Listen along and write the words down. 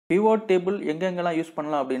Pivot table எங்கெங்கெல்லாம் use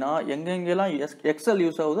பண்ணலாம் அப்படின்னா, எங்கெங்கெல்லாம் எக்ஸல்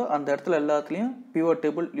யூஸ் ஆகுதோ அந்த இடத்துல எல்லாத்துலேயும் பிவோட்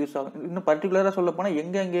டேபிள் யூஸ் ஆகும். இன்னும் பர்டிகுலராக சொல்ல போனால்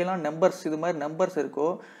எங்கெங்கெல்லாம் நம்பர்ஸ் இது மாதிரி நம்பர்ஸ் இருக்கோ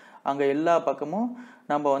அங்கே எல்லா பக்கமும்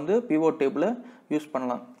நம்ம வந்து பிவோட் டேபிளை யூஸ்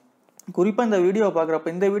பண்ணலாம். குறிப்பாக இந்த வீடியோவை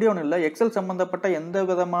பார்க்குறப்ப, இந்த வீடியோன்னு இல்லை, எக்ஸல் சம்மந்தப்பட்ட எந்த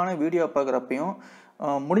விதமான வீடியோ பார்க்குறப்பையும்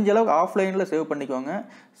முடிஞ்ச அளவுக்கு ஆஃப்லைனில் சேவ் பண்ணிக்கோங்க.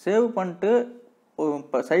 சேவ் பண்ணிட்டு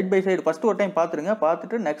சைட் பை சைடு ஃபஸ்ட்டு ஒரு டைம் பார்த்துருங்க.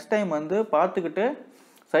 பார்த்துட்டு நெக்ஸ்ட் டைம் வந்து பார்த்துக்கிட்டு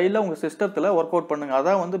சைடில் உங்கள் சிஸ்டத்தில் ஒர்க் அவுட் பண்ணுங்கள்.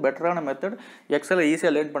 அதான் வந்து பெட்டரான மெத்தட் எக்ஸலை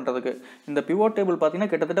ஈஸியாக லேர்ன் பண்ணுறதுக்கு. இந்த பிவோட் டேபிள்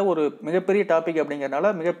பார்த்தீங்கன்னா கிட்டத்தட்ட ஒரு மிகப்பெரிய டாபிக்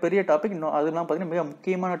அப்படிங்கிறனால, மிகப்பெரிய டாபிக். இன்னும் அதெல்லாம் பார்த்தீங்கன்னா மிக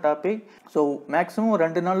முக்கியமான டாபிக். ஸோ மேக்ஸிமம்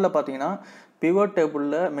 2 நாளில் பார்த்தீங்கன்னா பிவோட்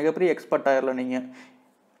டேபிளில் மிகப்பெரிய எக்ஸ்பர்ட் ஆயிடலாம் நீங்கள்.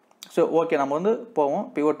 ஸோ ஓகே, நம்ம வந்து போவோம்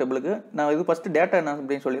பிவோட் டேபிளுக்கு. நான் இது ஃபஸ்ட்டு டேட்டா என்ன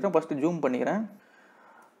அப்படின்னு சொல்லிடுறேன். ஃபஸ்ட்டு ஜூம் பண்ணிக்கிறேன்.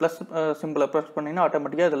 ப்ளஸ் சிம்பிளை ப்ரெஸ் பண்ணிங்கன்னா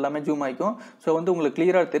ஆட்டோமேட்டிக்காக இது எல்லாமே ஜூம் ஆகிக்கும். ஸோ வந்து உங்களுக்கு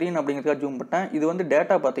கிளியராக தெரியும் அப்படிங்கிறதுக்காக ஜூம் பண்ணிட்டேன். இது வந்து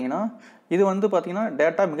டேட்டா பார்த்தீங்கன்னா, இது வந்து பார்த்தீங்கன்னா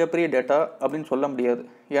டேட்டா மிகப்பெரிய டேட்டா அப்படின்னு சொல்ல முடியாது.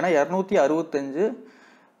 ஏன்னா 265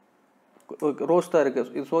 ரோஸ் தான்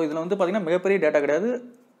இருக்குது. ஸோ இதில் வந்து பார்த்தீங்கன்னா மிகப்பெரிய டேட்டா கிடையாது.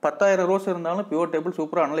 10,000 ரோஸ் இருந்தாலும் பிவோட் டேபிள்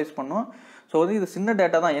சூப்பராக அனலைஸ் பண்ணும். ஸோ வந்து இது சின்ன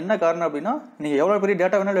டேட்டா தான். என்ன காரணம் அப்படின்னா, நீங்கள் எவ்வளோ பெரிய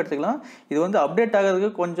டேட்டா வேணாலும் எடுத்துக்கலாம். இது வந்து அப்டேட் ஆகிறதுக்கு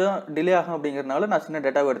கொஞ்சம் டிலே ஆகும் அப்படிங்கிறதுனால நான் சின்ன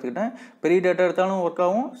டேட்டாவை எடுத்துக்கிட்டேன். பெரிய டேட்டா எடுத்தாலும் ஒர்க்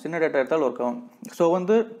ஆகும், சின்ன டேட்டா எடுத்தாலும் ஒர்க் ஆகும். ஸோ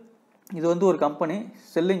வந்து இது வந்து ஒரு கம்பெனி,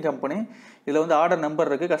 செல்லிங் கம்பெனி. இதில் வந்து ஆர்டர் நம்பர்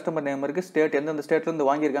இருக்குது, கஸ்டமர் நேம் இருக்குது, ஸ்டேட் எந்தெந்த ஸ்டேட்லேருந்து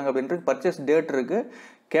வாங்கியிருக்காங்க அப்படின்றது, பர்ச்சேஸ் டேட் இருக்குது,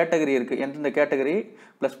 கேட்டகரி இருக்குது, எந்தெந்த category,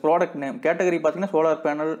 plus product name. Category பார்த்தீங்கன்னா சோலார்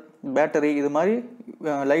பேனல், பேட்டரி, இது மாதிரி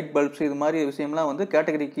லைட் பல்ப்ஸ், இது மாதிரி விஷயம்லாம் வந்து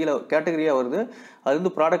கேட்டகரி கீழே கேட்டகரியாக வருது. அது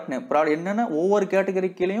வந்து ப்ராடக்ட் நேம். என்னென்னா ஒவ்வொரு கேட்டகரி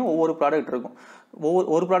கீழேயும் ஒவ்வொரு ப்ராடக்ட் இருக்கும்.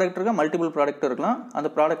 ஒரு ப்ராடக்ட் இருக்கா, மல்டிபிள் ப்ராடக்ட் இருக்கலாம்.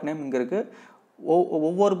 அந்த ப்ராடக்ட் நேம் இங்கே இருக்குது.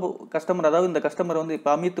 ஒவ்வொரு கஸ்டமர், அதாவது இந்த கஸ்டமர் வந்து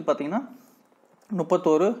இப்போ அமித் பார்த்தீங்கன்னா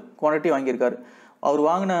 31 குவான்டிட்டி வாங்கியிருக்காரு. அவர்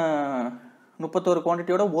வாங்கின 31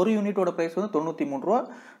 குவான்டிட்டியோட ஒரு யூனிட்டோட ப்ரைஸ் வந்து 93 ரூபா.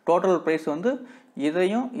 டோட்டல் ப்ரைஸ் வந்து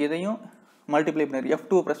இதையும் மல்டிப்ளை பண்ணி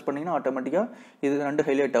F2 ப்ரெஸ் பண்ணிங்கன்னா ஆட்டோமேட்டிக்காக இது 2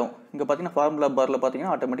 ஹைலைட் ஆகும். இங்கே பார்த்தீங்கன்னா ஃபார்முலா பாரில்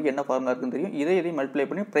பார்த்தீங்கன்னா ஆட்டோமேட்டிக்காக என்ன ஃபார்முலா இருக்குன்னு தெரியும். இதையும் மல்டிப்ளை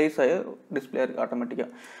பண்ணி ப்ரைஸ் டிஸ்பிளே இருக்குது ஆட்டோமேட்டிக்காக.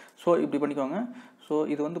 ஸோ இப்படி பண்ணிக்கோங்க. ஸோ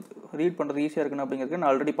இது வந்து ரீட் பண்ணுறது ஈஸியாக இருக்கணும் அப்படிங்கிறது நான்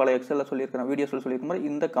ஆல்ரெடி பல எக்ஸலில் சொல்லியிருக்கேன், வீடியோஸில் சொல்லியிருக்க மாதிரி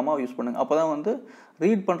இந்த கமாவை யூஸ் பண்ணுங்கள். அப்போ தான் வந்து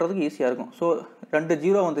ரீட் பண்ணுறதுக்கு ஈஸியாக இருக்கும். ஸோ 2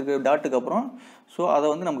 0 வந்துருக்கு டாட்டுக்கு அப்புறம். ஸோ அதை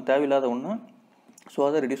வந்து நமக்கு தேவையில்லாத ஒன்று. ஸோ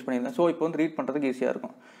அதை ரெடியூஸ் பண்ணியிருந்தேன். ஸோ இப்போ வந்து ரீட் பண்ணுறதுக்கு ஈஸியாக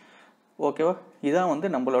இருக்கும். ஓகேவா? இதான் வந்து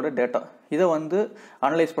நம்மளோட டேட்டா. இதை வந்து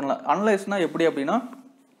அனலைஸ் பண்ணலாம். அனலைஸ்னால் எப்படி அப்படின்னா,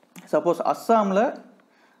 சப்போஸ் அஸ்ஸாமில்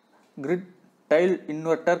கிரிட் டைல்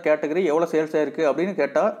இன்வெர்ட்டர் கேட்டகரி எவ்வளோ சேல்ஸ் ஆயிருக்கு அப்படின்னு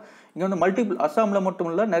கேட்டால், இங்கே வந்து மல்டிபிள் அஸ்ஸாமில் மட்டும்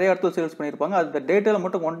இல்லை நிறைய இடத்துல சேல்ஸ் பண்ணியிருப்பாங்க. அந்த டேட்டாவில்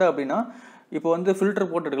மட்டும் கொண்ட அப்படின்னா இப்போ வந்து ஃபில்டர்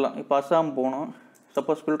போட்டு எடுக்கலாம். இப்போ அஸ்ஸாம் போகணும்,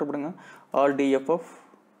 சப்போஸ் ஃபில்டர் போடுங்க all DFF.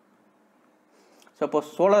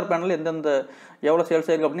 Suppose solar panel எந்தெந்த எவ்வளோ சேல்ஸ்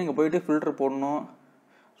ஆயிருக்கு அப்படின்னு இங்கே போயிட்டு ஃபில்டர் போடணும்.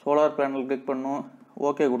 சோலார் பேனல் கிளிக் பண்ணணும்,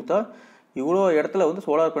 ஓகே கொடுத்தா இவ்வளோ இடத்துல வந்து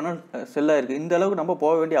சோலார் பேனல் செல் ஆயிருக்கு. இந்த அளவுக்கு நம்ம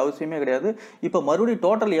போக வேண்டிய அவசியமே கிடையாது. இப்போ மறுபடியும்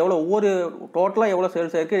டோட்டல் எவ்வளோ, டோட்டலாக எவ்வளோ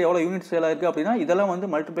சேல்ஸ் ஆயிருக்கு, எவ்வளோ யூனிட் சேல் ஆயிருக்கு அப்படின்னா இதெல்லாம் வந்து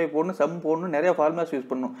மல்டிப்ளை போடணும், சம் போடணும், நிறைய ஃபார்முலாஸ் யூஸ்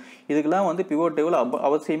பண்ணணும். இதுக்கெல்லாம் வந்து பிவோட் டேபிள்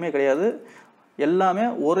அவசியமே கிடையாது. எல்லாமே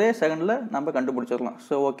ஒரே செகண்டில் நம்ம கண்டுபிடிச்சிடலாம்.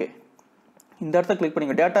 ஸோ ஓகே, இந்த இடத்துல கிளிக்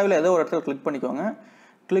பண்ணிக்கோங்க. டேட்டாவில் ஏதோ ஒரு இடத்துல கிளிக் பண்ணிக்கோங்க.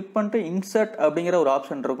 கிளிக் பண்ணிட்டு இன்சர்ட் அப்படிங்கிற ஒரு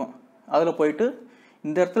ஆப்ஷன் இருக்கும். அதில் போயிட்டு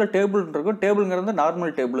இந்த இடத்துல டேபிள் இருக்கும். டேபிள்ங்கிறது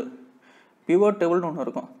நார்மல் டேபிள். பிவோட் டேபிள்னு ஒன்று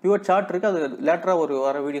இருக்கும். பிவோட் சார்ட் இருக்குது, அது லேட்டராக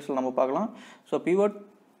வர வீடியோஸில் நம்ம பார்க்கலாம். ஸோ பிவோட்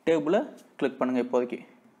டேபிளை கிளிக் பண்ணுங்கள். இப்போதைக்கு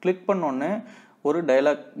கிளிக் பண்ணோன்னே ஒரு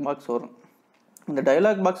டயலாக் பாக்ஸ் வரும். இந்த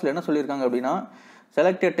டயலாக் பாக்ஸில் என்ன சொல்லியிருக்காங்க அப்படின்னா,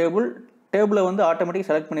 செலக்ட் ஏ டேபிளை வந்து ஆட்டோமேட்டிக்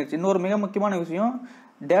செலக்ட் பண்ணிடுச்சு. இன்னொரு மிக முக்கியமான விஷயம்,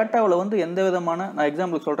 டேட்டாவில் வந்து எந்த விதமான, நான்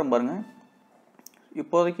எக்ஸாம்பிளுக்கு சொல்கிறேன் பாருங்கள்.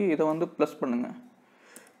 இப்போதைக்கு இதை வந்து ப்ளஸ் பண்ணுங்கள்,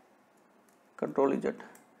 Ctrl+Z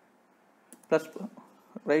ப்ளஸ்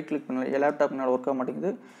ரைட் கிளிக் பண்ணல, லேப்டாப் என்னால் ஒர்க் ஆக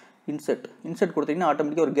மாட்டேங்குது. இன்செர்ட் கொடுத்தீங்கன்னா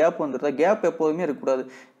ஆட்டோமேட்டிக்காக ஒரு கேப் வந்துடுது. கேப் எப்போதுமே இருக்கக்கூடாது.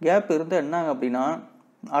 கேப் இருந்தால் என்ன அப்படின்னா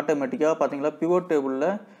ஆட்டோமேட்டிக்காக பார்த்தீங்களா பிவோட் டேபிளில்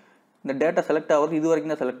இந்த டேட்டா செலக்ட் ஆகிறது இது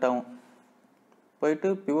வரைக்கும் தான் செலக்ட் ஆகும்.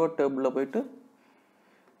 போயிட்டு பிவோட் டேபிளில் போயிட்டு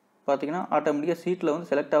பார்த்தீங்கன்னா ஆட்டோமேட்டிக்காக சீட்டில் வந்து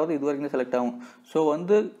செலக்ட் ஆகிறது இது வரைக்கும் தான் செலக்ட் ஆகும். ஸோ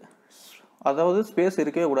வந்து அதாவது ஸ்பேஸ்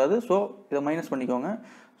இருக்கவே கூடாது. ஸோ இதை மைனஸ் பண்ணிக்கோங்க.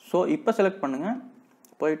 ஸோ இப்போ செலக்ட் பண்ணுங்கள்.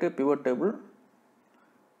 போயிட்டு பிவோட் டேபிள்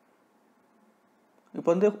இப்போ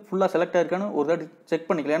வந்து ஃபுல்லாக செலக்ட் ஆகிருக்கான்னு ஒரு தாட்டி செக்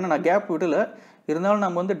பண்ணிக்கலாம். ஏன்னா நான் கேப் விடல, இருந்தாலும்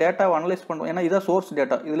நம்ம வந்து டேட்டாவை அனலைஸ் பண்ணுறோம். ஏன்னா இதான் சோர்ஸ்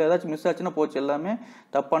டேட்டா. இதில் ஏதாச்சும் மிஸ் ஆச்சுன்னா போச்சு, எல்லாமே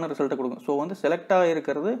தப்பான ரிசல்ட்டை கொடுக்கும். ஸோ வந்து செலக்ட்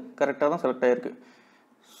ஆகிருக்கிறது கரெக்டாக தான் செலக்ட் ஆகிருக்கு.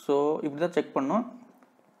 ஸோ இப்படி தான் செக் பண்ணோம்.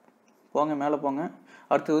 போங்க மேலே போங்க.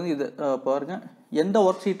 அடுத்தது வந்து இது பாருங்கள், எந்த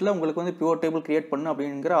ஒர்க் ஷீட்டில் உங்களுக்கு வந்து பிவோட் டேபிள் கிரியேட் பண்ணு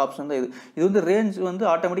அப்படிங்கிற ஆப்ஷன் தான் இது. இது வந்து ரேஞ்ச் வந்து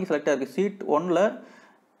ஆட்டோமேட்டிக் செலக்ட் ஆகிருக்கு. ஷீட் 1ல்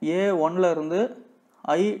A1ல் இருந்து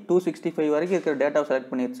I265 வரைக்கும் இருக்கிற டேட்டாவை செலக்ட்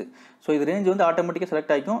பண்ணிடுச்சு. ஸோ இது ரேஞ்ச் வந்து ஆட்டோமேட்டிக்காக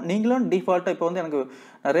செலக்ட் ஆகிக்கும். நீங்களும் டிஃபால்ட்டாக இப்போ வந்து எனக்கு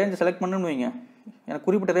ரேஞ்சை செலக்ட் பண்ணணும்னு வைங்க, எனக்கு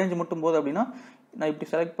குறிப்பிட்ட ரேஞ்சு மட்டும் போகுது அப்படின்னா நான் இப்படி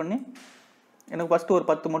செலக்ட் பண்ணி எனக்கு ஃபஸ்ட்டு ஒரு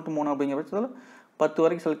 10 மட்டும் 3 அப்படிங்கிற பட்சத்தில் 10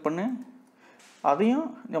 வரைக்கும் செலக்ட் பண்ணு. அதையும்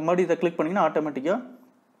மறுபடியும் இதை கிளிக் பண்ணிங்கன்னா ஆட்டோமேட்டிக்காக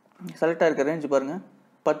செலக்ட் ஆகிருக்க ரேஞ்சு பாருங்கள்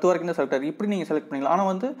 10 வரைக்கும் தான் செலக்ட் ஆகிருக்கு. இப்படி நீங்கள் செலக்ட் பண்ணிக்கலாம்.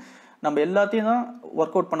 ஆனால் வந்து நம்ம எல்லாத்தையும் தான்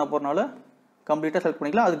ஒர்க் அவுட் பண்ண போகிறனால கம்ப்ளீட்டாக செலக்ட்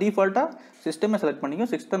பண்ணிக்கலாம். அது டிஃபால்ட்டாக சிஸ்டமே செலக்ட்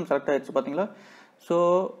பண்ணிக்கும். சிஸ்டம் செலக்ட் ஆகிடுச்சு பார்த்தீங்களா. ஸோ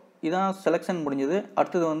இதான் செலெக்ஷன் முடிஞ்சது.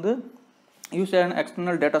 அடுத்தது வந்து use and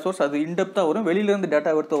external data source. அது இன்டெப்த்தாக வரும், வெளியிலேருந்து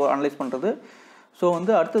டேட்டா எடுத்து அனலைஸ் பண்ணுறது. ஸோ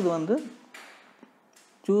வந்து அடுத்தது வந்து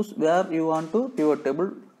choose where you want to pivot table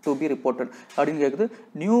to be reported அப்படின்னு கேட்குது.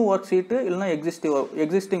 நியூ ஒர்க் ஷீட்டு இல்லைனா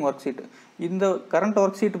எக்ஸிஸ்டிங் ஒர்க் ஷீட்டு. இந்த கரண்ட்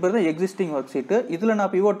ஒர்க் ஷீட்டு பேர் தான் எக்ஸிஸ்டிங் ஒர்க் ஷீட்டு. இதில்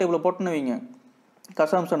நான் பிவட் டேபிளில் போட்டுன்னு வைங்க,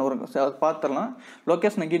 கசாம்சன் வரும். அது பார்த்துடலாம்.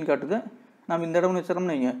 லொக்கேஷன் எங்கேன்னு காட்டுது. நம்ம இந்த இடம்னு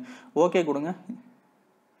வச்சிடோம்னு வைங்க, ஓகே கொடுங்க.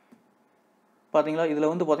 பார்த்தீங்களா,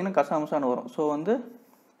 இதில் வந்து பார்த்தீங்கன்னா கசாம்சான்னு வரும். ஸோ வந்து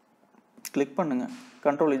கிளிக் பண்ணுங்கள்,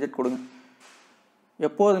 கண்ட்ரோல் இஜெட் கொடுங்க.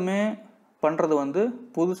 எப்போதுமே பண்ணுறது வந்து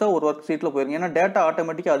புதுசாக ஒரு ஒர்க் ஷீட்டில் போயிருங்க. ஏன்னா டேட்டா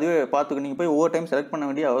ஆட்டோமேட்டிக்காக அதுவே பார்த்துக்கு, நீங்கள் போய் ஒவ்வொரு டைம் செலக்ட் பண்ண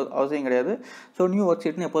வேண்டிய அவசியம் கிடையாது. ஸோ நியூ ஒர்க்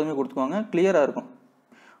ஷீட்னு எப்போதுமே கொடுத்துக்கோங்க, கிளியராக இருக்கும்.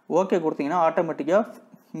 ஓகே கொடுத்தீங்கன்னா ஆட்டோமேட்டிக்காக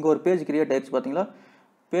இங்கே ஒரு பேஜ் கிரியேட் ஆகிடுச்சு. பார்த்தீங்களா,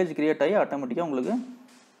 பேஜ் கிரியேட் ஆகி ஆட்டோமேட்டிக்காக உங்களுக்கு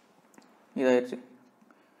இதாகிடுச்சு.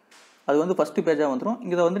 அது வந்து ஃபஸ்ட்டு பேஜாக வந்துடும்.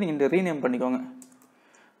 இதை வந்து நீங்கள் இந்த ரீநேம் பண்ணிக்கோங்க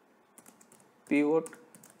பிவோட்.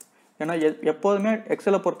 ஏன்னா எப்போதுமே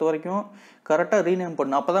எக்ஸலை பொறுத்த வரைக்கும் கரெக்டாக ரீநேம்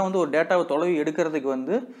பண்ணணும். அப்போ தான் வந்து ஒரு டேட்டாவை தொலைவி எடுக்கிறதுக்கு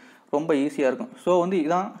வந்து ரொம்ப ஈஸியாக இருக்கும். ஸோ வந்து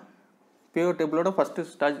இதான் பிவோட் டேபிளோட ஃபஸ்ட்டு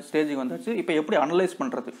ஸ்டேஜுக்கு வந்தாச்சு. இப்போ எப்படி அனலைஸ்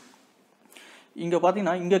பண்ணுறது? இங்கே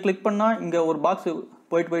பார்த்தீங்கன்னா இங்கே கிளிக் பண்ணால் இங்கே ஒரு பாக்ஸ்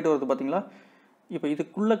போயிட்டு வருது பார்த்தீங்களா. இப்போ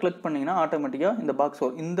இதுக்குள்ளே கிளிக் பண்ணிங்கன்னா ஆட்டோமேட்டிக்காக இந்த பாக்ஸ்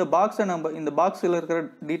வரும். இந்த பாக்ஸை இந்த பாக்ஸில் இருக்கிற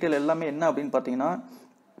டீட்டெயில் எல்லாமே என்ன அப்படின்னு பார்த்தீங்கன்னா,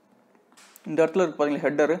 இந்த இடத்துல இருக்குது பார்த்தீங்களா,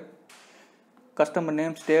 hater, customer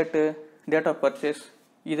name, state, date of purchase,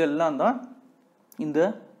 இதெல்லாம் தான் இந்த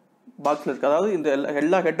பாக்ஸில் இருக்குது. அதாவது இந்த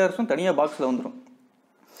எல்லா ஹெட்டர்ஸும் தனியாக பாக்ஸில் வந்துடும்.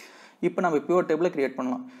 இப்போ நம்ம பிவோட் டேபிளை கிரியேட்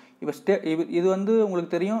பண்ணலாம். இப்போ இது வந்து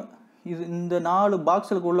உங்களுக்கு தெரியும், இது இந்த 4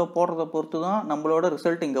 பாக்ஸுக்குள்ளே போடுறத பொறுத்து தான் நம்மளோட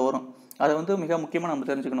ரிசல்ட் இங்கே வரும். அதை வந்து மிக முக்கியமாக நம்ம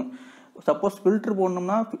தெரிஞ்சுக்கணும். சப்போஸ் ஃபில்ட்ரு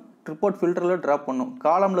போடணும்னா ரிப்போர்ட் ஃபில்டரில் ட்ராப் பண்ணணும்.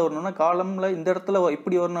 காலமில் வரணும்னா காலமில் இந்த இடத்துல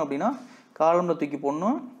இப்படி வரணும் அப்படின்னா காலமில் தூக்கி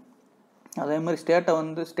போடணும். அதே மாதிரி ஸ்டேட்டை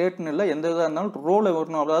வந்து ஸ்டேட்னு இல்லை, எந்த இதாக இருந்தாலும் ரோவில்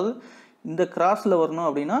வரணும். அதாவது இந்த கிராஸில் வரணும்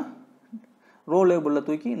அப்படின்னா ரோ லேபிளில்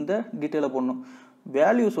தூக்கி இந்த டீட்டெயிலை போடணும்.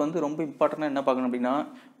 வேல்யூஸ் வந்து ரொம்ப இம்பார்ட்டண்ட்டாக என்ன பார்க்கணும் அப்படின்னா,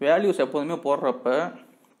 வேல்யூஸ் எப்போதுமே போடுறப்ப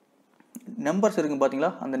நம்பர்ஸ் இருக்குது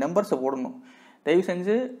பார்த்தீங்களா, அந்த நம்பர்ஸை போடணும். தயவு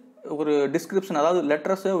செஞ்சு ஒரு டிஸ்கிரிப்ஷன், அதாவது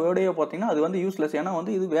லெட்டர்ஸை வேர்டையோ பார்த்தீங்கன்னா அது வந்து யூஸ்லெஸ். ஏன்னா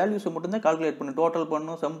வந்து இது வேல்யூஸை மட்டும்தான் கால்குலேட் பண்ணணும், டோட்டல்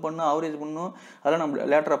பண்ணணும், சம் பண்ணணும், ஆவரேஜ் பண்ணணும், அதெல்லாம் நம்ம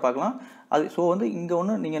லேட்டராக பார்க்கலாம். அது ஸோ வந்து இங்கே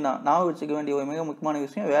ஒன்று நீங்கள் நான் வச்சுக்க வேண்டிய ஒரு மிக முக்கியமான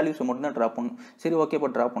விஷயம், வேல்யூஸை மட்டும்தான் ட்ராப் பண்ணணும். சரி, ஓகே,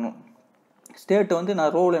 இப்போ ட்ராப் பண்ணணும். ஸ்டேட் வந்து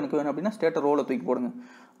நான் ரோவில் எனக்கு வேணும் அப்படின்னா ஸ்டேட்டை ரோவில் தூக்கி போடுங்க.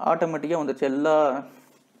 ஆட்டோமேட்டிக்காக வந்துச்சு எல்லா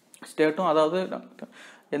ஸ்டேட்டும். அதாவது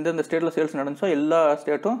எந்தெந்த ஸ்டேட்டில் சேல்ஸ் நடந்துச்சோ எல்லா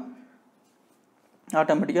ஸ்டேட்டும்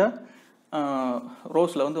ஆட்டோமேட்டிக்காக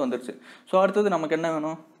ரோஸில் வந்து வந்துடுச்சு. ஸோ அடுத்தது நமக்கு என்ன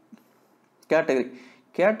வேணும்,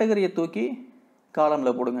 கேட்டகரியை தூக்கி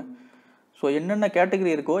காலமில் போடுங்க. ஸோ என்னென்ன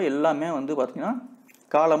கேட்டகரி இருக்கோ எல்லாமே வந்து பார்த்திங்கன்னா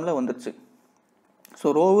காலமில் வந்துடுச்சு. ஸோ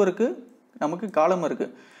ரோவும் இருக்குது, நமக்கு காலம்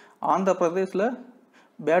இருக்குது. ஆந்திர பிரதேசில்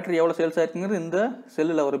பேட்டரி எவ்வளோ சேல்ஸ் ஆகிருக்குங்கிறது இந்த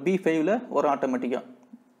செல்லில் ஒரு B5ல் ஒரு ஆட்டோமேட்டிக்காக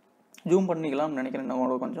ஜூம் பண்ணிக்கலாம்னு நினைக்கிறேன்.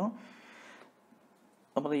 நம்ம கொஞ்சம்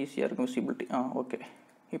அப்போ தான் ஈஸியாக இருக்கும் விசிபிலிட்டி. ஓகே.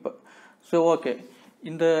 இப்போ ஸோ ஓகே,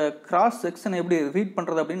 இந்த கிராஸ் செக்ஷனை எப்படி ரீட்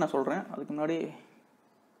பண்ணுறது அப்படின்னு நான் சொல்கிறேன். அதுக்கு முன்னாடி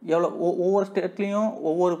எவ்வளோ ஒவ்வொரு ஸ்டேட்லேயும்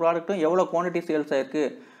ஒவ்வொரு ப்ராடக்ட்டும் எவ்வளோ குவான்டிட்டி சேல்ஸ் ஆகிருக்கு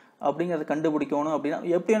அப்படிங்கிறத கண்டுபிடிக்கணும். அப்படின்னா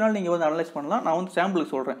எப்படி வேணாலும் நீங்கள் வந்து அனலைஸ் பண்ணலாம். நான் வந்து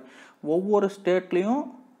சாம்பிளுக்கு சொல்கிறேன். ஒவ்வொரு ஸ்டேட்லேயும்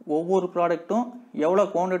ஒவ்வொரு ப்ராடக்ட்டும் எவ்வளோ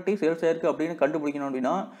குவான்டிட்டி சேல்ஸ் ஆகிருக்கு அப்படின்னு கண்டுபிடிக்கணும்.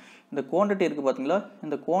 அப்படின்னா இந்த குவான்டிட்டி இருக்குது பார்த்தீங்களா,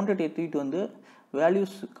 இந்த குவான்டிட்டியை தூக்கிட்டு வந்து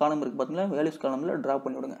வேல்யூஸ் காலம் இருக்குது பார்த்தீங்களா, வேல்யூஸ் காலமில் ட்ராப்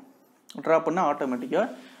பண்ணிவிடுங்க. ட்ராப் பண்ணால் ஆட்டோமேட்டிக்காக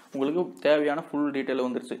உங்களுக்கு தேவையான ஃபுல் டீட்டெயில்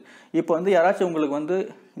வந்துருச்சு. இப்போ வந்து யாராச்சும் உங்களுக்கு வந்து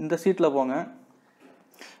இந்த சீட்டில் போங்க.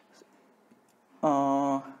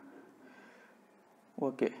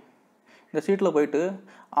 ஓகே, இந்த சீட்டில் போயிட்டு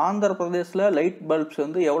ஆந்திர பிரதேசில் லைட் பல்ப்ஸ்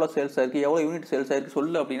வந்து எவ்வளோ சேல்ஸ் ஆகிருக்கு, எவ்வளோ யூனிட் சேல்ஸ் ஆகிருக்கு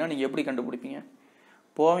சொல்லு அப்படின்னா நீங்கள் எப்படி கண்டுபிடிப்பீங்க?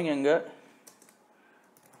 போவீங்க, இங்கே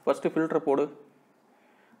ஃபஸ்ட்டு ஃபில்டர் போடு,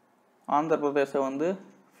 ஆந்திர பிரதேசை வந்து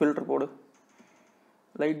ஃபில்டர் போடு,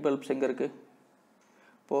 லைட் பல்ப்ஸ் எங்கே இருக்குது,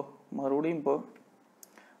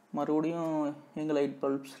 மறுபடியும் எங்கே லைட்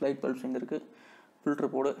பல்ப்ஸ் எங்கே இருக்குது,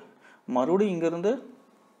 ஃபில்டர் போடு, மறுபடியும் இங்கேருந்து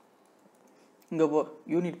இங்கே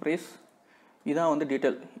யூனிட் ப்ரைஸ், இதான் வந்து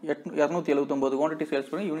டீட்டெயில். 279 குவான்டிட்டி சேல்ஸ்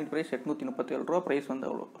பண்ணி யூனிட் ப்ரைஸ் 837 ரூபா, ப்ரைஸ் வந்து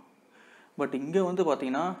அவ்வளோ. பட் இங்கே வந்து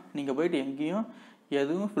பார்த்தீங்கன்னா நீங்கள் போயிட்டு எங்கேயும்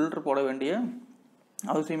எதுவும் ஃபில்டர் போட வேண்டிய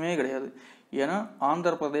அவசியமே கிடையாது. ஏன்னா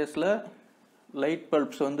ஆந்திர பிரதேசில் லைட்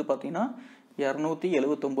பல்ப்ஸ் வந்து பார்த்தீங்கன்னா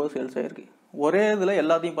 279 சேல்ஸ் ஆகிருக்கு. ஒரே இதில்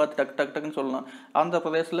எல்லாத்தையும் பார்த்து டக்குன்னு சொல்லலாம். ஆந்திர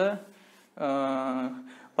பிரதேசில்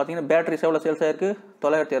பார்த்தீங்கன்னா பேட்டரிஸ் எவ்வளோ சேல்ஸ் ஆகிருக்கு,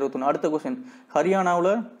 961. அடுத்த கொஸ்டின்,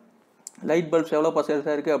 ஹரியானாவில் லைட் பல்ப்ஸ் எவ்வளோப்பா சேல்ஸ்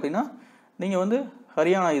ஆகிருக்கு அப்படின்னா நீங்கள் வந்து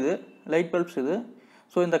ஹரியானா இது லைட் பல்ப்ஸ் இது.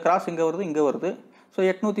 ஸோ இந்த கிராஸ் இங்கே வருது இங்கே வருது. ஸோ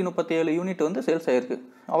 837 யூனிட் வந்து சேல்ஸ் ஆகிருக்கு.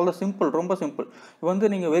 அவ்வளோ சிம்பிள், ரொம்ப சிம்பிள். இது வந்து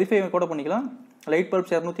நீங்கள் வெரிஃபை கூட பண்ணிக்கலாம். Light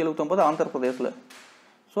bulbs 279 Andhra பிரதேசில்.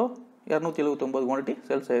 So 279 quantity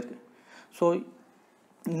sales ஆகிருக்கு. ஸோ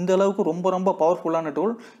இந்த அளவுக்கு ரொம்ப ரொம்ப பவர்ஃபுல்லான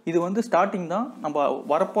டூல். இது வந்து ஸ்டார்டிங் தான். நம்ம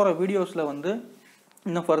வரப்போகிற வீடியோஸில் வந்து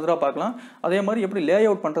இன்னும் ஃபர்தராக பார்க்கலாம். அதே மாதிரி எப்படி லே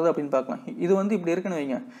அவுட் பண்ணுறது அப்படின்னு பார்க்கலாம். இது வந்து இப்படி இருக்குன்னு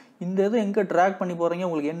வைங்க. இந்த இது எங்கே ட்ராக் பண்ணி போகிறீங்க,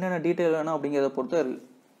 உங்களுக்கு என்னென்ன டீட்டெயில் வேணும் அப்படிங்கிறத பொறுத்து இருக்குது.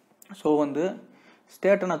 ஸோ வந்து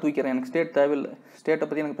ஸ்டேட்டை நான் தூக்கிறேன், எனக்கு ஸ்டேட் தேவையில்லை. ஸ்டேட்டை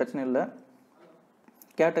பற்றி எனக்கு பிரச்சனை இல்லை.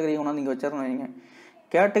 கேட்டகரி கொண்டாந்து இங்கே வச்சிடறேன் வைங்க.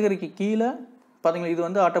 கேட்டகரிக்கு கீழே பார்த்தீங்கன்னா இது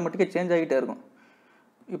வந்து ஆட்டோமேட்டிக்காக சேஞ்ச் ஆகிட்டே இருக்கும்.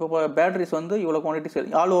 இப்போ பேட்டரிஸ் வந்து இவ்வளோ quantity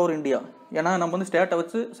sale all over India. ஏன்னா நம்ம வந்து ஸ்டேட்டை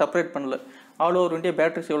வச்சு செப்பரேட் பண்ணல. ஆல் ஓவர் இந்தியா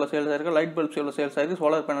பேட்டரிஸ் எவ்வளோ சேல்ஸ் ஆயிருக்கு, லைட் பல்ப்ஸ் எவ்வளோ சேல்ஸ் ஆயிருக்கு,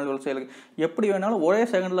 சோலார் பேனல் எவ்வளோ சேல் இருக்குது, எப்படி வேணாலும் ஒரே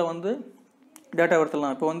செகண்டில் வந்து டேட்டா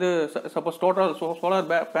எடுத்துடலாம். இப்போ வந்து சப்போஸ் டோட்டல் சோலார்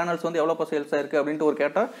பேனல்ஸ் வந்து எவ்வளோப்பா சேல்ஸ் ஆயிருக்கு அப்படின்ட்டு ஒரு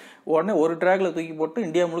கேட்டால் உடனே ஒரு ட்ராக்ல தூக்கி போட்டு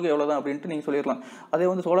இந்தியா முழுக்க எவ்வளோ தான் அப்படின்ட்டு நீங்கள் சொல்லிடலாம். அதே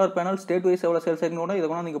வந்து சோலார் பேனல் ஸ்டேட் வைஸ் எவ்வளோ சேல்ஸ் ஆயிருக்குன்னு கூட இதை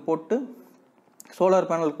கூட நீங்கள் போட்டு சோலார்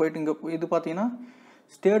பேனலுக்கு போயிட்டு இங்கே இது பார்த்தீங்கன்னா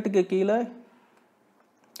ஸ்டேட்டுக்கு கீழே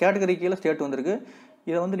கேட்டகரி கீழே ஸ்டேட் வந்திருக்கு.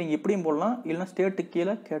 இதை வந்து நீங்கள் இப்படியும் போடலாம், இல்லைனா ஸ்டேட்டுக்கு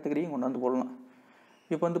கீழே கேட்டகரியும் கொண்டாந்து போடலாம்.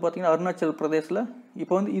 இப்போ வந்து பார்த்தீங்கன்னா அருணாச்சல் பிரதேசில்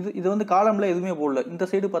இப்போ வந்து இது வந்து காலமில் எதுவுமே போடல. இந்த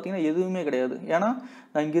சைடு பார்த்தீங்கன்னா எதுவுமே கிடையாது. ஏன்னா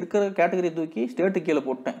நான் இங்கே இருக்கிற கேட்டகரி தூக்கி ஸ்டேட்டுக்கு கீழே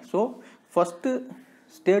போட்டேன். ஸோ ஃபஸ்ட்டு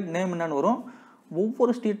ஸ்டேட் நேம் என்னென்னு வரும்,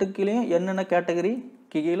 ஒவ்வொரு ஸ்டேட்டுக்கு கீழேயும் என்னென்ன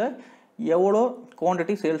கேட்டகரிக்கு கீழே எவ்வளோ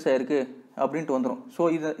குவான்டிட்டி சேல்ஸ் ஆகிருக்கு அப்படின்ட்டு வந்துடும்.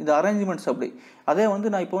 ஸோ இது அரேஞ்ச்மெண்ட்ஸ் அப்படி. அதே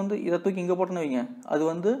வந்து நான் இப்போ வந்து இதை தூக்கி இங்கே போட்டேன்னு வைங்க, அது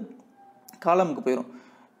வந்து காலமுக்கு போயிடும்.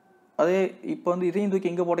 அதே இப்போ வந்து இதையும் தூக்கி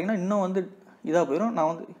இங்கே போட்டிங்கன்னா இன்னும் வந்து இதாக போயிடும். நான்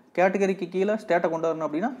வந்து கேட்டகரிக்கு கீழே ஸ்டேட்டை கொண்டு வரணும்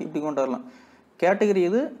அப்படின்னா இப்படி கொண்டு வரலாம். கேட்டகரி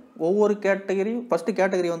இது ஒவ்வொரு கேட்டகரி ஃபஸ்ட்டு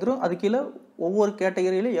கேட்டகரி வந்துடும். அது கீழே ஒவ்வொரு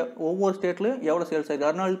கேட்டகரியிலையும் ஒவ்வொரு ஸ்டேட்லையும் எவ்வளோ சேல்ஸ் ஆகிருக்கு.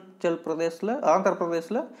 அருணாச்சல் பிரதேசில் ஆந்திர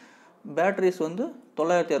பிரதேசில் பேட்டரிஸ் வந்து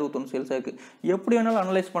 961 சேல்ஸ் ஆகிருக்கு. எப்படி வேணாலும்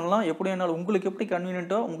அனலைஸ் பண்ணலாம், எப்படி வேணாலும் உங்களுக்கு எப்படி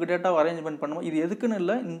கன்வீனியன்ட்டோ உங்கள் டேட்டாவை அரேஞ்ச்மெண்ட் பண்ணணும். இது எதுக்குன்னு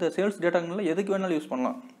இல்லை, இந்த சேல்ஸ் டேட்டாங்கள்ல எதுக்கு வேணாலும் யூஸ்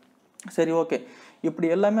பண்ணலாம். சரி, ஓகே. இப்படி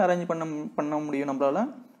எல்லாமே அரேஞ்ச் பண்ண முடியும் நம்மளால்.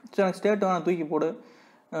 சரி, எனக்கு ஸ்டேட் வேணால் தூக்கி போடு.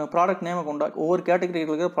 ப்ராடக்ட் நேமை கொண்டா, ஒவ்வொரு கேட்டகரியில்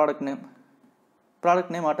இருக்கிற ப்ராடக்ட்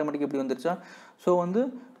நேம் ஆட்டோமேட்டிக் இப்படி வந்துருச்சா. ஸோ வந்து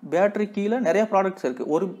பேட்டரி கீழே நிறைய ப்ராடக்ட்ஸ் இருக்குது.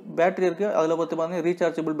 ஒரு பேட்டரி இருக்குது, அதில் பார்த்து பார்த்தீங்கன்னா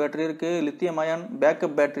ரீசார்ஜபிள் பேட்டரி இருக்குது, லித்தியம் அயான்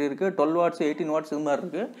பேக்கப் பேட்டரி இருக்குது, 12 வாட்ஸ் 18 வாட்ஸ் இது மாதிரி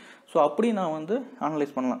இருக்குது. ஸோ அப்படி நான் வந்து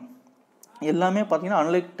அனலைஸ் பண்ணலாம். எல்லாமே பார்த்தீங்கன்னா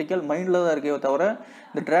அனலிட்டிக்கல் மைண்டில் தான் இருக்கே தவிர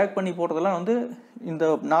இந்த ட்ராக் பண்ணி போட்டதெல்லாம் வந்து இந்த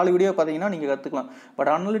 4 வீடியோ பார்த்தீங்கன்னா நீங்கள் கற்றுக்கலாம்.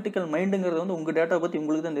 பட் அனலிட்டிக்கல் மைண்டுங்கிறது வந்து உங்கள் டேட்டாவை பற்றி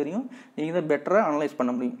உங்களுக்கு தான் தெரியும், நீங்கள் தான் பெட்டராக அனலைஸ்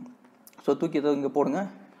பண்ண முடியும். ஸோ தூக்கி இதை இங்கே போடுங்க.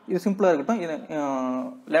 இது சிம்பிளாக இருக்கட்டும். இது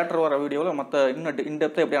லேட்டர் வர வீடியோவில் மற்ற இன்னும்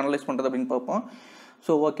இன்டெப்த்தாக எப்படி அனலைஸ் பண்ணுறது அப்படின்னு பார்ப்போம்.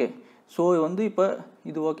 So okay. ஸோ வந்து இப்போ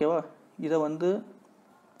இது ஓகேவா. இதை வந்து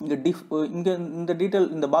இங்கே இந்த டீட்டெயில்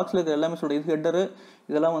இந்த பாக்ஸில் இருக்கிற எல்லாமே சொல்கிறேன். இது ஹெட்டரு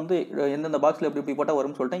இதெல்லாம் வந்து எந்தெந்த பாக்ஸில் எப்படி போட்டால்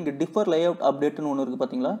வரும்னு சொல்லிட்டேன். இங்கே டிஃபர் லேஅவுட் அப்டேட்னு ஒன்று இருக்குது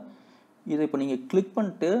பார்த்தீங்களா. இதை இப்போ நீங்கள் கிளிக்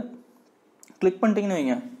பண்ணிட்டீங்கன்னு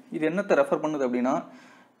வைங்க. இது என்னத்தை ரெஃபர் பண்ணுது அப்படின்னா,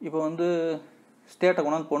 இப்போ வந்து ஸ்டேட்டை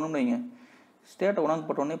கொண்டாந்து போடணும்னு வைங்க. ஸ்டேட்டை கொண்டாந்து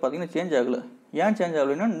போட்டோடனே பார்த்தீங்கன்னா சேஞ்ச் ஆகலை. ஏன் சேஞ்ச்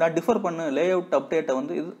ஆகலைன்னா நான் டிஃபர் பண்ணு லேஅவுட் அப்டேட்டை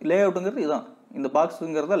வந்து இது லேஅவுட்டுங்கிறது இதுதான், இந்த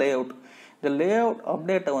பாக்ஸுங்கிறத லேஅவுட். இந்த லேஅவுட்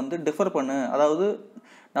அப்டேட்டை வந்து டிஃபர் பண்ணு. அதாவது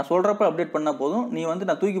நான் சொல்கிறப்ப அப்டேட் பண்ணால் போதும், நீ வந்து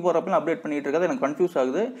நான் தூக்கி போகிறப்ப அப்டேட் பண்ணிகிட்டு இருக்காது, எனக்கு கன்ஃபியூஸ்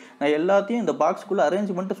ஆகுது. நான் எல்லாத்தையும் இந்த பாக்ஸுக்குள்ளே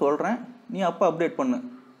அரேஞ்ச் பண்ணிட்டு சொல்கிறேன், நீ அப்போ அப்டேட் பண்ணு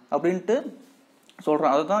அப்படின்ட்டு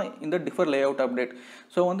சொல்கிறேன். அதுதான் இந்த டிஃபர் லேஅவுட் அப்டேட்.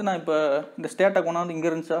 ஸோ வந்து நான் இப்போ இந்த ஸ்டேட்டை கொண்டாந்து இங்கே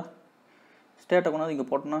இருந்துச்சா, ஸ்டேட்டை கொண்டாந்து இங்கே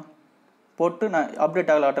போட்டு நான்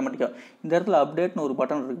அப்டேட் ஆகலை ஆட்டோமேட்டிக்காக. இந்த இடத்துல அப்டேட்னு ஒரு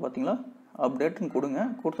பட்டன் இருக்குது பார்த்தீங்களா, அப்டேட்னு கொடுங்க.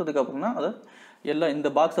 கொடுத்ததுக்கப்புறம் தான் அதை எல்லாம் இந்த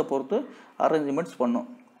பாக்ஸை பொறுத்து அரேஞ்ச்மெண்ட்ஸ் பண்ணும்.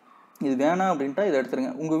 இது வேணாம் அப்படின்ட்டா இதை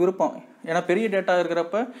எடுத்துருங்க, உங்கள் விருப்பம். ஏன்னா பெரிய டேட்டா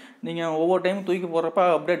இருக்கிறப்ப நீங்கள் ஒவ்வொரு டைமும் தூக்கி போடுறப்ப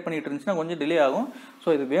அப்டேட் பண்ணிகிட்டு இருந்துச்சுன்னா கொஞ்சம் டிலே ஆகும். ஸோ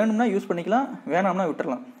இது வேணும்னா யூஸ் பண்ணிக்கலாம், வேணாம்னா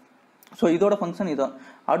விட்டுடலாம். ஸோ இதோட ஃபங்க்ஷன் இதான்.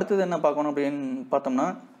 அடுத்தது என்ன பார்க்கணும் அப்படின்னு பார்த்தோம்னா,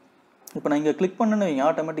 இப்போ நான் இங்கே கிளிக் பண்ணுன்னு வைங்க,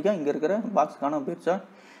 ஆட்டோமேட்டிக்காக இங்கே இருக்கிற பாக்ஸ் காணாமல் போயிடுச்சா.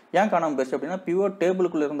 ஏன் காணாமல் போயிடுச்சு அப்படின்னா, பியூர்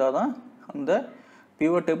டேபிளுக்குள்ளே இருந்தால் தான் அந்த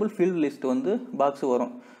பியூர் டேபிள் ஃபீல்ட் லிஸ்ட் வந்து பாக்ஸ்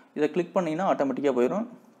வரும். இதை கிளிக் பண்ணிங்கன்னா ஆட்டோமேட்டிக்காக போயிடும்.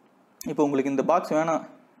 இப்போ உங்களுக்கு இந்த பாக்ஸ் வேணாம்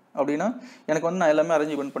அப்படின்னா, எனக்கு வந்து நான் எல்லாமே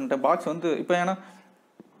அரேஞ்ச்மெண்ட் பண்ணிட்டேன். பாக்ஸ் வந்து இப்போ ஏன்னா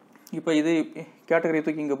இப்போ இது கேட்டகரி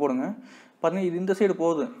தூக்கி இங்கே போடுங்க. பார்த்தீங்கன்னா இது இந்த சைடு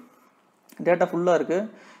போகுது, டேட்டா ஃபுல்லாக இருக்குது.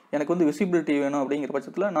 எனக்கு வந்து விசிபிலிட்டி வேணும் அப்படிங்கிற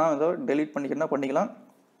பட்சத்தில் நான் இதை டெலீட் பண்ணிக்கலாம்.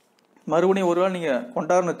 மறுபடியும் ஒரு வேளை நீங்கள்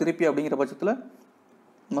கொண்டாடணும் திருப்பி அப்படிங்கிற பட்சத்தில்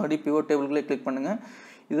மறுபடியும் பியூர் டேபிள்களே கிளிக் பண்ணுங்கள்.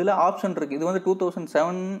 இதில் ஆப்ஷன் இருக்குது. இது வந்து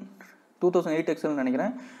 2008 எக்ஸல்னு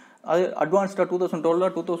நினைக்கிறேன். அது அட்வான்ஸ்டாக 2012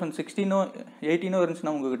 2016 18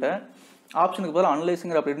 இருந்துச்சுன்னா உங்ககிட்ட ஆப்ஷனுக்கு பதிலாக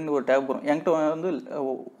அனலைஸுங்கிற அப்படின்னு ஒரு டேப் வரும். என்கிட்ட வந்து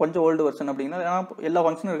கொஞ்சம் ஓல்டு வெர்ஷன் அப்படின்னா, ஏன்னா எல்லா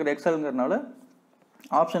ஃபங்க்ஷனும் இருக்கிற எக்ஸல்ங்கிறதுனால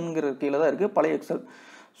ஆப்ஷனுங்கிற கீழே தான் இருக்குது பழைய எக்ஸல்.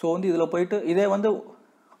 ஸோ வந்து இதில் போயிட்டு இதே வந்து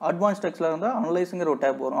அட்வான்ஸ்ட் எக்ஸலாக இருந்தால் அனலைஸுங்கிற ஒரு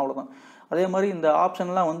டேப் வரும், அவ்வளோதான். அதே மாதிரி இந்த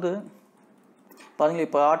ஆப்ஷன்லாம் வந்து பாருங்கள்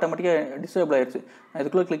இப்போ ஆட்டோமேட்டிக்காக டிசேபிள் ஆயிடுச்சு. நான்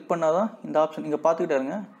இதுக்குள்ளே கிளிக் பண்ணால் தான் இந்த ஆப்ஷன் இங்கே பார்த்துக்கிட்டே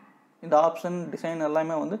இருங்க. இந்த ஆப்ஷன் டிசைன்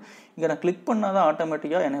எல்லாமே வந்து இங்கே நான் கிளிக் பண்ணால் தான்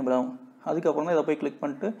ஆட்டோமேட்டிக்காக எனேபிள் ஆகும். அதுக்கப்புறம் தான் இதை போய் கிளிக்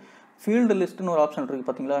பண்ணிட்டு ஃபீல்டு லிஸ்ட்டுன்னு ஒரு ஆப்ஷன் இருக்குது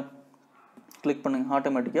பார்த்தீங்களா, கிளிக் பண்ணுங்கள்,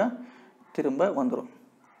 ஆட்டோமேட்டிக்காக திரும்ப வந்துடும்.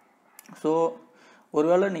 ஸோ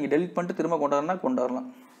ஒருவேளை நீங்கள் டெலிட் பண்ணிட்டு திரும்ப கொண்டாடுறனா கொண்டாடலாம்.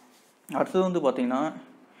 அடுத்தது வந்து பார்த்தீங்கன்னா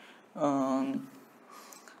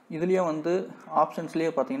இதுலேயே வந்து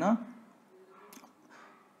ஆப்ஷன்ஸ்லேயே பார்த்தீங்கன்னா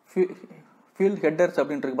ஃபீல்ட் ஹெட்டர்ஸ்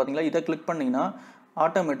அப்படின்ட்டு இருக்குது பார்த்தீங்களா, இதை கிளிக் பண்ணிங்கன்னா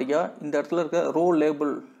ஆட்டோமேட்டிக்காக இந்த இடத்துல இருக்க ரோ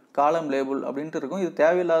லேபிள், காலம் லேபிள் அப்படின்ட்டு இருக்கும். இது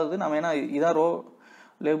தேவையில்லாதது. நம்ம ஏன்னா இதான் ரோ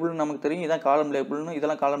லேபிள்னு நமக்கு தெரியும், இதான் காலம் லேபிள்னு,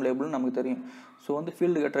 இதெல்லாம் காலம் லேபிள்னு நமக்கு தெரியும். ஸோ வந்து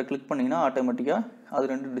ஃபீல்டு ஹெட்டரை கிளிக் பண்ணிங்கன்னா ஆட்டோமேட்டிக்காக அது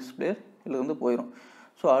 2 டிஸ்பிளே இதில் வந்து போயிடும்.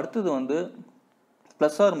 ஸோ அடுத்தது வந்து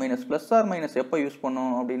ப்ளஸ் ஆர் மைனஸ் எப்போ யூஸ்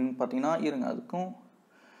பண்ணோம் அப்படின்னு பார்த்தீங்கன்னா, இருங்க அதுக்கும்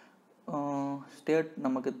ஸ்டேட்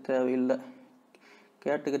நமக்கு தேவையில்லை,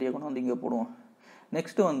 கேட்டகரியை கொண்டு வந்து இங்கே போடுவோம்.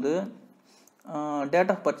 நெக்ஸ்ட்டு வந்து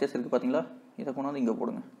டேட் ஆஃப் பர்ச்சேஸ் இருக்குது பார்த்தீங்களா, இதை கொண்டு வந்து இங்கே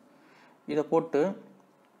போடுங்க. இதை போட்டு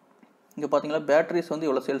இங்கே பார்த்தீங்களா பேட்டரிஸ் வந்து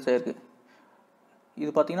எவ்வளோ சேல்ஸ் ஆகிருக்கு.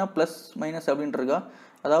 இது பார்த்தீங்கன்னா ப்ளஸ் மைனஸ் அப்படின்ட்டுருக்கா,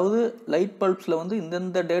 அதாவது லைட் பல்ப்ஸில் வந்து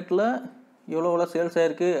இந்தந்த டேட்டில் எவ்வளோ சேல்ஸ்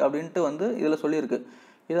ஆகிருக்கு அப்படின்ட்டு வந்து இதில் சொல்லியிருக்கு.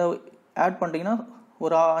 இதை ஆட் பண்ணிட்டீங்கன்னா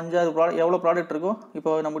ஒரு 5-6 ப்ராடக்ட், எவ்வளோ ப்ராடக்ட் இருக்கோ,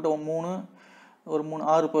 இப்போ நம்மகிட்ட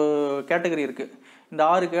 6 கேட்டகரி இருக்குது. இந்த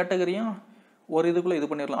 6 கேட்டகரியும் ஒரு இதுக்குள்ளே இது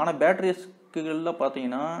பண்ணிடலாம். ஆனால் பேட்டரிஸ்களில்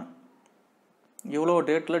பார்த்தீங்கன்னா எவ்வளோ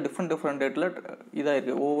டேட்டில் டிஃப்ரெண்ட் டேட்டில் இதாக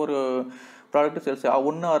இருக்குது. ஒவ்வொரு ப்ராடக்ட்டு சேல்ஸ்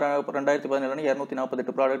 1 2017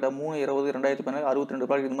 248 ப்ராடக்ட், 3/20 2017 62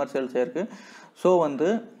 ப்ராடக்ட், இது மாதிரி சேல்ஸ் ஆயிருக்கு. ஸோ வந்து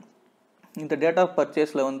இந்த டேட் ஆஃப்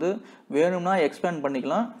பர்ச்சேஸில் வந்து வேணும்னா எக்ஸ்பேண்ட்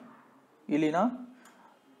பண்ணிக்கலாம், இல்லைன்னா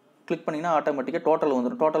கிளிக் பண்ணிங்கன்னா ஆட்டோமேட்டிக்காக டோட்டல்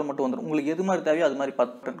மட்டும் வந்துடும். உங்களுக்கு எது மாதிரி தேவையோ அது மாதிரி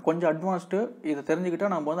பார்த்துட்டேன். கொஞ்சம் அட்வான்ஸ்டு இதை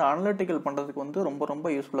தெரிஞ்சுக்கிட்டால் நம்ம வந்து அனலிட்டிக்கல் பண்ணுறதுக்கு வந்து ரொம்ப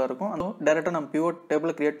யூஸ்ஃபுல்லாக இருக்கும். அதுவும் டேரெக்டாக நம்ம பிவோட்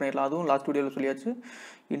டேபிள் கிரியேட் பண்ணிடலாம். அதுவும் லாஸ்ட் வீடியோவில் சொல்லியாச்சு.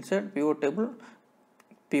 இன்சர்ட் பிவோட்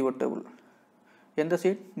டேபிள் எந்த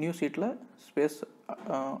சீட், நியூ சீட்டில் ஸ்பேஸ்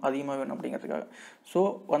அதிகமாக வேணும் அப்படிங்கிறதுக்காக. ஸோ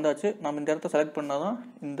வந்தாச்சு. நம்ம இந்த இடத்த செலக்ட் பண்ணால் தான்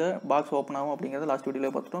இந்த பாக்ஸ் ஓப்பன் ஆகும் அப்படிங்கிறத லாஸ்ட்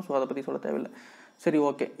வீடியோவில் பார்த்துட்டோம். ஸோ அதை பற்றி சொல்ல தேவையில்லை. சரி,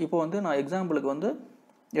 ஓகே. இப்போ வந்து நான் எக்ஸாம்பிளுக்கு வந்து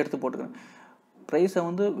எடுத்து போட்டுக்கிறேன். ப்ரைஸை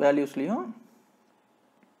வந்து வேல்யூஸ்லேயும்,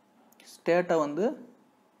 ஸ்டேட்டை வந்து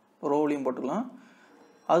ரோலையும் போட்டுக்கலாம்.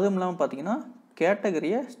 அதுவும் இல்லாமல் பார்த்தீங்கன்னா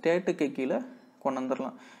கேட்டகரியை ஸ்டேட்டுக்கு கீழே கொண்டு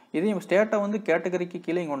வந்துடலாம். இதையும் ஸ்டேட்டை வந்து கேட்டகரிக்கு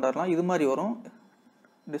கீழே கொண்டு வரலாம். இது மாதிரி வரும்.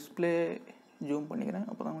 டிஸ்பிளே ஜூம் பண்ணிக்கிறேன்,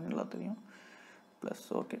 அப்போ தான் கொஞ்சம் நல்லா தெரியும். Plus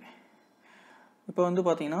okay. இப்போ வந்து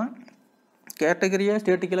பார்த்தீங்கன்னா கேட்டகரியை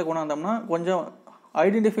ஸ்டேட்டு கீழே கொண்டு வந்தோம்னா கொஞ்சம்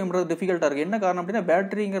ஐடென்டிஃபை பண்ணுறது டிஃபிகல்ட்டாக இருக்குது. என்ன காரணம் அப்படின்னா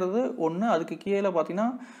பேட்டரிங்கிறது ஒன்று, அதுக்கு கீழே பார்த்தீங்கன்னா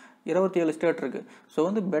 27 ஸ்டேட் இருக்குது. ஸோ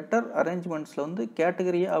வந்து பெட்டர் அரேஞ்ச்மெண்ட்ஸில் வந்து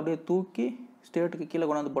கேட்டகரியை அப்படியே தூக்கி ஸ்டேட்டுக்கு கீழே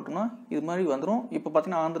கொண்டாந்து போட்டோம்னா இது மாதிரி வந்துடும். இப்போ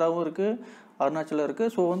பார்த்தீங்கன்னா ஆந்திராவும் இருக்குது, அருணாச்சலம்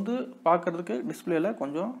இருக்குது. ஸோ வந்து பார்க்குறதுக்கு டிஸ்பிளேயில்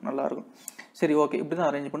கொஞ்சம் நல்லாயிருக்கும். சரி, ஓகே. இப்படி தான்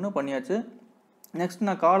அரேஞ்ச் பண்ணியாச்சு. நெக்ஸ்ட்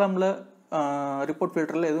நான் காலமில் ரிப்போர்ட்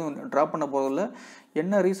ஃபில்டரில் எதுவும் ட்ராப் பண்ண போகிறதில்ல.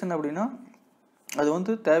 என்ன ரீசன் அப்படின்னா அது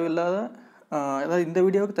வந்து தேவையில்லாத, அதாவது இந்த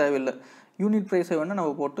வீடியோவுக்கு தேவையில்லை. யூனிட் ப்ரைஸை வேணால்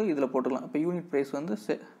நம்ம போட்டு இதில் போட்டுக்கலாம். இப்போ யூனிட் ப்ரைஸ் வந்து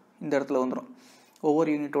இந்த இடத்துல வந்துடும். ஒவ்வொரு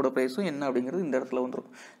யூனிட்டோட ப்ரைஸும் என்ன அப்படிங்கிறது இந்த இடத்துல வந்துடும்.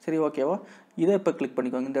 சரி, ஓகேவா. இதை இப்போ கிளிக்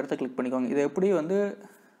பண்ணிக்கோங்க, இந்த இடத்த கிளிக் பண்ணிக்கோங்க. இதை எப்படி வந்து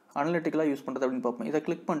அனலிட்டிக்கலாக யூஸ் பண்ணுறது அப்படின்னு பார்ப்போம். இதை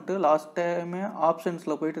கிளிக் பண்ணிட்டு லாஸ்ட் டைமே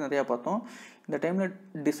ஆப்ஷன்ஸில் போயிட்டு நிறையா பார்த்தோம். இந்த டைமில்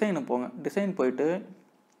டிசைனு போங்க. டிசைன் போயிட்டு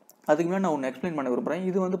அதுக்கு மேலே நான் ஒன்று எக்ஸ்பிளைன் பண்ண விரும்புகிறேன்.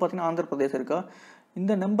 இது வந்து பார்த்திங்கன்னா ஆந்திர பிரதேசம் இருக்கா.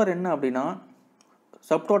 இந்த நம்பர் என்ன அப்படின்னா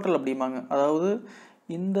சப்டோட்டல் அப்படிம்பாங்க. அதாவது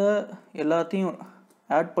இந்த எல்லாத்தையும்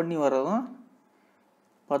ஆட் பண்ணி வர்றதான்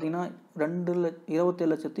பார்த்தீங்கன்னா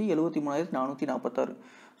 27,73,446.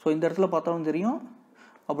 ஸோ இந்த இடத்துல பார்த்தாலும் தெரியும்,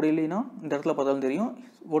 அப்படி இல்லைன்னா இந்த இடத்துல பார்த்தாலும் தெரியும்.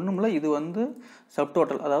 ஒன்றுமில்ல, இது வந்து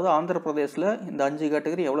சப்டோட்டல். அதாவது ஆந்திர பிரதேசில் இந்த 5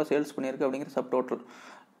 கேட்டகரி எவ்வளோ சேல்ஸ் பண்ணியிருக்கு அப்படிங்கிற சப்டோட்டல்.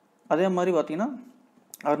 அதே மாதிரி பார்த்தீங்கன்னா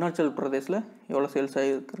அருணாச்சல் பிரதேசில் எவ்வளோ சேல்ஸ்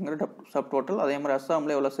ஆகிருக்குங்கிற சப்டோட்டல். அதே மாதிரி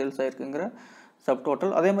அஸ்ஸாமில் எவ்வளோ சேல்ஸ் ஆகிருக்குங்கிற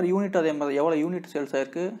சப்டோட்டல். அதே மாதிரி யூனிட், அதே மாதிரி எவ்வளோ யூனிட் சேல்ஸ்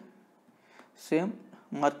ஆகிருக்கு சேம்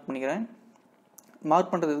மார்க் பண்ணிக்கிறேன்.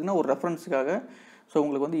 மார்க் பண்ணுறதுக்குன்னா ஒரு ரெஃபரன்ஸுக்காக. ஸோ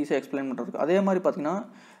உங்களுக்கு வந்து ஈஸியாக எக்ஸ்பிளைன் பண்ணுறதுக்கு. அதே மாதிரி பார்த்தீங்கன்னா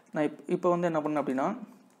நான் இப்போ வந்து என்ன பண்ணேன் அப்படின்னா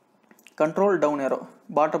கண்ட்ரோல் டவுன் ஏரோ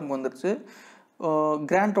பாட்டமுக்கு வந்துருச்சு.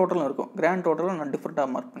 கிராண்ட் டோட்டலும் இருக்கும். கிராண்ட் டோட்டலும் நான் டிஃப்ரெண்ட்டாக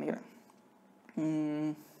மார்க் பண்ணிக்கிறேன்.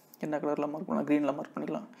 என்ன கலரில் மார்க் பண்ணலாம், க்ரீனில் மார்க்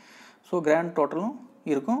பண்ணிக்கலாம். ஸோ கிராண்ட் டோட்டலும்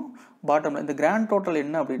இருக்கும் பாட்டமில். இந்த கிராண்ட் டோட்டல்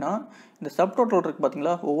என்ன அப்படின்னா இந்த சப் டோட்டல் இருக்குது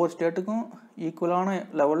பார்த்தீங்களா, ஒவ்வொரு ஸ்டேட்டுக்கும் ஈக்குவலான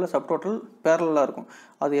லெவலில் சப் டோட்டல் பேரலாக இருக்கும்.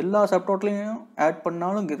 அது எல்லா சப் டோட்டலையும் ஆட்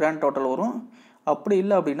பண்ணாலும் கிராண்ட் டோட்டல் வரும். அப்படி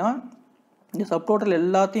இல்லை அப்படின்னா இந்த சப் டோட்டல்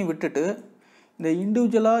எல்லாத்தையும் விட்டுட்டு இந்த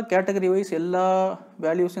இண்டிவிஜுவலாக கேட்டகரி வைஸ் எல்லா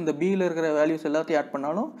வேல்யூஸும், இந்த பியில் இருக்கிற வேல்யூஸ் எல்லாத்தையும் ஆட்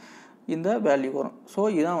பண்ணாலும் இந்த வேல்யூ வரும். ஸோ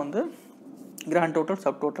இதுதான் வந்து கிராண்ட் டோட்டல்,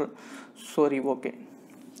 சப் டோட்டல். சரி, ஓகே.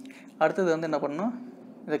 அடுத்தது வந்து என்ன பண்ணணும்,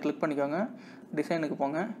 இதை கிளிக் பண்ணிக்கோங்க, டிசைனுக்கு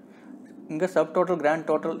போங்க. இங்கே சப் டோட்டல் கிராண்ட்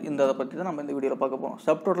டோட்டல் இந்த அதை பற்றி தான் நம்ம இந்த வீடியோவில் பார்க்க போகிறோம்.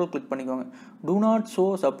 சப் டோட்டல் கிளிக் பண்ணிக்கோங்க. Two not show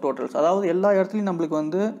sub totals, அதாவது எல்லா இடத்துலையும் நம்மளுக்கு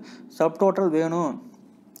வந்து சப் டோட்டல் வேணும்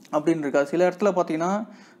அப்படின்னு இருக்கா. சில இடத்துல பார்த்தீங்கன்னா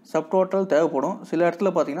சப் டோட்டல் தேவைப்படும், சில இடத்துல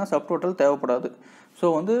பார்த்தீங்கன்னா சப் டோட்டல் தேவைப்படாது. ஸோ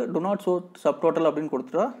வந்து two not show sub total அப்படின்னு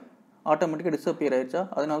கொடுத்துட்டா ஆட்டோமேட்டிக்காக டிஸப்பியர் ஆயிடுச்சா,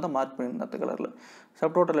 அதனால தான் மார்க் பண்ணியிருந்தேன் அந்த கலரில்.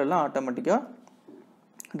 சப் டோட்டல் எல்லாம் ஆட்டோமேட்டிக்காக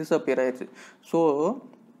டிஸப்பியர் ஆயிடுச்சு.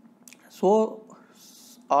 So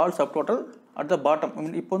all sub total at the bottom.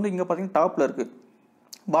 இப்போ வந்து இங்கே பார்த்தீங்கன்னா டாப்பில் இருக்குது,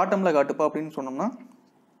 பாட்டமில் காட்டுப்பா அப்படின்னு சொன்னோம்னா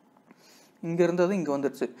இங்கே இருந்தது இங்கே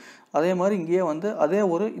வந்துடுச்சு. அதே மாதிரி இங்கேயே வந்து அதே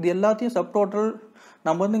ஒரு இது எல்லாத்தையும் சப் டோட்டல்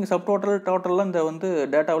நம்ம வந்து இங்கே சப் டோட்டல்லாம் இந்த வந்து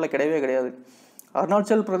டேட்டாவில் கிடையவே கிடையாது.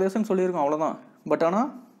 அருணாச்சல் பிரதேசன்னு சொல்லியிருக்கோம் அவ்வளோதான். பட் ஆனால்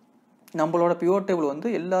நம்மளோட பிவோட் டேபிள் வந்து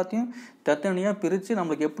எல்லாத்தையும் தனித்தனியாக பிரித்து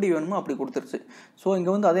நம்மளுக்கு எப்படி வேணுமோ அப்படி கொடுத்துருச்சு. ஸோ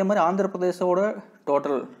இங்கே வந்து அதே மாதிரி Andhra பிரதேசோட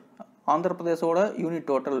total, Andhra பிரதேசோட unit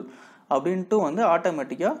total அப்படின்ட்டு வந்து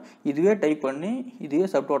ஆட்டோமேட்டிக்காக இதுவே டைப் பண்ணி இதுவே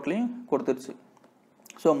சப் டோட்டலையும் கொடுத்துருச்சு.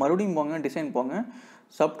 ஸோ மறுபடியும் போங்க, டிசைன் போங்க,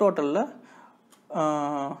 சப் டோட்டலில்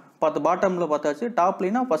பாட்டமில் பார்த்தாச்சு,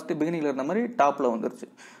 டாப்லைனா ஃபஸ்ட்டு பிகினிங்கில் இருந்த மாதிரி டாப்பில் வந்துருச்சு.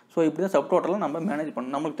 ஸோ இப்படி தான் சப் டோட்டலாக நம்ம மேனேஜ்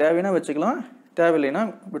பண்ணணும். நம்மளுக்கு தேவைன்னா வச்சுக்கலாம், தேவையில்லைன்னா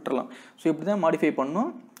விட்டுறலாம். ஸோ இப்படி தான் மாடிஃபை பண்ணணும்.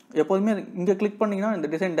 எப்போதுமே இங்கே கிளிக் பண்ணிங்கன்னா இந்த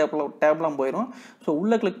டிசைன் டேப்லாம் போயிடும். ஸோ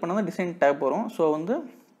உள்ளே கிளிக் பண்ணால் தான் டிசைன் டேப் வரும். ஸோ வந்து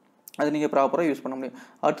அது நீங்கள் ப்ராப்பராக யூஸ் பண்ண முடியும்.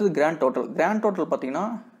 அடுத்தது கிராண்ட் டோட்டல். கிராண்ட் டோட்டல் பார்த்தீங்கன்னா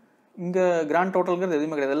இங்கே கிராண்ட் டோட்டலுங்கிறது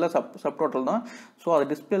எதுவுமே கிடையாது, எல்லாம் சப் டோட்டல் தான். ஸோ அது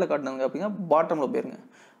டிஸ்பிளேல காட்டினாங்க அப்படின்னா பாட்டமில் போயிருங்க.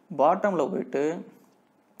 பாட்டமில் போயிட்டு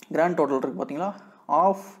கிராண்ட் டோட்டல் இருக்குது பார்த்தீங்களா,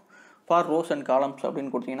 of for rose and columns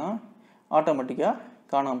அப்படின்னு கொடுத்தீங்கன்னா ஆட்டோமேட்டிக்காக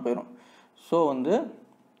காணாமல் போயிடும். ஸோ வந்து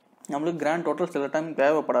நம்மளுக்கு கிராண்ட் டோட்டல் சில டைம்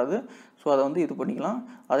தேவைப்படாது. ஸோ அதை வந்து இது பண்ணிக்கலாம்.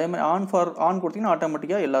 அதே மாதிரி ஆன் கொடுத்தீங்கன்னா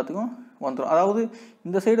ஆட்டோமேட்டிக்காக எல்லாத்துக்கும் வந்துடும். அதாவது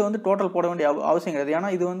இந்த சைடு வந்து டோட்டல் போட வேண்டிய அவசியம் கிடையாது.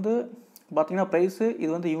 ஏன்னா இது வந்து பார்த்தீங்கன்னா ப்ரைஸு, இது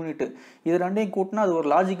வந்து யூனிட்டு, இது ரெண்டையும் கூட்டினா அது ஒரு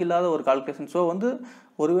லாஜிக் இல்லாத ஒரு கால்குலேஷன். ஸோ வந்து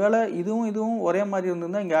ஒருவேளை இதுவும் ஒரே மாதிரி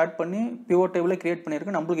இருந்திருந்தால் இங்கே ஆட் பண்ணி பிவோட் டேபிளே க்ரியேட்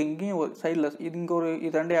பண்ணியிருக்கு. நம்மளுக்கு இங்கேயும் ஒரு சைடில் இங்கே ஒரு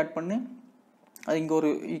இது ரெண்டையும் ஆட் பண்ணி அது இங்கே ஒரு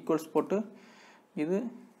ஈக்குவல்ஸ் போட்டு இது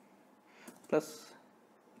ப்ளஸ்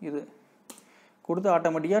இது கொடுத்து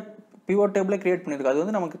ஆட்டோமேட்டிக்காக பிவோட் டேபிளே க்ரியேட் பண்ணியிருக்கு. அது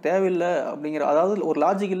வந்து நமக்கு தேவையில்லை அப்படிங்கிற, அதாவது ஒரு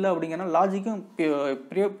லாஜிக் இல்லை அப்படிங்கிற லாஜிக்கும்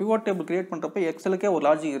பிவோட் டேபிள் க்ரியேட் பண்ணுறப்ப எக்ஸலுக்கே ஒரு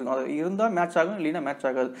லாஜிக் இருக்கும். அது இருந்தால் மேட்ச் ஆகும், இல்லைன்னா மேட்ச்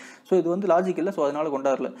ஆகாது. ஸோ இது வந்து லாஜிக் இல்லை, ஸோ அதனால்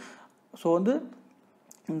கொண்டாடல. ஸோ வந்து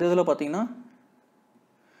இந்த இதில் பார்த்தீங்கன்னா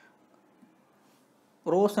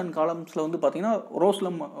ரோஸ் அண்ட் காலம்ஸில் வந்து பார்த்தீங்கன்னா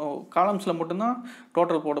காலம்ஸில் மட்டும்தான்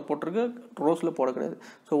டோட்டல் போட்டிருக்கு, ரோஸில் போட கிடையாது.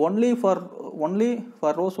 So only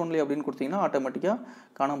for rose only அப்படின்னு கொடுத்தீங்கன்னா ஆட்டோமேட்டிக்காக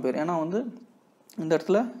காணாமல் போயிடும். ஏன்னா வந்து இந்த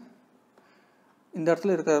இடத்துல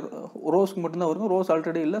இருக்க ரோஸ்க்கு மட்டும்தான் வரும், ரோஸ்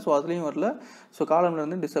ஆல்ரெடி இல்லை, ஸோ அதுலேயும் வரல. ஸோ காலமில்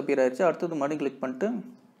இருந்து டிஸப்பியர் ஆயிடுச்சு. அடுத்தது மறுபடியும் கிளிக் பண்ணிட்டு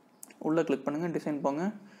உள்ளே கிளிக் பண்ணுங்கள், டிசைன் போங்க,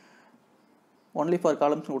 ஒன்லி ஃபார்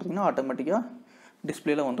காலம்ஸ் கொடுத்தீங்கன்னா ஆட்டோமேட்டிக்காக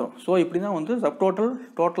டிஸ்பிளேல வந்துடும். ஸோ இப்படி தான் வந்து சப்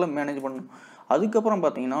டோட்டலை மேனேஜ் பண்ணணும். அதுக்கப்புறம்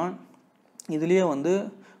பார்த்தீங்கன்னா இதுலேயே வந்து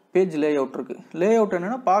பேஜ் லே அவுட் இருக்குது. லே அவுட்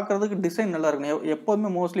என்னென்னா பார்க்குறதுக்கு டிசைன் நல்லா இருக்கணும். எப்போதுமே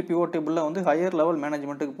மோஸ்ட்லி பிவோட் டேபிளில் வந்து ஹையர் லெவல்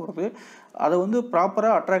மேனேஜ்மெண்ட்டுக்கு போகிறது, அதை வந்து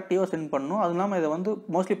ப்ராப்பராக அட்ராக்டிவாக சென்ட் பண்ணணும். அது இல்லாமல் இதை வந்து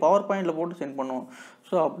மோஸ்ட்லி பவர் பாயிண்டில் போட்டு சென்ட் பண்ணுவோம்.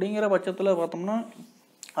 ஸோ அப்படிங்கிற பட்சத்தில் பார்த்தோம்னா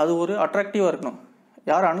அது ஒரு அட்ராக்டிவாக இருக்கணும்.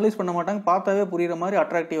 யாரும் அனலைஸ் பண்ண மாட்டாங்க, பார்த்தாவே புரிகிற மாதிரி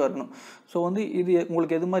அட்ராக்டிவாக இருக்கணும். ஸோ வந்து இது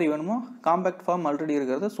உங்களுக்கு எது மாதிரி வேணுமோ, காம்பேக்ட் ஃபார்ம் ஆல்ரெடி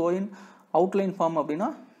இருக்கிறது, ஷோயின் அவுட்லைன் ஃபார்ம் அப்படின்னா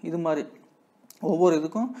இது மாதிரி ஒவ்வொரு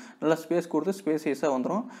இதுக்கும் நல்லா ஸ்பேஸ் கொடுத்து ஸ்பேசியஸாக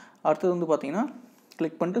வந்துடும். அடுத்தது வந்து பார்த்தீங்கன்னா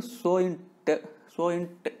கிளிக் பண்ணிட்டு ஷோ இன்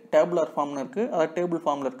டேபுலர் ஃபார்ம்னு இருக்குது, அதாவது டேபிள்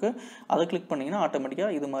ஃபார்மில் இருக்குது. அதை கிளிக் பண்ணிங்கன்னா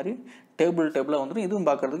ஆட்டோமேட்டிக்காக இது மாதிரி டேபிளாக வந்துடும். இதுவும்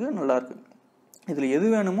பார்க்குறதுக்கு நல்லாயிருக்கு. இதில் எது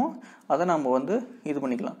வேணுமோ அதை நம்ம வந்து இது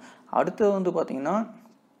பண்ணிக்கலாம். அடுத்தது வந்து பார்த்திங்கன்னா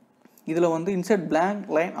இதில் வந்து insert blank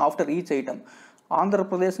line after each item. Andhra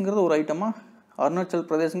பிரதேசங்கிறது ஒரு ஐட்டமாக, அருணாச்சல்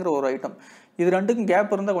பிரதேசங்கிற ஒரு ஐட்டம், இது ரெண்டுக்கும்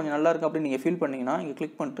கேப் இருந்தால் கொஞ்சம் நல்லாயிருக்கு அப்படின்னு நீங்கள் ஃபீல் பண்ணிங்கன்னா இங்கே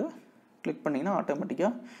கிளிக் பண்ணிங்கன்னா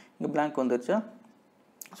ஆட்டோமேட்டிக்காக இங்கே பிளாங்க் வந்துருச்சா.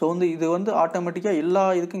 ஸோ வந்து இது வந்து ஆட்டோமேட்டிக்காக எல்லா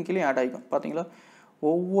இதுக்கும் கீழே ஆட் ஆகிக்கும். பார்த்தீங்களா,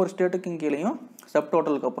 ஒவ்வொரு ஸ்டேட்டுக்கும் கீழேயும் சப்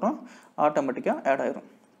டோட்டலுக்கு அப்புறம் ஆட்டோமேட்டிக்காக ஆட் ஆகிரும்.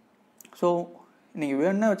 ஸோ நீங்கள்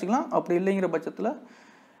வேணும்னா வச்சுக்கலாம், அப்படி இல்லைங்கிற பட்சத்தில்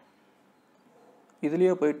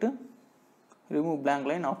இதுலேயே போயிட்டு remove blank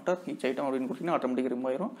line after each item அப்படின்னு கொடுத்தீங்கன்னா ஆட்டோமேட்டிக்காக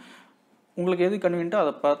ரிமூவ் ஆயிரும். உங்களுக்கு எது கன்வீனியன்ட்டோ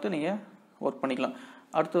அதை பார்த்து நீங்கள் ஒர்க் பண்ணிக்கலாம்.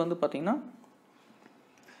 அடுத்து வந்து பார்த்தீங்கன்னா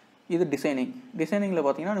இது டிசைனிங்கில்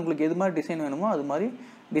பார்த்தீங்கன்னா உங்களுக்கு எது மாதிரி டிசைன் வேணுமோ அது மாதிரி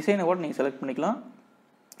டிசைனை கூட நீங்கள் செலக்ட் பண்ணிக்கலாம்.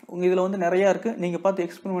 இதில் வந்து நிறையா இருக்குது, நீங்கள் பார்த்து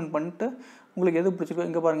எக்ஸ்பெரிமெண்ட் பண்ணிட்டு உங்களுக்கு எது பிடிச்சிருக்கோ,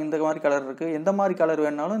 இங்கே பாருங்கள் இந்த மாதிரி கலர் இருக்குது, எந்த மாதிரி கலர்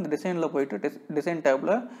வேணாலும் இந்த டிசைனில் போயிட்டு டிசைன்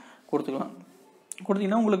டேப்பில்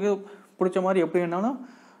கொடுத்தீங்கன்னா உங்களுக்கு பிடிச்ச மாதிரி எப்படி வேணாலும்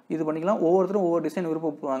இது பண்ணிக்கலாம். ஒவ்வொருத்தரும் ஒவ்வொரு டிசைன்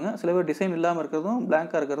விருப்பப்படுவாங்க. சில பேர் டிசைன் இல்லாமல் இருக்கிறதும்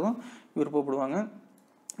பிளாங்காக இருக்கிறதும் விருப்பப்படுவாங்க.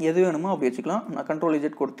 எது வேணுமோ அப்படி வச்சுக்கலாம். நான் கண்ட்ரோல்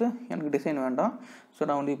இஜெட் கொடுத்து எனக்கு டிசைன் வேண்டாம், ஸோ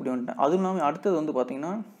நான் வந்து இப்படி வந்துட்டேன். அதுவும் இல்லாமல் அடுத்தது வந்து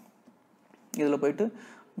பார்த்திங்கன்னா இதில் போயிட்டு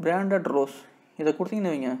பிராண்டட் ரோஸ் இதை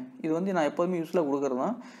கொடுத்தீங்கன்னு வைங்க, இது வந்து நான் எப்போதுமே யூஸில் கொடுக்குறது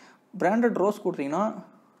தான். பிராண்டட் ரோஸ் கொடுத்தீங்கன்னா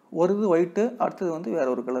ஒரு இது ஒயிட்டு, அடுத்தது வந்து வேறு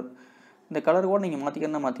ஒரு கலர். இந்த கலர் கூட நீங்கள்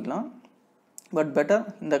மாற்றிக்கணும்னா மாற்றிக்கலாம், பட் பெட்டர்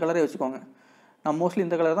இந்த கலரே வச்சுக்கோங்க. நான் மோஸ்ட்லி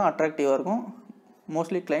இந்த கலர் தான் அட்ராக்டிவாக இருக்கும்.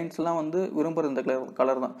 மோஸ்ட்லி கிளைண்ட்ஸ்லாம் வந்து விரும்புகிற இந்த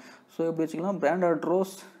கலர் தான். ஸோ எப்படி வச்சுக்கலாம், பிராண்டட்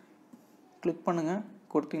ரோஸ் கிளிக் பண்ணுங்கள்,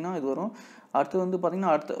 கொடுத்தீங்கன்னா இது வரும். அடுத்து வந்து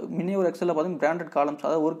பார்த்திங்கன்னா மினி ஒரு எக்ஸலில் பார்த்தீங்கன்னா பிராண்டட் காலம்ஸ்,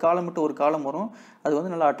 அதாவது ஒரு காலம் விட்டு ஒரு காலம் வரும். அது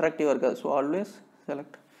வந்து நல்லா அட்ராக்டிவாக இருக்காது. So always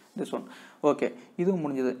select this one. Okay, இதுவும்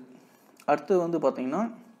முடிஞ்சது. அடுத்து வந்து பார்த்திங்கன்னா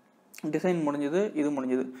டிசைன் முடிஞ்சது, இது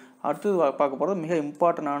முடிஞ்சது. அடுத்தது பார்க்க போகிறது மிக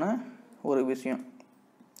இம்பார்ட்டண்டான ஒரு விஷயம்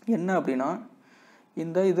என்ன அப்படின்னா,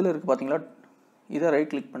 இந்த இதில் இருக்குது பார்த்தீங்களா, இதை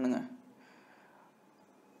ரைட் கிளிக் பண்ணுங்கள்.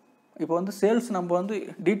 இப்போ வந்து சேல்ஸ் நம்ம வந்து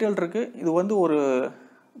டீட்டெயில் இருக்குது. இது வந்து ஒரு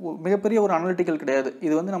மிகப்பெரிய ஒரு அனலிட்டிக்கல் கிடையாது.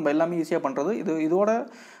 இது வந்து நம்ம எல்லாமே ஈஸியாக பண்ணுறது. இதோட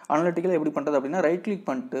அனலிட்டிக்கல் எப்படி பண்ணுறது அப்படின்னா, ரைட் கிளிக்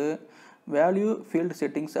பண்ணிட்டு வேல்யூ ஃபீல்டு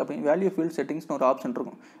செட்டிங்ஸ் அப்படின்னு வேல்யூ ஃபீல்டு செட்டிங்ஸ்னு ஒரு ஆப்ஷன்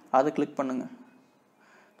இருக்கும், அதை கிளிக் பண்ணுங்கள்.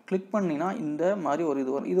 கிளிக் பண்ணிங்கன்னா இந்த மாதிரி ஒரு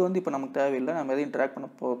இது வரும். இது வந்து இப்போ நமக்கு தேவையில்லை, நம்ம எதையும் ட்ராக் பண்ண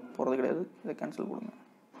போகிறது கிடையாது. இதை கேன்சல் கொடுங்க,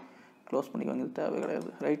 க்ளோஸ் பண்ணிக்கோங்க, இது தேவை கிடையாது.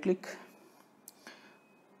 ரைட் கிளிக்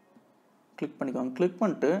பண்ணிக்கோங்க. கிளிக்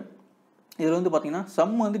பண்ணிட்டு இதில் வந்து பார்த்தீங்கன்னா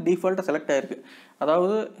சம் வந்து டிஃபால்ட்டாக செலக்ட் ஆகிருக்கு.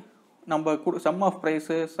 அதாவது நம்ம some of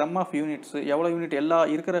price, some of units, எவ்வளோ யூனிட் எல்லா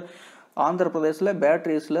இருக்கிற ஆந்திர பிரதேசில்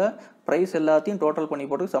பேட்ரிஸில் ப்ரைஸ் எல்லாத்தையும் டோட்டல் பண்ணி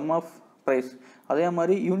போட்டு சம் ஆஃப் ப்ரைஸ். அதே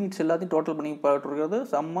மாதிரி யூனிட்ஸ் எல்லாத்தையும் டோட்டல் பண்ணி போட்டுருக்கிறது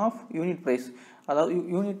சம் ஆஃப் யூனிட் ப்ரைஸ். அதாவது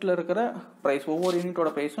யூனிட்டில் இருக்கிற ப்ரைஸ், ஒவ்வொரு யூனிட்டோட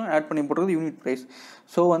ப்ரைஸும் ஆட் பண்ணி போட்டுருக்கிறது யூனிட் ப்ரைஸ்.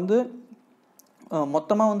 ஸோ வந்து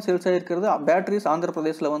மொத்தமாக வந்து சேல்ஸ் ஆகிருக்கிறது பேட்ரிஸ் ஆந்திர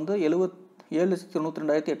பிரதேசில் வந்து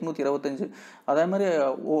 77,92,825. அதே மாதிரி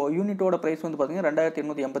யூனிட்டோட ப்ரைஸ் வந்து பார்த்திங்கன்னா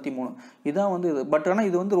 2,883. இதான் வந்து இது. பட் ஆனால்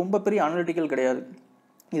இது வந்து ரொம்ப பெரிய அனலிட்டிக்கல் கிடையாது.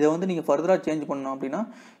 இதை வந்து நீங்கள் ஃபர்தராக சேஞ்ச் பண்ணணும் அப்படின்னா,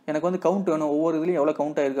 எனக்கு வந்து கவுண்ட் வேணும், ஒவ்வொரு இதுலேயும் எவ்வளோ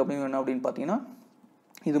கவுண்ட் ஆகிருக்கு அப்படின்னு வேணும் அப்படின்னு பார்த்தீங்கன்னா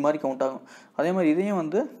இது மாதிரி கவுண்ட் ஆகும். அதே மாதிரி இதையும்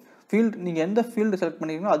வந்து ஃபீல்டு, நீங்கள் எந்த ஃபீல்டு செலக்ட்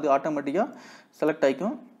பண்ணிக்கிறீங்களோ அது ஆட்டோமேட்டிக்காக செலக்ட்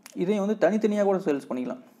ஆகிக்கும். இதையும் வந்து தனித்தனியாக கூட சேல்ஸ்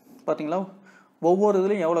பண்ணிக்கலாம். பார்த்தீங்களா, ஒவ்வொரு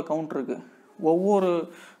இதுலேயும் எவ்வளோ கவுண்ட் இருக்குது. ஒவ்வொரு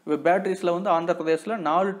பேட்ரிஸில் வந்து ஆந்திர பிரதேசில்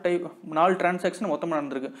 4 டிரான்சாக்ஷன் மொத்தமாக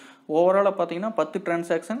நடந்திருக்கு. ஓவராலாக பார்த்தீங்கன்னா 10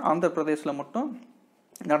 டிரான்சாக்ஷன் ஆந்திர பிரதேசில் மட்டும்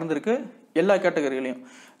நடந்திருக்கு, எல்லா கேட்டகரியிலையும்.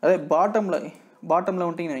 அதே பாட்டமில்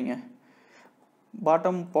வந்துட்டிங்கன்னு வைங்க,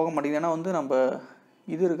 பாட்டம் போக மாட்டேங்குது. ஏன்னா வந்து நம்ம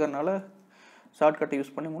இது இருக்கிறதுனால ஷார்ட்கட்டை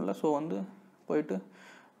யூஸ் பண்ணி முடியல. ஸோ வந்து போயிட்டு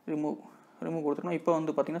ரிமூவ் கொடுத்துருக்கோம். இப்போ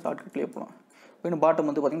வந்து பார்த்திங்கன்னா ஷார்ட்கட்லேயே போகலாம். இப்போ பாட்டம்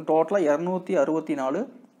வந்து பார்த்திங்கன்னா டோட்டலாக 264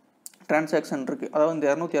 டிரான்சாக்ஷன் இருக்குது. அதாவது இந்த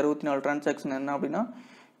 264 டிரான்சாக்ஷன் என்ன அப்படின்னா,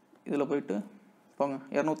 இதில் போயிட்டு போங்க,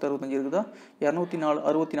 265 இருக்குதா,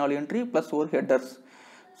 264 என்ட்ரி ப்ளஸ் ஒரு ஹெட்டர்ஸ்.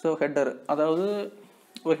 ஸோ ஹெட்டர், அதாவது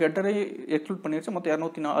ஒரு ஹெட்டரை எக்ஸ்க்ளூட் பண்ணிடுச்சு, மொத்தம்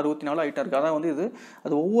 264 ஐட்டம் இருக்குது. அதான் வந்து இது.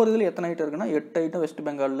 அது ஒவ்வொரு இதில் எத்தனை ஐட்டம் இருக்குன்னா 8 ஐட்டம் வெஸ்ட்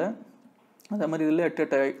பெங்காலில். அதே மாதிரி இதில்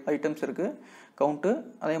 8 ஐட்டம்ஸ் இருக்குது கவுண்ட்டு.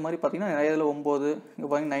 அதே மாதிரி பார்த்திங்கன்னா நிறைய இதில் 9, இங்கே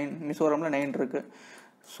பார்த்திங்கன்னா 9, மிசோரமில் 9 இருக்குது.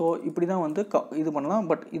 ஸோ இப்படி தான் வந்து இது பண்ணலாம்.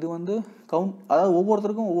 பட் இது வந்து கவுண்ட், அதாவது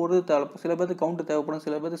ஒவ்வொருத்தருக்கும் ஒவ்வொரு சில பேருக்கு கவுண்ட்டு தேவைப்படும்,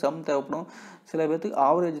 சில பேருக்கு சம் தேவைப்படும், சில பேருக்கு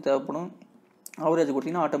ஆவரேஜ் தேவைப்படும். ஆவரேஜ்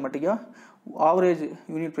கொடுத்திங்கன்னா ஆட்டோமேட்டிக்காக ஆவரேஜ்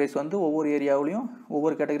யூனிட் ப்ரைஸ் வந்து ஒவ்வொரு ஏரியாவிலையும்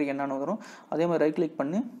ஒவ்வொரு கேட்டகரிக்கு என்னென்னு வந்துடும். அதே மாதிரி ரைட் கிளிக்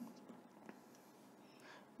பண்ணி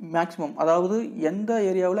மேக்ஸிமம், அதாவது எந்த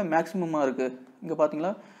ஏரியாவில் மேக்ஸிமமாக இருக்குது இங்கே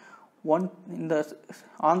பார்த்தீங்களா, இந்த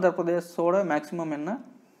ஆந்திர பிரதேசோட மேக்ஸிமம் என்ன,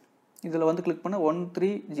 இதில் வந்து கிளிக் பண்ண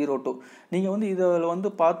 1302. நீங்கள் வந்து இதில் வந்து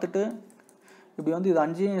பார்த்துட்டு இப்படி வந்து இது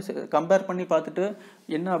 5 கம்பேர் பண்ணி பார்த்துட்டு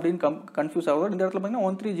என்ன அப்படின்னு கன்ஃபியூஸ் ஆகுது. இந்த இடத்துல பார்த்தீங்கன்னா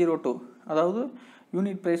 1302, அதாவது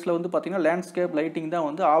யூனிட் ப்ரைஸில் வந்து பார்த்திங்கன்னா லேண்ட்ஸ்கேப் லைட்டிங் தான்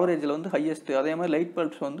வந்து ஆவரேஜில் வந்து ஹையஸ்ட்டு. அதே மாதிரி லைட்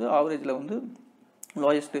பல்ப்ஸ் வந்து ஆவரேஜில் வந்து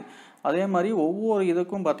லோயஸ்ட்டு. அதே மாதிரி ஒவ்வொரு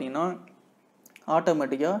இதுக்கும் பார்த்திங்கன்னா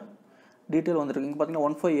ஆட்டோமேட்டிக்காக டீட்டெயில் வந்துருக்கு. இங்கே பார்த்தீங்கன்னா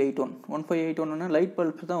 1581 லைட்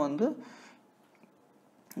பல்ப்ஸ் தான் வந்து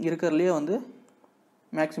இருக்கிறதுலையே வந்து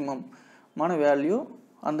மேக்ஸிமமான வேல்யூ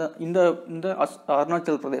அந்த இந்த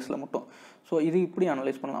அருணாச்சல் பிரதேசில் மட்டும். ஸோ இது இப்படி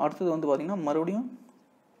அனலைஸ் பண்ணலாம். அடுத்தது வந்து பார்த்திங்கன்னா மறுபடியும்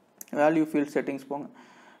வேல்யூ ஃபீல்ட் செட்டிங்ஸ் போங்க.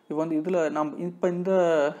 இப்போ வந்து இதில் இப்போ இந்த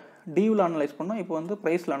டியூவில் அனலைஸ் பண்ணோம், இப்போ வந்து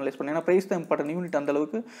ப்ரைஸில் அனலைஸ் பண்ணோம். ஏன்னா ப்ரைஸ் தான் இம்பார்ட்டன்ட், யூனிட்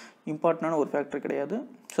அந்தளவுக்கு இம்பார்ட்டண்டான ஒரு ஃபேக்டர் கிடையாது.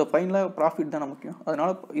 ஸோ ஃபைனலாக ப்ராஃபிட் தான் முக்கியம்,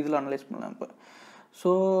 அதனால் இதில் அனலைஸ் பண்ணலாம். இப்போ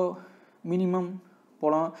ஸோ மினிமம்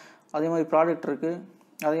போகலாம். அதே மாதிரி ப்ராடக்ட் இருக்குது,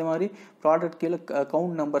 அதே மாதிரி ப்ராடக்ட் கீழே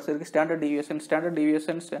கவுண்ட் நம்பர்ஸ் இருக்குது, standard deviation,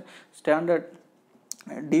 standard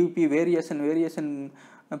டியூபி, variation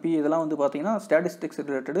B, இதெல்லாம் வந்து பார்த்திங்கன்னா ஸ்டாட்டிஸ்டிக்ஸ்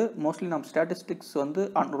ரிலேட்டடு. மோஸ்ட்லி நம்ம ஸ்டாட்டிஸ்டிக்ஸ் வந்து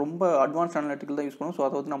ரொம்ப அட்வான்ஸ் அனலிட்டிக்கல் தான் யூஸ் பண்ணுவோம். ஸோ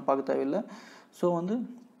அதை வந்து நம்ம பார்க்க தேவையில்லை. ஸோ வந்து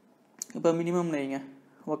இப்போ மினிமம் வைங்க,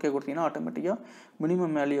 ஓகே கொடுத்தீங்கன்னா ஆட்டோமேட்டிக்காக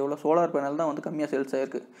மினிமம் வேல்யூ எவ்வளோ, சோலார் பேனல் தான் வந்து கம்மியாக சேல்ஸ்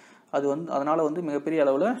ஆகிருக்கு. அது வந்து அதனால் வந்து மிகப்பெரிய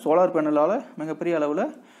அளவில் சோலார் பேனலால் மிகப்பெரிய அளவில்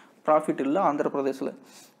ப்ராஃபிட் இல்லை ஆந்திர பிரதேசில்.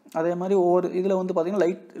 அதே மாதிரி ஒவ்வொரு இதில் வந்து பார்த்திங்கன்னா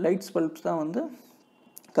லைட்ஸ் பல்ப்ஸ் தான் வந்து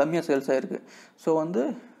கம்மியாக சேல்ஸ் ஆகிருக்கு. ஸோ வந்து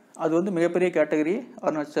அது வந்து மிகப்பெரிய கேட்டகரி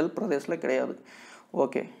அருணாச்சல் பிரதேசில் கிடையாது.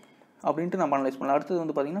 ஓகே அப்படின்ட்டு நம்ம அனலைஸ் பண்ணலாம். அடுத்தது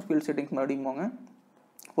வந்து பார்த்திங்கன்னா ஃபீல்ட் செட்டிங்ஸ் மறுபடியும் போங்க.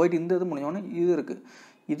 போயிட்டு இந்த இது முடிஞ்சோடனே இது இருக்குது.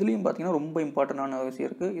 இதுலேயும் பார்த்தீங்கன்னா ரொம்ப இம்பார்ட்டண்டான விஷயம்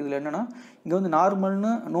இருக்குது. இதில் என்னென்னா இங்கே வந்து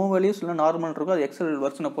நார்மல்னு நோ வேல்யூஸ் இல்லை நார்மல் இருக்கும், அது எக்ஸல்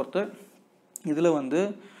வெர்ஷனை பொறுத்து. இதில் வந்து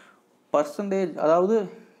பர்சன்டேஜ், அதாவது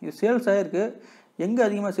இது சேல்ஸ் ஆகிருக்கு, எங்கே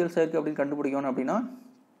அதிகமாக சேல்ஸ் ஆகிருக்கு அப்படின்னு கண்டுபிடிக்கணும் அப்படின்னா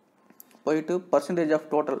போயிட்டு பர்சன்டேஜ் ஆஃப்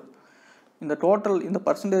டோட்டல், இந்த டோட்டல் இந்த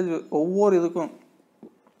பர்சன்டேஜ் ஒவ்வொரு இதுக்கும்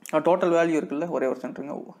டோட்டல் வேல்யூ இருக்குல்ல, ஒரே ஒரு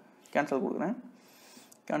சென்டருங்க, கேன்சல் கொடுக்குறேன்.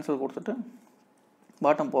 கேன்சல் கொடுத்துட்டு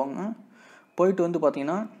பாட்டம் போங்க. போயிட்டு வந்து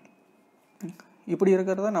பார்த்தீங்கன்னா இப்படி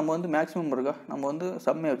இருக்கிறத நம்ம வந்து மேக்ஸிமம் இருக்கா நம்ம வந்து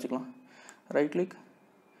சம்மே வச்சுக்கலாம். ரைட் கிளிக்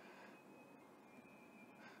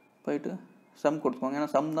போயிட்டு சம் கொடுத்துக்கோங்க, ஏன்னா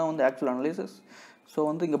சம் தான் வந்து ஆக்சுவல் அனலைசிஸ். ஸோ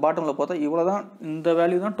வந்து இங்கே பாட்டமில் பார்த்தா இவ்வளோ தான், இந்த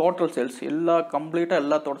வேல்யூ தான் டோட்டல் சேல்ஸ், எல்லா கம்ப்ளீட்டாக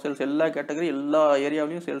எல்லா டோட்டல் சேல்ஸ் எல்லா கேட்டகரி எல்லா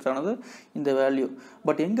ஏரியாவிலையும் சேல்ஸ் ஆனது இந்த வேல்யூ.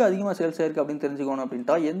 பட் எங்கே அதிகமாக சேல்ஸ் ஆயிருக்கு அப்படின்னு தெரிஞ்சுக்கணும்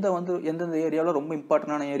அப்படின்ட்டா எந்தெந்த ஏரியாவில் ரொம்ப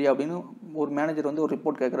இம்பார்ட்டண்டான ஏரியா அப்படின்னு ஒரு மேனேஜர் வந்து ஒரு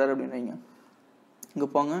ரிப்போர்ட் கேட்குறாரு அப்படின்னு வைங்க. இங்கே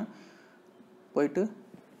போங்க, போயிட்டு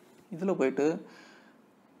இதில் போயிட்டு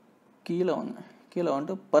கீழே வாங்க. கீழே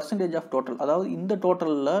வந்துட்டு பர்சன்டேஜ் ஆஃப் டோட்டல், அதாவது இந்த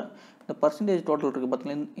டோட்டலில் இந்த பர்சன்டேஜ் டோட்டல் இருக்குது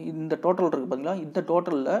பார்த்தீங்களா, இந்த டோட்டல் இருக்குது பார்த்தீங்களா, இந்த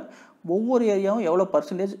டோட்டலில் ஒவ்வொரு ஏரியாவும் எவ்வளோ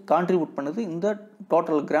பர்சன்டேஜ் கான்ட்ரிபியூட் பண்ணுது இந்த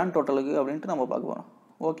டோட்டல் கிராண்ட் டோட்டலுக்கு அப்படின்ட்டு நம்ம பார்க்க போகிறோம்.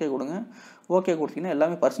 ஓகே கொடுங்க. ஓகே கொடுத்தீங்கன்னா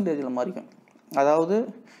எல்லாமே பர்சன்டேஜில் மாறிக்கும். அதாவது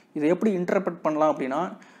இதை எப்படி இன்டர்பிரட் பண்ணலாம் அப்படின்னா,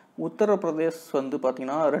 உத்தரப்பிரதேஷ் வந்து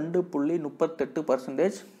பார்த்தீங்கன்னா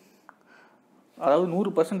 2.38%, அதாவது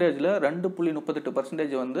 100%ல்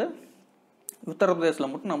 2.38% வந்து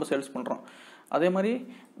உத்தரப்பிரதேசில் மட்டும் நம்ம சேல்ஸ் பண்ணுறோம். அதே மாதிரி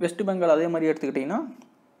வெஸ்ட் பெங்கால் அதே மாதிரி எடுத்துக்கிட்டிங்கன்னா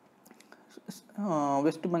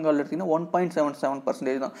வெஸ்ட் பெங்கால் எடுத்திங்கன்னா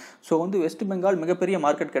 1.77% தான். ஸோ வந்து வெஸ்ட் பெங்கால் மிகப்பெரிய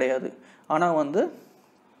மார்க்கெட் கிடையாது, ஆனால் வந்து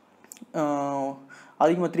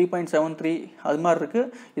அதிகமாக 3.73 அது மாதிரி இருக்குது.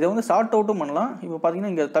 இதை வந்து ஷார்ட் அவுட்டும் பண்ணலாம். இப்போ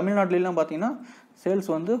பார்த்தீங்கன்னா இங்கே தமிழ்நாட்டிலலாம் பார்த்தீங்கன்னா சேல்ஸ்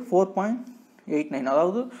வந்து 4.89,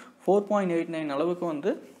 அதாவது 4.89 அளவுக்கு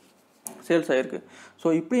வந்து சேல்ஸ் ஆகிருக்கு. ஸோ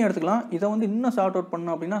இப்படியும் எடுத்துக்கலாம். இதை வந்து இன்னும் ஷார்ட் அவுட்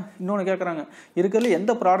பண்ணோம் அப்படின்னா இன்னொன்று கேட்குறாங்க, இருக்கிறதுல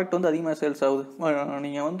எந்த ப்ராடக்ட் வந்து அதிகமாக சேல்ஸ் ஆகுது.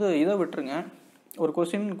 நீங்கள் வந்து இதை விட்டுருங்க, ஒரு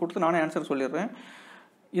கொஸ்டின் கொடுத்து நானே ஆன்சர் சொல்லிடுறேன்.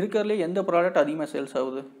 இருக்கிறதுலே எந்த ப்ராடக்ட் அதிகமாக சேல்ஸ்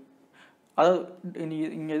ஆகுது, அதாவது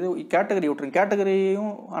இங்கே இது கேட்டகரி விட்டுருங்க,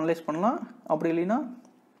 கேட்டகரியும் அனலைஸ் பண்ணலாம், அப்படி இல்லைன்னா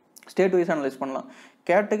ஸ்டேட் வைஸ் அனலைஸ் பண்ணலாம்.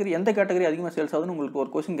 கேட்டகரி எந்த கேட்டகரி அதிகமாக சேல்ஸ் ஆகுதுன்னு உங்களுக்கு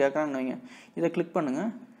ஒரு கொஸ்டின் கேட்குறான்னு வைங்க, இதை கிளிக்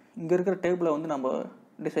பண்ணுங்கள். இங்கே இருக்கிற டேபிளை வந்து நம்ம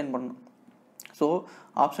டிசைன் பண்ணணும். ஸோ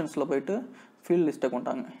ஆப்ஷன்ஸில் போயிட்டு ஃபீல்ட் லிஸ்ட்டை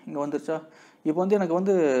கொண்டாங்க. இங்கே வந்துருச்சா. இப்போ வந்து எனக்கு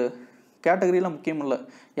வந்து கேட்டகரியெலாம் முக்கியம் இல்லை,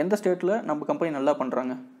 எந்த ஸ்டேட்டில் நம்ம கம்பெனி நல்லா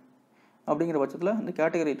பண்ணுறாங்க அப்படிங்கிற பட்சத்தில் இந்த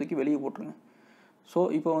கேட்டகரியை தூக்கி வெளியே போட்டுருங்க. ஸோ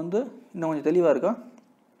இப்போ வந்து இன்னும் கொஞ்சம் தெளிவாக இருக்கா,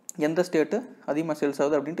 எந்த ஸ்டேட்டு அதிகமாக சேல்ஸ்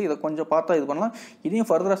ஆகுது அப்படின்ட்டு இதை கொஞ்சம் பார்த்தா இது பண்ணலாம். இதையும்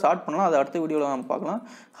ஃபர்தராக ஸ்டார்ட் பண்ணலாம், அது அடுத்த வீடியோவில் நம்ம பார்க்கலாம்.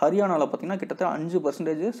 ஹரியானாவில் பார்த்தீங்கன்னா கிட்டத்தட்ட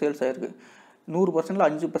 5% சேல்ஸ் ஆகிருக்கு. 100%ல்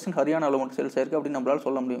 5% ஹரியானாவில் மட்டும் சேல்ஸ் ஆகிருக்கு அப்படின்னு நம்மளால்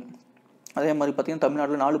சொல்ல முடியும். அதே மாதிரி பார்த்தீங்கன்னா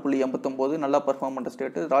தமிழ்நாட்டில் 4.89 நல்லா பர்ஃபார்ம் பண்ணுற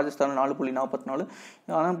ஸ்டேட்டு, ராஜஸ்தானில் 4.44.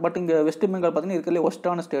 ஆனால் பட் இங்கே வெஸ்ட் பெங்கால் பார்த்தீங்கன்னா இருக்கிறதுலே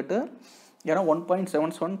ஒஸ்ட்டான ஸ்டேட்டு, ஏன்னா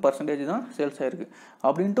 1.77% தான் சேல்ஸ் ஆகிருக்கு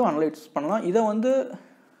அப்படின்ட்டு அனலைஸ் பண்ணலாம். இதை வந்து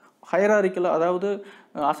ஹையராரிக்கலாக, அதாவது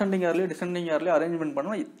அசெண்டிங் ஏர்லேயே டிசெண்டிங் ஏர்லேயே அரேஞ்ச்மெண்ட்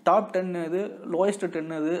பண்ணலாம். டாப் 10 இது, லோயஸ்ட்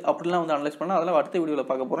 10 இது அப்படிலாம் வந்து அனலைஸ் பண்ணலாம். அதெல்லாம் அடுத்த வீடியோவில்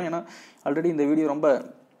பார்க்க போகிறோம், ஏன்னா ஆல்ரெடி இந்த வீடியோ ரொம்ப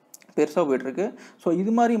பெருசாக போய்ட்டுருக்கு. ஸோ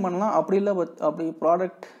இது மாதிரி பண்ணலாம். அப்படி இல்லை அப்படி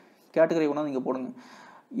ப்ராடக்ட் கேட்டகரி கொண்டாந்து இங்கே போடுங்க.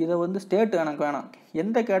 இதை வந்து ஸ்டேட் எனக்கு வேணாம்,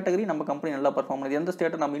 எந்த கேட்டகரி நம்ம கம்பெனி நல்லா பர்ஃபார்ம் பண்ணுது, எந்த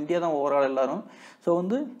ஸ்டேட்டை நம்ம இந்தியா தான் ஓவரால் எல்லாரும். ஸோ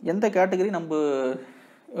வந்து எந்த கேட்டகரி நம்ம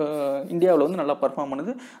இந்தியாவில் வந்து நல்லா பர்ஃபார்ம்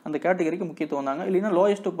பண்ணுது அந்த கேட்டகரிக்கு முக்கியத்துவம் தாங்க. இல்லைன்னா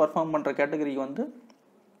லோயஸ்ட்டு பர்ஃபார்ம் பண்ணுற கேட்டகரிக்கு வந்து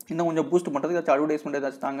இன்னும் கொஞ்சம் பூஸ்ட் பண்ணுறதுக்கு ஏதாச்சும் அட்வர்டைஸ்மெண்ட்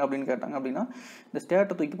ஏதாச்சும் தாங்க அப்படின்னு கேட்டாங்க அப்படின்னா இந்த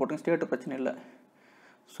ஸ்டேட்டை தூக்கி போட்டுங்க. ஸ்டேட்டு பிரச்சனை இல்லை.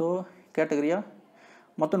 ஸோ கேட்டகரியாக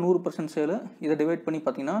மொத்தம் 100% சேலு. இதை டிவைட் பண்ணி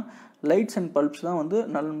பார்த்தீங்கன்னா லைட்ஸ் அண்ட் பல்ப்ஸ் தான் வந்து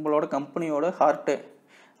நம்மளோட கம்பெனியோட ஹார்ட்டே,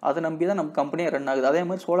 அதை நம்பி தான் நம்ம கம்பெனியே ரன் ஆகுது. அதே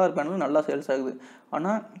மாதிரி சோலார் பேனல் நல்லா சேல்ஸ் ஆகுது.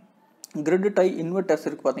 ஆனால் கிரிட் டை இன்வெர்டர்ஸ்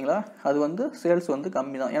இருக்குது பார்த்தீங்களா, அது வந்து சேல்ஸ் வந்து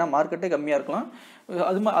கம்மி தான், ஏன்னா மார்க்கெட்டே கம்மியாக இருக்கலாம்.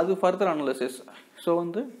 அது ஃபர்தர் அனலிசிஸ். ஸோ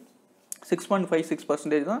வந்து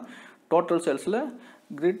 6.56% தான் டோட்டல் சேல்ஸில்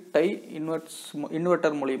கிரிட் டை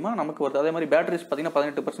இன்வெர்ட்டர் மூலிமா நமக்கு வருது. அதே மாதிரி பேட்டரிஸ் பார்த்தீங்கன்னா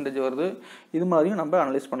 18% வருது. இது மாதிரியும் நம்ம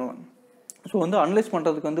அனலைஸ் பண்ணலாம். ஸோ வந்து அனலைஸ்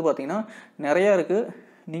பண்ணுறதுக்கு வந்து பார்த்திங்கன்னா நிறையா இருக்குது.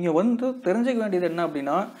 நீங்கள் வந்து தெரிஞ்சுக்க வேண்டியது என்ன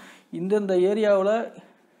அப்படின்னா, இந்தந்த ஏரியாவில்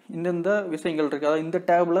இந்தந்த விஷயங்கள் இருக்குது, அதாவது இந்த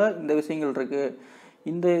டேபில் இந்த விஷயங்கள் இருக்குது,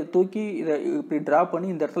 இந்த தூக்கி இதை இப்படி ட்ராப் பண்ணி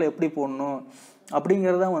இந்த இடத்துல எப்படி போடணும்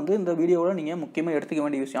அப்படிங்கிறதான் வந்து இந்த வீடியோவில் நீங்கள் முக்கியமாக எடுத்துக்க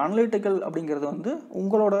வேண்டிய விஷயம். அனலிட்டிக்கல் அப்படிங்கிறது வந்து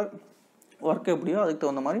உங்களோட ஒர்க் எப்படியோ அதுக்கு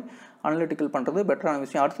தகுந்த மாதிரி அனலிட்டிக்கல் பண்ணுறது பெட்டரான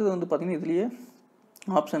விஷயம். அடுத்தது வந்து பார்த்திங்கன்னா இதுலேயே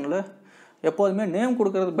ஆப்ஷனில் எப்போதுமே நேம்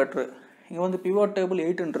கொடுக்கறது பெட்ரு. இங்கே வந்து பிவோட் டேபிள்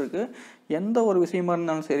 8 இருக்குது. எந்த ஒரு விஷயமா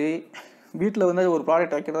இருந்தாலும் சரி, வீட்டில் வந்து ஒரு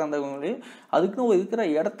ப்ராடக்ட் வைக்கிறதா இருந்தாலும் அதுக்குன்னு ஒரு இருக்கிற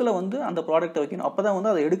இடத்துல வந்து அந்த ப்ராடக்ட்டை வைக்கணும். அப்போ தான்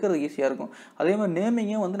வந்து அதை எடுக்கிறது ஈஸியாக இருக்கும். அதே மாதிரி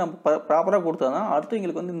நேமிங்கும் வந்து நம்ம ப்ராப்பராக கொடுத்தா தான்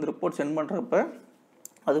அடுத்தவங்களுக்கு வந்து இந்த ரிப்போர்ட் சென்ட் பண்ணுறப்ப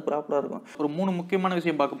அது ப்ராப்பராக இருக்கும். ஒரு 3 முக்கியமான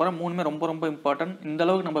விஷயம் பார்க்க போகிறேன். 3மே ரொம்ப ரொம்ப இம்பார்ட்டன்ட். இந்த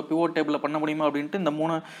அளவுக்கு நம்ம பிவோட் டேபிளில் பண்ண முடியுமா அப்படின்ட்டு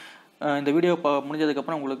இந்த வீடியோ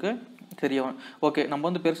முடிஞ்சதுக்கப்புறம் உங்களுக்கு தெரியும். ஓகே, நம்ம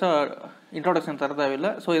வந்து பெருசாக இன்ட்ரோடக்ஷன் தர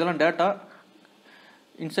தேவையில்லை. ஸோ இதெல்லாம் டேட்டா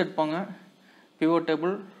இன்சர்ட் போங்க, பிவோட்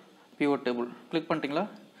டேபிள் கிளிக் பண்ணிட்டீங்களா?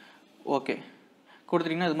 ஓகே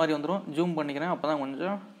கொடுத்துட்டிங்கன்னா இது மாதிரி வந்துடும். ஜூம் பண்ணிக்கிறேன், அப்போ தான்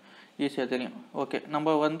கொஞ்சம் ஈஸியாக தெரியும். ஓகே,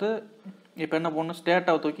 நம்ம வந்து இப்போ என்ன பண்ணணும்,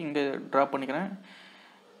 ஸ்டேட்டாவை தூக்கி இங்கே ட்ராப் பண்ணிக்கிறேன்,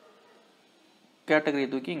 கேட்டகரியை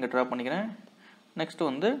தூக்கி இங்கே ட்ராப் பண்ணிக்கிறேன். நெக்ஸ்ட்டு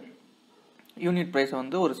வந்து யூனிட் ப்ரைஸை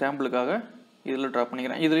வந்து ஒரு சாம்பிளுக்காக இதில் ட்ராப்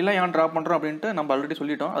பண்ணிக்கிறேன். இதிலெல்லாம் ஏன் ட்ராப் பண்ணுறோம் அப்படின்ட்டு நம்ம ஆல்ரெடி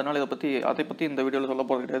சொல்லிட்டோம். அதனால் அதை பற்றி இந்த வீடியோவில் சொல்ல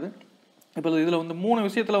போகிறது கிடையாது. இப்போ இதில் வந்து 3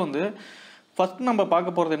 விஷயத்தில் வந்து ஃபஸ்ட் நம்ம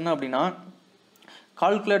பார்க்க போகிறது என்ன அப்படின்னா,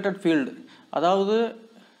 கால்குலேட்டட் ஃபீல்டு. அதாவது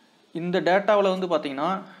இந்த டேட்டாவில் வந்து பார்த்தீங்கன்னா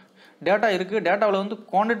டேட்டா இருக்குது, டேட்டாவில் வந்து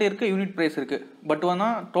குவான்டிட்டி இருக்குது, யூனிட் ப்ரைஸ் இருக்குது. பட்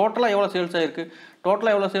ஆனால் டோட்டலாக எவ்வளோ சேல்ஸ் ஆகிருக்கு,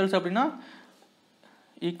 டோட்டலாக எவ்வளோ சேல்ஸ் அப்படின்னா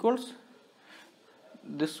equals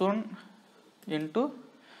this one into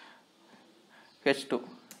H2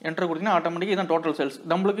 enter கொடுத்தீங்கன்னா ஆட்டோமேட்டிக்காக இதுதான் டோட்டல் சேல்ஸ்.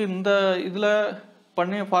 நம்மளுக்கு இந்த இதில்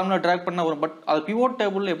பண்ணி ஃபார்முலா ட்ராக் பண்ண வரும். பட் அது பிவோட்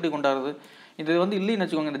டேபிளில் எப்படி கொண்டாடுறது, இது வந்து இல்லைன்னு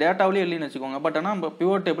வச்சுக்கோங்க, இந்த டேட்டாவிலே இல்லைன்னு வச்சுக்கோங்க. பட் ஆனால் நம்ம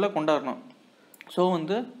பிவோட் டேபிளில் கொண்டாடணும்.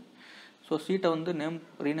 ஸோ சீட்டை வந்து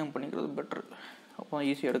ரீநேம் பண்ணிக்கிறது பெட்ரு, அப்போ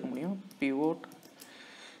ஈஸியாக எடுக்க முடியும். பிவோட்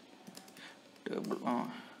டேபிள்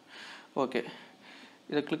ஓகே,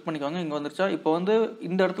 இதை கிளிக் பண்ணிக்கோங்க. இங்கே வந்துருச்சா? இப்போ வந்து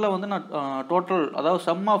இந்த இடத்துல வந்து நான் டோட்டல், அதாவது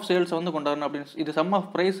சம் ஆஃப் சேல்ஸை வந்து கொண்டாடணும் அப்படின்னு. இது சம் ஆஃப்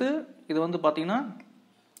ப்ரைஸு, இது வந்து பார்த்தீங்கன்னா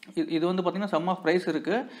சம் ஆஃப் ப்ரைஸ்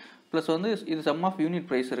இருக்குது, ப்ளஸ் வந்து இது சம் ஆஃப் யூனிட்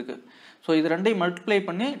ப்ரைஸ் இருக்குது. ஸோ இது ரெண்டையும் மல்டிப்ளை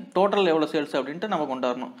பண்ணி டோட்டல் எவ்வளோ சேல்ஸ் அப்படின்ட்டு நம்ம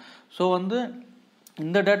கொண்டாடணும். ஸோ வந்து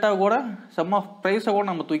இந்த டேட்டா கூட சம் ஆஃப் ப்ரைஸை கூட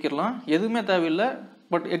நம்ம தூக்கிடலாம், எதுவுமே தேவையில்லை.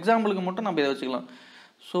 பட் எக்ஸாம்பிளுக்கு மட்டும் நம்ம இதை வச்சுக்கலாம்.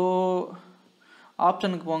 ஸோ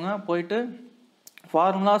ஆப்ஷனுக்கு போயிட்டு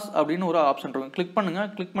ஃபார்முலாஸ் அப்படின்னு ஒரு ஆப்ஷன் இருக்கும், கிளிக் பண்ணுங்கள்.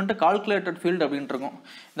 கிளிக் பண்ணிட்டு கால்குலேட்டட் ஃபீல்டு அப்படின்ட்டு இருக்கும்.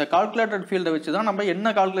 இந்த கால்குலேட்டட் ஃபீல்டை வச்சு தான் நம்ம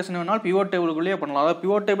என்ன கால்குலேஷன் வேணாலும் பிவோட் டேபிளுக்குள்ளேயே பண்ணலாம். அதாவது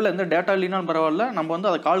பிவோட் டேபிள் எந்த டேட்டா இல்லைனாலும் பரவாயில்ல, நம்ம வந்து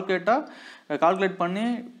அதை கால்குலேட் பண்ணி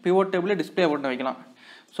பிவோட் டேபிளே டிஸ்பிளே பண்ண வைக்கலாம்.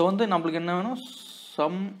 ஸோ வந்து நம்மளுக்கு என்ன வேணும்,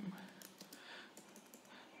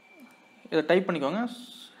 இதை டைப் பண்ணிக்கோங்க,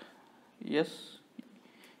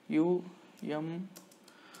 SUM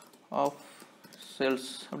ஆஃப் சேல்ஸ்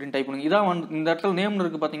அப்படின்னு டைப் பண்ணுங்க. இதான் வந்து இந்த இடத்துல நேம்னு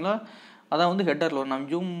இருக்குது பார்த்தீங்களா, அதான் வந்து ஹெட்டரில் வரும். நான்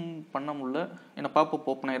ஜூம் பண்ண முடியல, ஏன்னா pop-up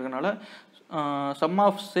open ஆயிருக்கனால. Some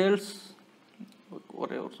of sales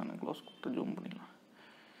ஒரே ஒரு க்ளோஸ் கொடுத்து ஜூம் பண்ணிக்கலாம்.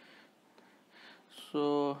 ஸோ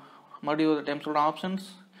மறுபடியும் ஒரு டைம் சொல்கிறேன், ஆப்ஷன்ஸ்,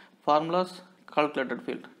 ஃபார்முலாஸ், கால்குலேட்டட்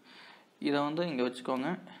ஃபீல்டு, இதை வந்து இங்கே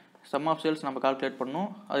வச்சுக்கோங்க. சம் ஆஃப் சேல்ஸ் நம்ம கால்குலேட் பண்ணோம்,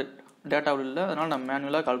 அது டேட்டாவில் இல்லை, அதனால் நம்ம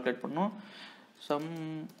மேனுவலாக கால்குலேட் பண்ணோம். சம்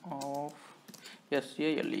ஆஃப்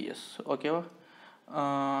SALES ஓகேவா.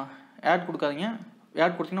 ஆட் கொடுக்காதீங்க,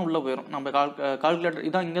 ஆட் கொடுத்தீங்கன்னா உள்ளே போயிடும். நம்ம கால்குலேட்டர்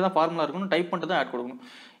இதான், இங்கே தான் ஃபார்முலா இருக்கணும், டைப் பண்ணிட்டு தான் ஆட் கொடுக்கணும்.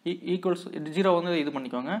 ஈக்குவல்ஸ் 0 வந்து இது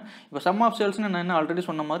பண்ணிக்கோங்க. இப்போ சம் ஆஃப் சேல்ஸ்னு நான் என்ன ஆல்ரெடி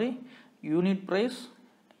சொன்ன மாதிரி யூனிட் ப்ரைஸ்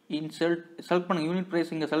செலக்ட் பண்ணுங்கள். யூனிட்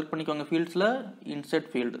ப்ரைஸ் இங்கே செலக்ட் பண்ணிக்கோங்க, ஃபீல்ட்ஸில் இன்சர்ட்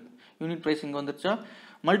ஃபீல்டு. யூனிட் ப்ரைஸ் இங்கே வந்துருச்சா?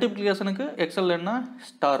 மல்டிப்ளிகேஷனுக்கு எக்ஸல் என்ன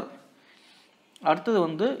ஸ்டார். அடுத்தது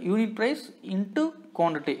வந்து யூனிட் ப்ரைஸ் இன்ட்டு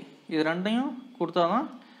குவான்டிட்டி, இது ரெண்டையும் கொடுத்தா தான்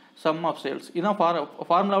சம் ஆஃப் சேல்ஸ். இதுதான்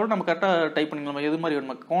ஃபார்முலாவோட நம்ம கரெக்டாக டைப் பண்ணிக்கலாம். எது மாதிரி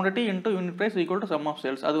வேணுமா, quantity into unit price equal to some of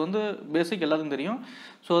sales. அது வந்து பேசிக் எல்லாத்துக்கும் தெரியும்.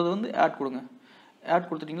 ஸோ அது வந்து ஆட் கொடுங்க. ஆட்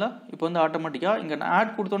கொடுத்துட்டிங்களா? இப்போ வந்து ஆட்டோமேட்டிக்காக இங்கே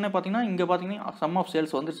ஆட் கொடுத்தோடனே பார்த்தீங்கன்னா இங்கே பார்த்தீங்கன்னா சம் ஆஃப்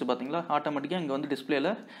சேல்ஸ் வந்துருச்சு பார்த்தீங்களா, ஆட்டோமேட்டிக்காக இங்கே வந்து டிஸ்பிளேல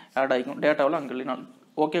ஆட் ஆகிக்கும். டேட்டாவில் அங்கே இல்லைனா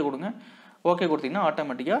ஓகே கொடுங்க. ஓகே கொடுத்தீங்கன்னா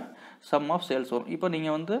ஆட்டோமேட்டிக்காக சம் ஆஃப் சேல்ஸ் வரும். இப்போ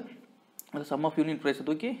நீங்கள் வந்து அது சம் ஆஃப் யூனிட் ப்ரைஸை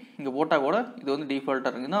தூக்கி இங்கே போட்டால் கூட இது வந்து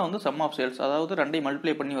டிஃபால்ட்டாக இருக்குதுன்னா வந்து சம் ஆஃப் சேல்ஸ், அதாவது ரெண்டையும்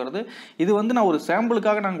மல்டிப்ளை பண்ணி வருது. இது வந்து நான் ஒரு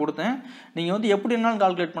சாம்பிளுக்காக நான் கொடுத்தேன். நீங்கள் வந்து எப்படி வேணாலும்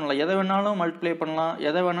கால்குலேட் பண்ணலாம், எதை வேணாலும் மல்டிப்ளை பண்ணலாம்,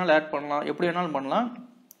 எதை வேணாலும் ஆட் பண்ணலாம், எப்படி வேணாலும் பண்ணலாம்.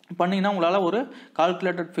 பண்ணிங்கன்னா உங்களால் ஒரு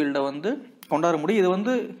கால்குலேட்டட் ஃபீல்டை வந்து கொண்டாட முடியும். இது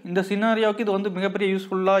வந்து இந்த சினாரியாவுக்கு இது வந்து மிகப்பெரிய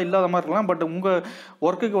யூஸ்ஃபுல்லாக இல்லாத மாதிரி இருக்கலாம், பட் உங்கள்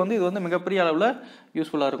ஒர்க்குக்கு வந்து இது வந்து மிகப்பெரிய அளவில்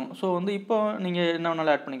யூஸ்ஃபுல்லாக இருக்கும். ஸோ வந்து இப்போ நீங்கள் என்ன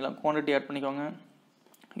வேணாலும் ஆட் பண்ணிக்கலாம், குவான்டிட்டி ஆட் பண்ணிக்கோங்க,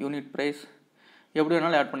 யூனிட் ப்ரைஸ் எப்படி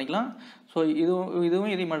வேணாலும் ஆட் பண்ணிக்கலாம். ஸோ இதுவும்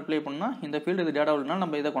இதையும் மல்டிப்ளை பண்ணால் இந்த ஃபீல்டு இது டேட்டா இல்லைனாலும்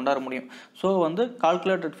நம்ம இதை கொண்டாட முடியும். ஸோ வந்து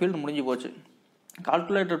கால்குலேட்டட் ஃபீல்டு முடிஞ்சு போச்சு.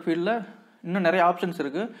 கால்குலேட்டட் ஃபீல்டில் இன்னும் நிறைய ஆப்ஷன்ஸ்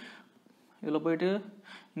இருக்குது. இதில் போய்ட்டு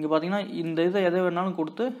இங்கே பார்த்தீங்கன்னா இந்த இதை எதை வேணாலும்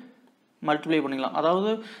கொடுத்து மல்டிப்ளை பண்ணிக்கலாம். அதாவது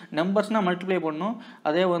நம்பர்ஸ்னால் மல்டிப்ளை பண்ணணும்,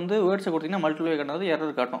 அதே வந்து வேர்ட்ஸை கொடுத்தீங்கன்னா மல்டிப்ளை பண்ணாது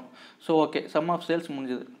எரர் காட்டும். So okay, some of sales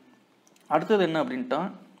முடிஞ்சுது. அடுத்தது என்ன அப்படின்ட்டா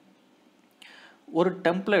ஒரு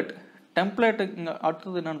டெம்ப்ளேட் இங்கே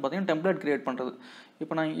அடுத்தது என்னென்னு பார்த்தீங்கன்னா டெம்ப்ளேட் க்ரியேட் பண்ணுறது.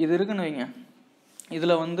 இப்போ நான் இது இருக்குன்னு வைங்க,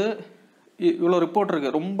 இதில் வந்து இவ்வளோ ரிப்போர்ட்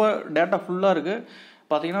இருக்குது, ரொம்ப டேட்டா ஃபுல்லாக இருக்குது.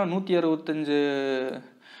 பார்த்தீங்கன்னா 165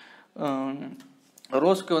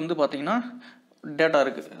 ரோஸ்க்கு வந்து பார்த்தீங்கன்னா டேட்டா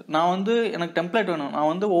இருக்குது. நான் வந்து எனக்கு டெம்ப்ளேட் வேணும்,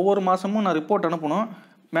 நான் வந்து ஒவ்வொரு மாதமும் நான் ரிப்போர்ட் அனுப்பணும்,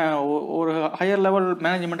 ஒரு ஹையர் லெவல்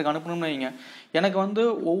மேனேஜ்மெண்ட்டுக்கு அனுப்பணும்னு வைங்க. எனக்கு வந்து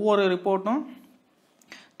ஒவ்வொரு ரிப்போர்ட்டும்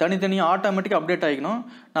தனித்தனியாக ஆட்டோமேட்டிக்காக அப்டேட் ஆகிக்கணும்.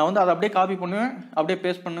 நான் வந்து அதை அப்படியே காப்பி பண்ணுவேன், அப்படியே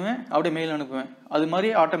பேஸ்ட் பண்ணுவேன், அப்படியே மெயில் அனுப்புவேன். அது மாதிரி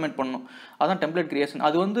ஆட்டோமேட் பண்ணணும். அதான் டெம்ப்ளேட் கிரியேஷன்.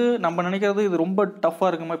 அது வந்து நம்ம நினைக்கிறது இது ரொம்ப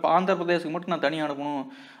டஃப்பாக இருக்குமா, இப்போ ஆந்திர பிரதேசுக்கு மட்டும் நான் தனியாக அனுப்பணும்,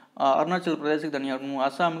 அருணாச்சல் பிரதேசுக்கு தனியாக அனுப்பணும்,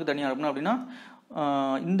 அஸ்ஸாமுக்கு தனியாக அனுப்பணும் அப்படின்னா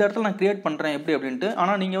இந்த இடத்துல நான் க்ரியேட் பண்ணுறேன் எப்படி அப்படின்ட்டு.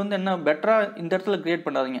 ஆனால் நீங்கள் வந்து என்ன பெட்டராக இந்த இடத்துல க்ரியேட்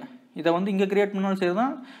பண்ணாதீங்க. இதை வந்து இங்கே க்ரியேட் பண்ணாலும் சரி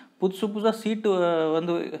தான், புதுசாக சீட்டு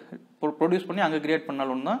வந்து ப்ரொடியூஸ் பண்ணி அங்கே க்ரியேட்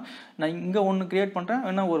பண்ணாலும் தான். நான் இங்கே ஒன்று க்ரியேட் பண்ணுறேன்,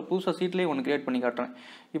 வேணா ஒரு புதுசாக சீட்லேயே ஒன்று க்ரியேட் பண்ணி காட்டுறேன்.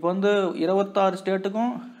 இப்போ வந்து 26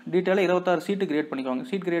 ஸ்டேட்டுக்கும் டீட்டெயிலாக 26 சீட்டு க்ரியேட் பண்ணிக்குவாங்க.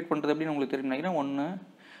 சீட் க்ரியேட் பண்ணுறது எப்படின்னு உங்களுக்கு தெரியும் நினைக்கிறேன். ஒன்று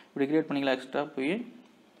இப்படி க்ரியேட் பண்ணிக்கலாம், எக்ஸ்ட்ரா போய்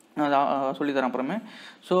நான் சொல்லித்தரேன் அப்புறமே.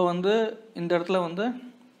 ஸோ வந்து இந்த இடத்துல வந்து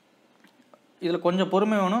இதில் கொஞ்சம்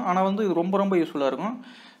பொறுமை வேணும், ஆனால் வந்து இது ரொம்ப ரொம்ப யூஸ்ஃபுல்லாக இருக்கும்.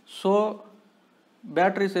 ஸோ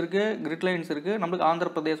பேட்டரிஸ் இருக்குது, கிரிட் லைன்ஸ் இருக்குது, நம்மளுக்கு ஆந்திர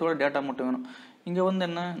பிரதேசோட டேட்டா மட்டும் வேணும். இங்கே வந்து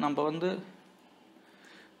என்ன, நம்ம வந்து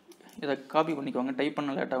இதை காப்பி பண்ணிக்கோங்க. டைப்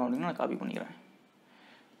பண்ண லேட்டாக அப்படின்னா நான் காப்பி பண்ணிக்கிறேன்.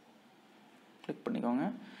 கிளிக் பண்ணிக்கோங்க.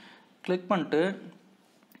 கிளிக் பண்ணிட்டு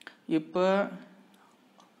இப்போ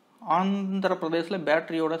ஆந்திர பிரதேசில்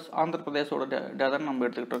பேட்டரியோட ஆந்திர பிரதேசோட டேட்டா நம்ம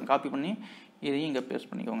எடுத்துக்கிட்டோம். காப்பி பண்ணி இதையும் இங்கே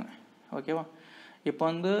பேஸ்ட் பண்ணிக்கோங்க. ஓகேவா? இப்போ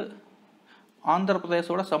வந்து ஆந்திர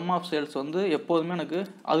பிரதேசோட சம் ஆஃப் சேல்ஸ் வந்து எப்போதுமே எனக்கு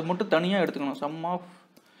அது மட்டும் தனியாக எடுத்துக்கணும். சம் ஆஃப்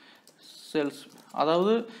சேல்ஸ்,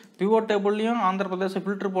 அதாவது பிவோட் டேபிள்லையும் ஆந்திர பிரதேச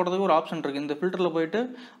ஃபில்டர் போடுறதுக்கு ஒரு ஆப்ஷன் இருக்குது. இந்த ஃபில்டரில் போயிட்டு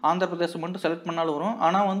ஆந்திர பிரதேசம் மட்டும் செலக்ட் பண்ணாலும் வரும்.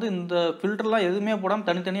 ஆனால் வந்து இந்த ஃபில்டர்லாம் எதுவுமே போடாமல்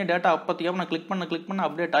தனித்தனியாக டேட்டா அப்போதைக்கு நான் கிளிக் பண்ண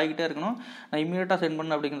அப்டேட் ஆகிட்டே இருக்கணும். நான் இமீடியட்டாக சென்ட்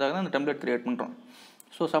பண்ண அப்படிங்கிறதாக தான் இந்த டெம்ப்ளேட் கிரியேட் பண்ணுறோம்.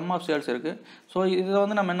 ஸோ சம் ஆஃப் சேல்ஸ் இருக்குது. ஸோ இதில்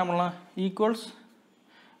வந்து நம்ம என்ன பண்ணலாம், ஈக்குவல்ஸ்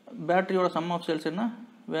பேட்டரியோட சம் ஆஃப் சேல்ஸ் என்ன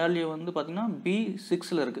வேல்யூ வந்து பார்த்திங்கன்னா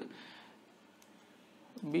B6 இருக்குது.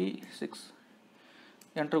 B6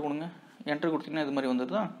 என்ட்ரு கொடுங்க. என்ட்ரு கொடுத்திங்கன்னா இது மாதிரி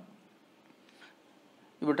வந்துடுதா?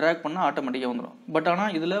 இப்போ ட்ராக் பண்ணால் ஆட்டோமேட்டிக்காக வந்துடும். பட்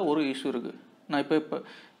ஆனால் இதில் ஒரு இஷ்யூ இருக்குது. நான் இப்போ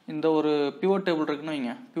இந்த ஒரு பிவோட் டேபிள் இருக்குன்னு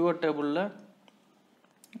வைங்க. பிவோட் டேபிளில்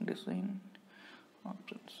டிசைன்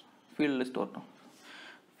ஆப்ஷன்ஸ் ஃபீல்ட் லிஸ்ட் வரட்டும்.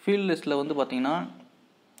 ஃபீல்ட் லிஸ்ட்டில் வந்து பார்த்திங்கன்னா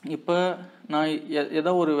இப்போ நான்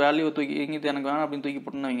ஏதோ ஒரு வேல்யூ தூக்கி இங்கே எனக்கு வேணாம் அப்படின்னு தூக்கி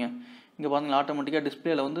போட்டுன்னு வைங்க. இங்கே பார்த்தீங்கன்னா ஆட்டோமேட்டிக்காக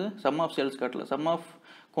டிஸ்பிளேல வந்து சம் ஆஃப் சேல்ஸ் காட்டல, சம் ஆஃப்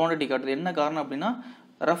குவான்டிட்டி காட்டுது. என்ன காரணம் அப்படின்னா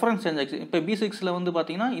ரெஃபரன்ஸ் சேஞ்ச் ஆகிடுச்சு. இப்போ B6 வந்து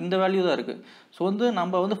பார்த்தீங்கன்னா இந்த வேல்யூ தான் இருக்குது. ஸோ வந்து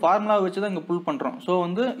நம்ம வந்து ஃபார்முலாவை வச்சு தான் இங்கே புல் பண்ணுறோம். ஸோ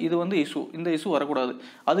வந்து இது வந்து இஷ்யூ, இந்த இஷ்யூ வரக்கூடாது.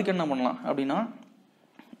 அதுக்கு என்ன பண்ணலாம் அப்படின்னா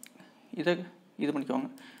இதை இது பண்ணிக்கோங்க,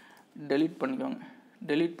 டெலீட் பண்ணிக்கோங்க.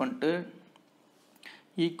 டெலீட் பண்ணிட்டு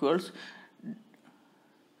ஈக்குவல்ஸ்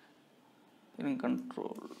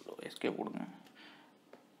கண்ட்ரோல் எஸ்கேப் கொடுங்க.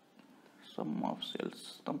 சம் ஆஃப் சேல்ஸ்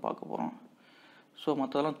தான் பார்க்க போகிறோம். ஸோ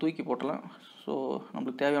மற்றதெல்லாம் தூக்கி போட்டலாம். ஸோ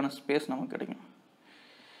நம்மளுக்கு தேவையான ஸ்பேஸ் நமக்கு கிடைக்கும்.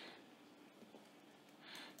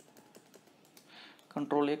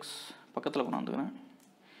 கண்ட்ரோல் எக்ஸ் பக்கத்தில் கொண்டாந்துக்கிறேன்.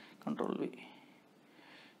 கண்ட்ரோல் V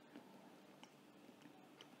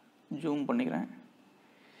ஜூம் பண்ணிக்கிறேன்.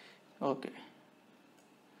 Okay,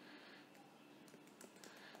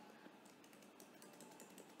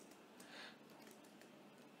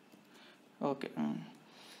 okay.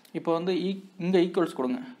 இப்போ வந்து இங்கே ஈக்குவல்ஸ்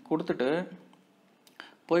கொடுங்க. கொடுத்துட்டு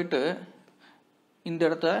போயிட்டு இந்த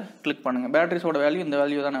இடத்த கிளிக் பண்ணுங்கள். பேட்டரிஸோட வேல்யூ இந்த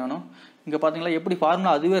வேல்யூ தானே வேணும். இங்கே பார்த்தீங்களா எப்படி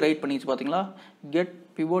ஃபார்முலா அதுவே ரைட் பண்ணிச்சு பார்த்தீங்களா? Get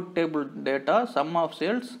pivot table data some of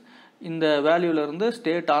sales இந்த வேல்யூலேருந்து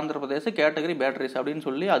state Andhra Pradesh category batteries அப்படின்னு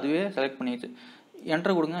சொல்லி அதுவே செலக்ட் பண்ணிடுச்சு.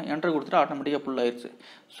 என்ட்ரு கொடுங்க. என்ட்ரு கொடுத்துட்டு ஆட்டோமேட்டிக்காக ஃபுல் ஆயிடுச்சு.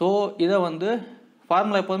 ஸோ இதை வந்து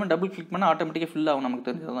ஃபார்முலா எப்போதுமே டபுள் கிளிக் பண்ணால் ஆட்டோமேட்டிக்காக ஃபில் ஆகும். நமக்கு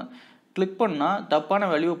தெரிஞ்சது தான். கிளிக் பண்ணால் தப்பான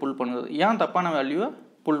வேல்யூவை புல் பண்ணுது. ஏன் தப்பான வேல்யூவை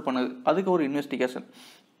புல் பண்ணுது, அதுக்கு ஒரு இன்வெஸ்டிகேஷன்.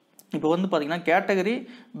 இப்போ வந்து பார்த்தீங்கன்னா கேட்டகரி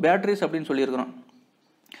பேட்டரிஸ் அப்படின்னு சொல்லியிருக்கிறோம்.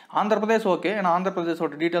 ஆந்திர பிரதேஷ் ஓகே, ஏன்னா ஆந்திர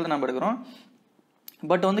பிரதேஷோட டீட்டெயில் தான் நம்ம எடுக்கிறோம்.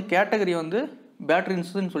 பட் வந்து கேட்டகரி வந்து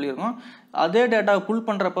பேட்டரிஸ்ன்னு சொல்லியிருக்கோம். அதே டேட்டாவை புல்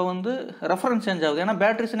பண்ணுறப்ப வந்து ரெஃபரன்ஸ் சேஞ்ச் ஆகுது. ஏன்னா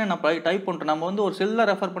பேட்டரிஸ்னே நான் டைப் பண்ணுறேன். நம்ம வந்து ஒரு செல்லை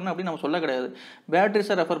ரெஃபர் பண்ண அப்படின்னு நம்ம சொல்ல கிடையாது,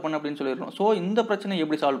 பேட்டரிஸை ரெஃபர் பண்ண அப்படின்னு சொல்லியிருக்கோம். ஸோ இந்த பிரச்சனை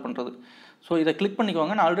எப்படி சால்வ் பண்ணுறது? ஸோ இதை கிளிக்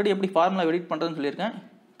பண்ணிக்கோங்க. நான் ஆல்ரெடி எப்படி ஃபார்முலா எடிட் பண்ணுறதுன்னு சொல்லியிருக்கேன்.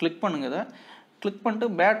 கிளிக் பண்ணுங்க. இதை கிளிக் பண்ணிட்டு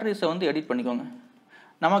பேட்டரிஸை வந்து எடிட் பண்ணிக்கோங்க.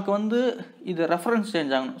 நமக்கு வந்து இது ரெஃபரன்ஸ்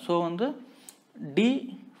சேஞ்ச் ஆகணும். ஸோ வந்து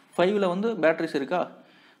D5 வந்து பேட்டரிஸ் இருக்கா?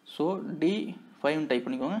 ஸோ D5 டைப்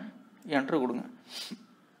பண்ணிக்கோங்க. என்ட்ரு கொடுங்க.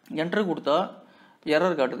 என்ட்ரு கொடுத்தா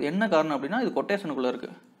எரர் காட்டுது. என்ன காரணம் அப்படின்னா இது கொட்டேஷனுக்குள்ளே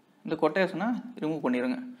இருக்குது. இந்த கொட்டேஷனை ரிமூவ்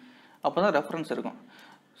பண்ணிடுங்க. அப்போ தான் ரெஃபரன்ஸ் இருக்கும்.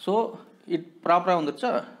 ஸோ ப்ராப்பராக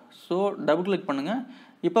வந்துடுச்சா? ஸோ டபுள் கிளிக் பண்ணுங்கள்.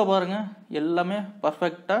 இப்போ பாருங்கள் எல்லாமே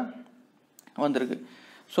பர்ஃபெக்டாக வந்திருக்கு.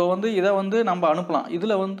 ஸோ வந்து இதை வந்து நம்ம அனுப்பலாம்.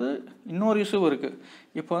 இதில் வந்து இன்னொரு இஷ்யூ இருக்குது.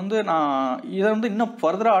 இப்போ வந்து நான் இதை வந்து இன்னும்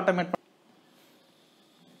ஃபர்தராக ஆட்டோமேட்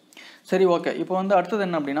சரி ஓகே. இப்போ வந்து அடுத்தது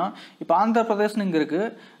என்ன அப்படின்னா, இப்போ ஆந்திர பிரதேஷ்னு இங்கே இருக்குது.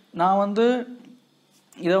 நான் வந்து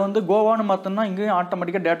இதை வந்து கோவான்னு மாற்றினா இங்கேயும்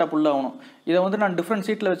ஆட்டோமேட்டிக்காக டேட்டா புல் ஆகணும். இதை வந்து நான் டிஃப்ரெண்ட்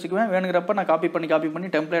சீட்டில் வச்சுக்குவேன். வேணுங்கிறப்ப நான் காப்பி பண்ணி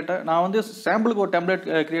டெம்ப்ளேட்டை நான் வந்து சாம்பிளுக்கு ஒரு டெம்ப்ளேட்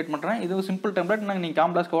கிரியேட் பண்ணுறேன். இது சிம்பிள் டெம்ப்ளேட். நீங்கள்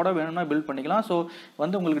காம்ப்ளெக்ஸ் கோட வேணும்னா பில்ட் பண்ணிக்கலாம். ஸோ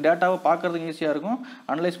வந்து உங்களுக்கு டேட்டாவை பார்க்குறதுக்கு ஈஸியாக இருக்கும்,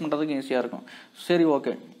 அனலைஸ் பண்ணுறதுக்கு ஈஸியாக இருக்கும். சரி,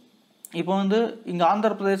 ஓகே. இப்போ வந்து இங்கே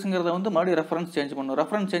ஆந்திர பிரதேசங்கிறத வந்து மறுபடியும் ரெஃபரன்ஸ் சேஞ்ச் பண்ணணும்.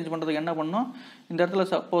 ரெஃபரன்ஸ் சேஞ்ச் பண்ணுறதுக்கு என்ன பண்ணணும், இந்த இடத்துல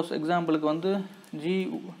சப்போஸ் எக்ஸாம்பிளுக்கு வந்து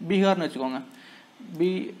பீகார்னு வச்சுக்கோங்க.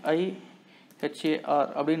 BIHAR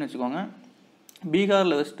அப்படின்னு வச்சுக்கோங்க.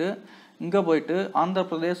 பீகாரில் வச்சுட்டு இங்கே போயிட்டு ஆந்திர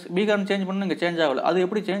பிரதேஷ் பீகார்னு சேஞ்ச் பண்ணணும். இங்கே சேஞ்ச் ஆகலை. அது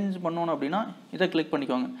எப்படி சேஞ்ச் பண்ணணும் அப்படின்னா இதை கிளிக்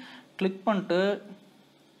பண்ணிக்கோங்க. கிளிக் பண்ணிட்டு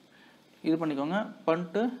இது பண்ணிக்கோங்க.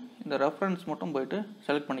 பண்ணிட்டு இந்த ரெஃபரன்ஸ் மட்டும் போயிட்டு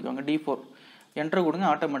செலக்ட் பண்ணிக்கோங்க. D4 என்ட்ரு கொடுங்க.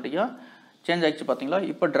 ஆட்டோமேட்டிக்காக சேஞ்ச் ஆகிடுச்சு பார்த்தீங்களா.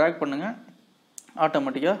 இப்போ ட்ராக் பண்ணுங்கள்,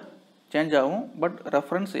 ஆட்டோமேட்டிக்காக சேஞ்ச் ஆகும். பட்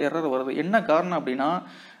ரெஃபரன்ஸ் எரர் வருது. என்ன காரணம் அப்படின்னா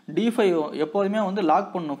D5 எப்போதுமே வந்து லாக்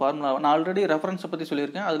பண்ணணும் ஃபார்முலா. நான் ஆல்ரெடி ரெஃபரன்ஸை பற்றி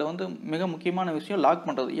சொல்லியிருக்கேன். அதில் வந்து மிக முக்கியமான விஷயம் லாக்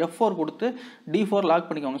பண்ணுறது. F4 கொடுத்து D4 லாக்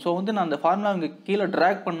பண்ணிக்கோங்க. ஸோ வந்து நான் அந்த ஃபார்முலா இங்கே கீழே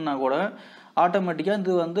ட்ராக் பண்ணால் கூட ஆட்டோமேட்டிக்காக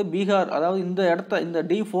இது வந்து பீகார், அதாவது இந்த இடத்த இந்த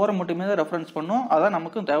D4 மட்டுமே தான் ரெஃபரன்ஸ் பண்ணும். அதான்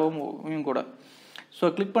நமக்கு தேவையும் கூட.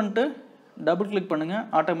 ஸோ கிளிக் பண்ணிட்டு டபுள் கிளிக் பண்ணுங்கள்.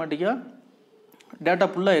 ஆட்டோமேட்டிக்காக டேட்டா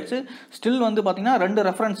ஃபுல்லாகிடுச்சு. ஸ்டில் வந்து பார்த்தீங்கன்னா 2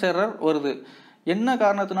 ரெஃபரன்ஸ் எரர் வருது. என்ன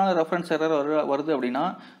காரணத்தினால ரெஃபரன்ஸ் எரர் வருது அப்படின்னா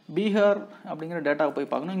பீகார் அப்படிங்கிற டேட்டாவை போய்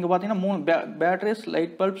பார்க்கணும். இங்கே பார்த்தீங்கன்னா 3 batteries,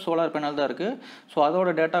 light bulb, solar panel தான் இருக்குது. ஸோ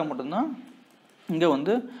அதோட டேட்டா மட்டும்தான் இங்கே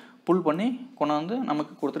வந்து புல் பண்ணி கொண்டாந்து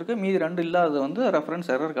நமக்கு கொடுத்துருக்கு. மீதி 2 இல்லாதது வந்து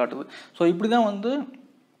ரெஃபரன்ஸ் எரர் காட்டுது. ஸோ இப்படி தான் வந்து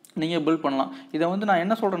நீங்கள் பில்ட் பண்ணலாம். இதை வந்து நான்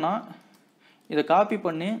என்ன சொல்கிறேன்னா இதை காப்பி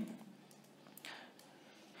பண்ணி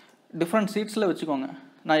டிஃப்ரெண்ட் சீட்ஸில் வச்சுக்கோங்க.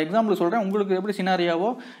 நான் எக்ஸாம்பிள் சொல்கிறேன். உங்களுக்கு எப்படி சினாரியாவோ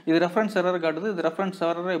இது ரெஃபரன்ஸ் எரர் காட்டுது, இது ரெஃபரன்ஸ்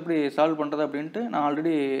எரரை எப்படி சால்வ் பண்ணுறது அப்படின்ட்டு நான்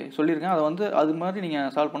ஆல்ரெடி சொல்லியிருக்கேன். அதை வந்து அது மாதிரி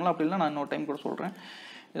நீங்கள் சால்வ் பண்ணலாம். அப்படி இல்லை நான் இன்னொரு டைம் கூட சொல்கிறேன்.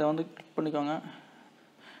 இதை வந்து கிளிக் பண்ணிக்கோங்க.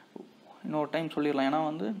 இன்னொரு டைம் சொல்லிடலாம். ஏன்னா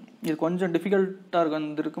வந்து இது கொஞ்சம் டிஃபிகல்ட்டாக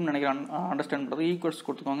இருக்கும்னு நினைக்கிறேன் அண்டர்ஸ்டாண்ட் பண்ணுறது. ஈக்குவல்ஸ்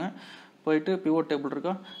கொடுத்துக்கோங்க. போயிட்டு பிவோட் டேபிள்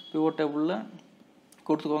இருக்கா, பிவோட் டேபிளில்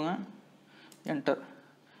கொடுத்துக்கோங்க. என்டர்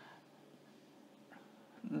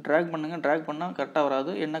ட்ராக் பண்ணுங்கள். ட்ராக் பண்ணால் கரெக்டாக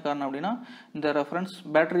வராது. என்ன காரணம் அப்படின்னா இந்த ரெஃபரன்ஸ்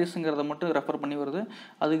பேட்டரிஸுங்கிறத மட்டும் ரெஃபர் பண்ணி வருது.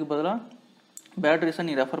 அதுக்கு பதிலாக பேட்டரிஸை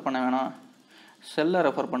நீ ரெஃபர் பண்ண வேணாம், செல்லை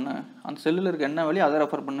ரெஃபர் பண்ணு, அந்த செல்லில் இருக்க என்ன வேலையோ அதை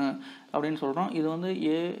ரெஃபர் பண்ணு அப்படின்னு சொல்கிறோம். இது வந்து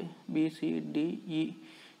ABCDE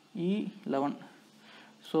E11.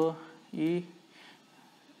 So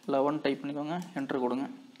E11 type பண்ணிக்கோங்க. என்ட்ரு கொடுங்க.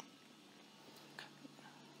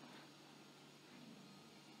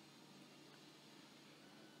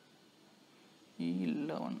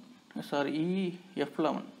 E11 சாரி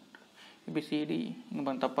F11 ABCD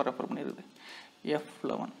இங்கே தப்பாக ரெஃபர் பண்ணிடுது.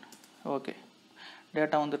 F11 okay.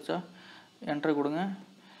 டேட்டா வந்துருச்சா, என்ட்ரு கொடுங்க.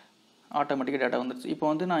 ஆட்டோமேட்டிக்காக டேட்டா வந்துருச்சு. இப்போ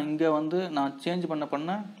வந்து நான் இங்கே வந்து நான் சேஞ்ச்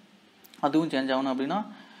பண்ண அதுவும் சேஞ்ச் ஆகணும் அப்படின்னா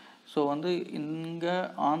ஸோ வந்து இங்கே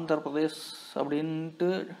ஆந்திர பிரதேஷ் அப்படின்ட்டு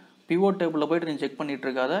பிவோட் டேபிளில் போய்ட்டு நீ செக் பண்ணிகிட்டு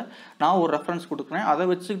இருக்காத. நான் ஒரு ரெஃபரன்ஸ் கொடுக்குறேன், அதை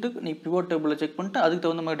வச்சுக்கிட்டு நீ பிவோட் டேபிளில் செக் பண்ணிட்டு அதுக்கு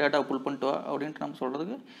தகுந்த மாதிரி டேட்டா புல் பண்ணிட்டு வா அப்படின்ட்டு நம்ம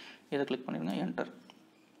சொல்கிறதுக்கு இதை கிளிக் பண்ணிடுங்க. என்டர்.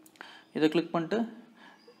 இதை கிளிக் பண்ணிட்டு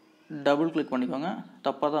டபுள் கிளிக் பண்ணிக்கோங்க.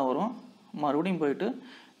 தப்பாக தான் வரும். மறுபடியும் போயிட்டு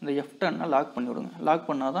இந்த F10 லாக் பண்ணி விடுங்க. லாக்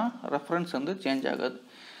பண்ணால் தான் ரெஃபரன்ஸ் வந்து சேஞ்ச் ஆகாது.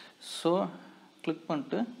 ஸோ கிளிக்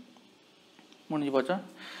பண்ணிட்டு முடிஞ்சு போச்சா.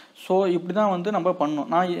 ஸோ இப்படி தான் வந்து நம்ம பண்ணணும்.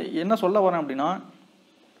 நான் என்ன சொல்ல வரேன் அப்படின்னா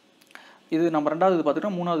இது நம்ம 2வது இது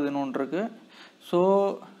பார்த்துட்டோம், 3வது இன்னொன்று இருக்குது. ஸோ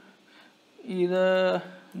இதை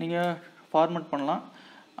நீங்கள் ஃபார்மேட் பண்ணலாம்.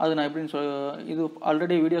 அது நான் எப்படின்னு இது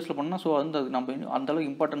ஆல்ரெடி வீடியோஸில் பண்ணால். ஸோ வந்து அது நம்ம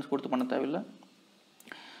அந்தளவுக்கு இம்பார்ட்டன்ஸ் கொடுத்து பண்ண தேவையில்லை.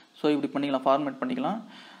 ஸோ இப்படி பண்ணிக்கலாம், ஃபார்மேட் பண்ணிக்கலாம்.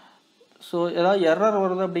 ஸோ ஏதாவது எரர்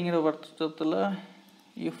வருது அப்படிங்கிற பட்சத்தில்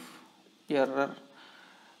இஃப் எரர்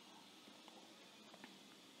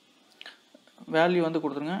வேல்யூ வந்து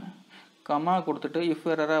கொடுத்துருங்க. கமா கொடுத்துட்டு இஃப்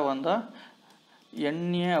எரராக வந்தால்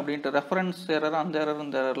NA அப்படின்ட்டு ரெஃபரன்ஸ் எரர் அந்த எரர்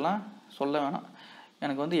இந்த எரர்லாம் சொல்ல வேணாம்.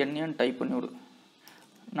 எனக்கு வந்து NAன்னு டைப் பண்ணிவிடு.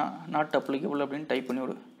 நாட் அப்ளிகபிள் அப்படின்னு டைப்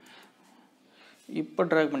பண்ணிவிடு. இப்போ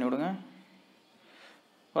ட்ராக் பண்ணி விடுங்க.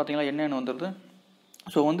 பார்த்தீங்களா NAன்னு வந்துடுது.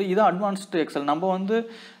 ஸோ வந்து இதுதான் அட்வான்ஸ்டு எக்ஸல். நம்ம வந்து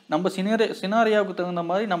நம்ம சினாரியாவுக்கு தகுந்த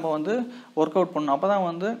மாதிரி நம்ம வந்து ஒர்க் அவுட் பண்ணணும். அப்போ தான்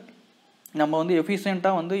வந்து நம்ம வந்து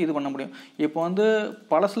எஃபிஷியண்ட்டாக வந்து இது பண்ண முடியும். இப்போ வந்து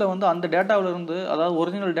பழசில் வந்து அந்த டேட்டாவிலேருந்து, அதாவது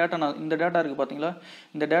ஒரிஜினல் டேட்டா, இந்த டேட்டா இருக்குது பார்த்தீங்களா,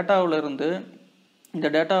 இந்த டேட்டாவிலேருந்து இந்த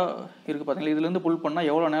டேட்டா இருக்குது பார்த்தீங்களா, இதுலேருந்து புல் பண்ணால்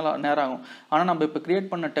எவ்வளோ நேரம் ஆகும். ஆனால் நம்ம இப்போ க்ரியேட்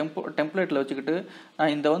பண்ண டெம்ப்ளேட்டில் வச்சுக்கிட்டு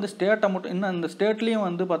நான் இந்த வந்து ஸ்டேட்டை மட்டும், இன்னும் இந்த ஸ்டேட்லேயும்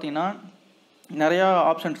வந்து பார்த்தீங்கன்னா நிறையா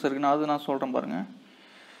ஆப்ஷன்ஸ் இருக்குது. நான் சொல்கிறேன் பாருங்கள்.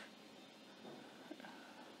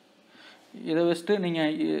 இதை வச்சுட்டு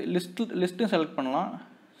நீங்கள் லிஸ்ட்டும் செலக்ட் பண்ணலாம்.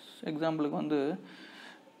 எக்ஸாம்பிளுக்கு வந்து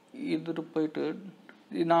இது போயிட்டு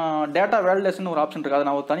நான் டேட்டா வேலிடேஷன் ஒரு ஆப்ஷன் இருக்குது. அதை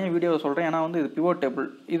நான் ஒரு தனியாக வீடியோவை சொல்கிறேன். ஏன்னா வந்து இது பிவோட் டேபிள்.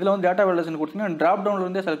 இதில் வந்து டேட்டா வேலிடேஷன் கொடுத்தீங்கன்னா ட்ராப்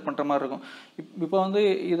டவுன்லேருந்தே செலக்ட் பண்ணுற மாதிரி இருக்கும். இப்போ வந்து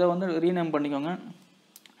இதை வந்து ரீநேம் பண்ணிக்கோங்க.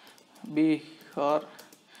 பீகார்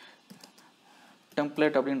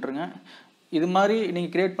டெம்ப்ளேட் அப்படின்றங்க. இது மாதிரி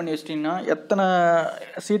நீங்கள் க்ரியேட் பண்ணி வச்சிட்டிங்கன்னா எத்தனை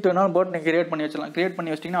சீட் வேணாலும் போட்டு நீங்கள் க்ரியேட் பண்ணி வச்சிடலாம். க்ரியேட்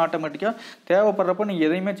பண்ணி வச்சிட்டிங்கன்னா ஆட்டோமேட்டிக்காக தேவைப்படுறப்போ நீங்கள்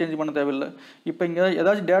எதையுமே சேஞ்ச் பண்ண தேவையில்லை. இப்போ இங்கே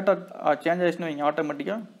ஏதாச்சும் டேட்டா சேஞ்ச் ஆகிடுச்சுன்னு வைங்க,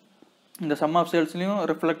 ஆட்டோமேட்டிக்காக இந்த சம் ஆஃப் சேல்ஸ்லையும்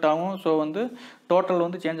ரிஃப்ளெக்ட் ஆகும். ஸோ வந்து டோட்டல்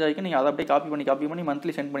வந்து சேஞ்ச் ஆகிக்கும். நீங்கள் அதை அப்படியே காப்பி பண்ணி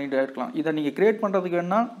மந்த்லி சென்ட் பண்ணிகிட்டே இருக்கலாம். இதை நீங்கள் க்ரியேட் பண்ணுறதுக்கு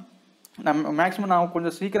வேணால் மேக்ஸிமம் நான்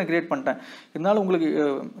கொஞ்சம் சீக்கிரம் க்ரியேட் பண்ணிட்டேன். இருந்தாலும் உங்களுக்கு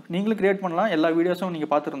நீங்களும் க்ரியேட் பண்ணலாம். எல்லா வீடியோஸும்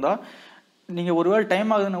நீங்கள் பார்த்துருந்தா நீங்கள் ஒருவேளை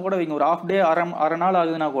டைம் ஆகுதுன்னா கூட வைங்க, ஒரு ஹாஃப் டே அரை நாள்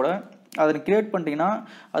ஆகுதுன்னா கூட அதை க்ரியேட் பண்ணிட்டீங்கன்னா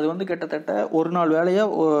அது வந்து கிட்டத்தட்ட ஒரு நாள் வேலையை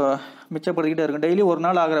மிச்சப்படுத்திக்கிட்டே இருக்கும். டெய்லி ஒரு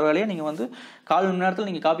நாள் ஆகிற வேலையை நீங்கள் வந்து 4 மணி நேரத்தில்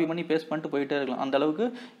நீங்கள் காப்பி பண்ணி பேஸ்ட் பண்ணிட்டு போயிட்டே இருக்கலாம். அந்த அளவுக்கு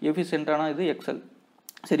எஃபிஷியன்ட்டான இது எக்ஸல்.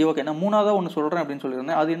 சரி, ஓகே. நான் 3ஆவதாக ஒன்று சொல்கிறேன் அப்படின்னு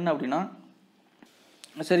சொல்லியிருந்தேன். அது என்ன அப்படின்னா,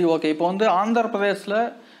 சரி ஓகே, இப்போ வந்து ஆந்திர பிரதேசில்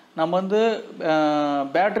நம்ம வந்து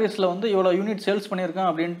பேட்டரிஸில் வந்து இவ்வளோ யூனிட் சேல்ஸ் பண்ணியிருக்கோம்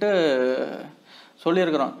அப்படின்ட்டு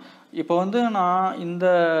சொல்லியிருக்கிறோம். இப்போ வந்து நான் இந்த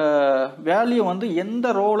வேல்யூ வந்து எந்த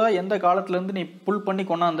ரோவில் எந்த காலத்துலேருந்து நீ புல் பண்ணி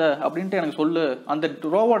கொண்டாந்த அப்படின்ட்டு எனக்கு சொல்லு, அந்த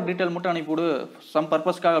ரோவோட டீட்டெயில் மட்டும் அனுப்பிவிடு சம்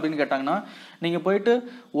பர்பஸ்க்காக அப்படின்னு கேட்டாங்கன்னா, நீங்கள் போயிட்டு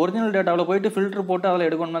ஒரிஜினல் டேட்டாவில் போயிட்டு ஃபில்ட்ரு போட்டு அதில்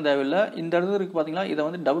எடுக்கணும்னா தேவையில்லை. இந்த இடத்துல இருக்குது பார்த்தீங்களா, இதை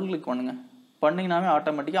வந்து டபுள் கிளிக் பண்ணுங்கள். பண்ணிங்கனாவே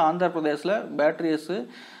ஆட்டோமேட்டிக்காக ஆந்திர பிரதேசில்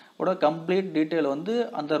பேட்டரிஸோட கம்ப்ளீட் டீட்டெயில் வந்து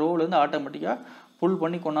அந்த ரோவிலேருந்து ஆட்டோமேட்டிக்காக புல்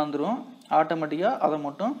பண்ணி கொண்டாந்துடும். ஆட்டோமேட்டிக்காக அதை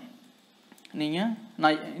மட்டும்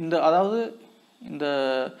நீங்கள் அதாவது இந்த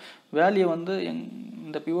வேல்யூ வந்து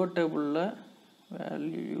இந்த பிவோட் டேபிளில்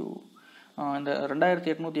வேல்யூ இந்த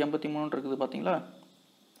 2883 இருக்குது பார்த்தீங்களா,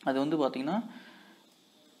 அது வந்து பார்த்தீங்கன்னா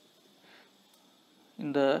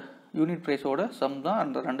இந்த யூனிட் ப்ரைஸோட சம் தான்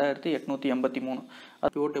அந்த 2883.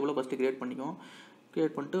 அது பிவோட் டேபிளில் ஃபஸ்ட்டு க்ரியேட் பண்ணிக்கோங்க.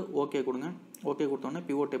 க்ரியேட் பண்ணிட்டு ஓகே கொடுங்க. ஓகே கொடுத்தோன்னே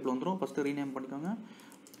பிவோட் டேபிள் வந்துடும். ஃபஸ்ட்டு ரீநேம் பண்ணிக்கோங்க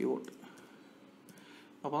பிவோட்,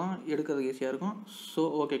 அப்போ தான் எடுக்கிறது ஈஸியாக இருக்கும். ஸோ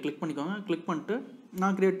ஓகே கிளிக் பண்ணிக்கோங்க. கிளிக் பண்ணிட்டு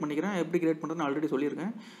நான் க்ரியேட் பண்ணிக்கிறேன். எப்படி க்ரியேட் பண்ணுறதுன்னு ஆல்ரெடி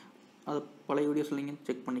சொல்லியிருக்கேன். அது பழைய வீடியோஸில் நீங்கள்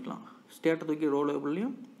செக் பண்ணிக்கலாம். ஸ்டேட்டை தூக்கி ரோ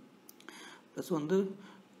லேபிள்லையும் ப்ளஸ் வந்து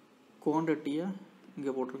குவான்டிட்டியை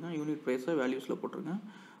இங்கே போட்டிருக்கேன், யூனிட் ப்ரைஸை வேல்யூஸில் போட்டிருக்கேன்.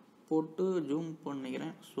 போட்டு ஜூம்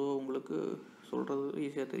பண்ணிக்கிறேன். ஸோ உங்களுக்கு சொல்கிறது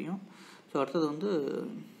ஈஸியாக தெரியும். ஸோ அடுத்தது வந்து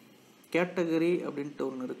கேட்டகரி அப்படின்ட்டு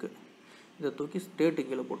ஒன்று இருக்குது, இதை தூக்கி ஸ்டேட்டு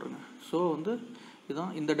கீழே போட்டுருங்க. ஸோ வந்து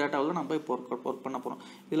இதுதான் இந்த டேட்டாவில் நம்ம இப்போ ஒர்க் பண்ண போகிறோம்.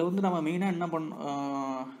 இதில் வந்து நம்ம மெயினாக என்ன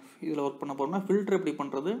இதில் ஒர்க் பண்ண போகிறோம்னா ஃபில்ட்ரு எப்படி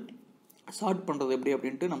பண்ணுறது, சார்ட் பண்ணுறது எப்படி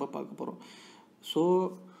அப்படின்ட்டு நம்ம பார்க்க போகிறோம். ஸோ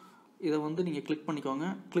இதை வந்து நீங்கள் கிளிக் பண்ணிக்கோங்க.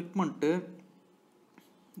 கிளிக் பண்ணிட்டு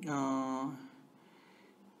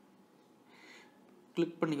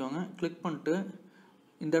கிளிக் பண்ணிட்டு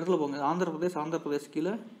இந்த இடத்துல போங்க. ஆந்திர பிரதேஷ்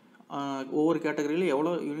கீழே ஒவ்வொரு கேட்டகரியிலும்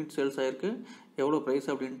எவ்வளோ யூனிட் சேல்ஸ் ஆகிருக்கு, எவ்வளோ ப்ரைஸ்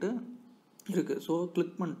அப்படின்ட்டு இருக்குது. ஸோ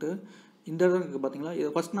கிளிக் பண்ணிட்டு இந்த இடத்துல இருக்குது பார்த்தீங்களா, இதை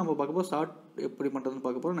ஃபஸ்ட் நம்ம பார்க்க போகிறோம் ஷார்ட் எப்படி பண்ணுறதுன்னு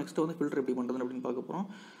பார்க்க போகிறோம். நெக்ஸ்ட்டு வந்து ஃபில்டர் எப்படி பண்ணுறதுன்னு அப்படின்னு பார்க்க போகிறோம்.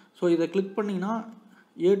 ஸோ இதை கிளிக் பண்ணிங்கன்னா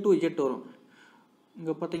A to Z வரும்.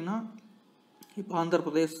 இங்கே பார்த்தீங்கன்னா இப்போ ஆந்திர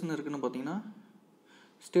பிரதேஷ்னு இருக்குதுன்னு பார்த்தீங்கன்னா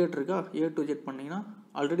ஸ்டேட் இருக்கா, A to Z பண்ணிங்கன்னா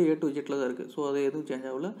ஆல்ரெடி A to Zல தான் இருக்குது. ஸோ அது எதுவும் சேஞ்ச்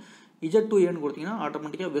ஆகல. Z to Aன்னு கொடுத்தீங்கன்னா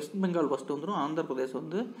ஆட்டோமேட்டிக்காக வெஸ்ட் பெங்கால் ஃபஸ்ட்டு வந்துடும், ஆந்திர பிரதேஷ்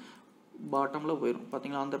வந்து பாட்டமில் போயிடும்.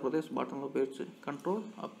 பார்த்தீங்களா, ஆந்திர பிரதேஷ் பாட்டமில் போயிடுச்சு. கண்ட்ரோல்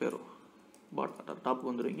அப் ஏரோ டாப்புக்கு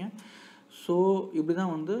வந்துடுவீங்க. ஸோ இப்படி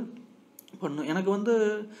தான் வந்து பண்ணும். எனக்கு வந்து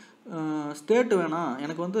ஸ்டேட்டு வேணாம்,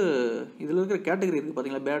 எனக்கு வந்து இதில் இருக்கிற கேட்டகரி இருக்குது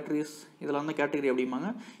பார்த்தீங்களா, பேட்ரிஸ் இதெல்லாம் தான் கேட்டகரி அப்படிம்பாங்க.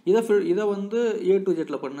 இதை வந்து A to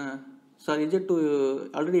Zல பண்ணு, sorry Z to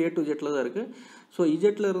already A to Zல தான் இருக்குது. ஸோ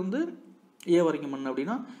இஜெட்டில் இருந்து A வரைக்கும் பண்ணு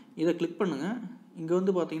அப்படின்னா இதை கிளிக் பண்ணுங்கள். இங்கே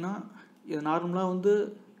வந்து பார்த்தீங்கன்னா இது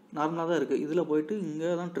நார்மலாக தான் இருக்குது. இதில் போயிட்டு இங்கே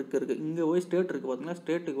தான் ட்ரிக் இருக்குது. இங்கே போய் ஸ்டேட் இருக்குது பார்த்தீங்களா,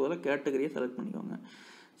 ஸ்டேட்டுக்கு பதிலாக கேட்டகரியை செலக்ட் பண்ணிக்கோங்க.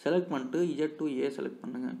 செலக்ட் பண்ணிட்டு Z to A செலக்ட்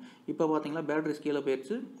பண்ணுங்கள். இப்போ பார்த்தீங்களா பேட்டரிஸ் கீழே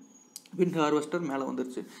போயிடுச்சு, விண்ட் ஹார்வெஸ்டர் மேலே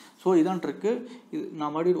வந்துருச்சு. ஸோ இதான் ட்ரிக்கு. இது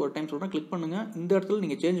நான் மறுபடியும் ஒரு டைம் சொல்கிறேன். கிளிக் பண்ணுங்கள். இந்த இடத்துல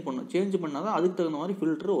நீங்கள் சேஞ்ச் பண்ணணும். சேஞ்ச் பண்ணால் தான் அதுக்கு தகுந்த மாதிரி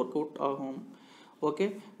ஃபில்ட்ரு ஒர்க் அவுட் ஆகும். ஓகே,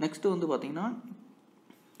 நெக்ஸ்ட்டு வந்து பார்த்தீங்கன்னா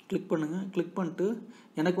கிளிக் பண்ணுங்கள். கிளிக் பண்ணிட்டு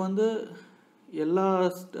எனக்கு வந்து எல்லா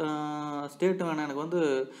ஸ்டேட்டும் வேணாம், எனக்கு வந்து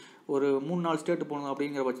ஒரு 3-4 ஸ்டேட்டு போகணும்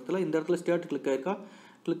அப்படிங்கிற பட்சத்தில் இந்த இடத்துல ஸ்டேட் கிளிக் ஆகிருக்கா.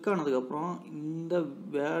 கிளிக் ஆனதுக்கப்புறம் இந்த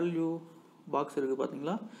வேல்யூ பாக்ஸ் இருக்குது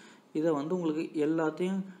பார்த்தீங்களா, இதை வந்து உங்களுக்கு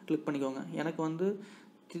எல்லாத்தையும் கிளிக் பண்ணிக்கோங்க. எனக்கு வந்து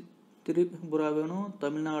திரிபுரா வேணும்,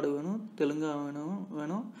 தமிழ்நாடு வேணும், தெலுங்கா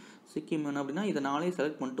வேணும், சிக்கிம் வேணும் அப்படின்னா இதை 4ஐயும்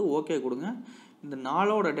செலக்ட் பண்ணிட்டு ஓகே கொடுங்க. இந்த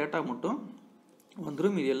 4ஓட டேட்டா மட்டும்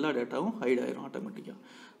வந்துடும், இது எல்லா டேட்டாவும் ஹைட் ஆகிரும் ஆட்டோமேட்டிக்காக.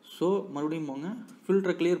 ஸோ மறுபடியும் போங்க.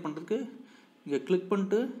 ஃபில்டரை கிளியர் பண்ணுறதுக்கு இங்கே கிளிக்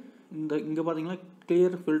பண்ணிட்டு இங்கே பார்த்தீங்கன்னா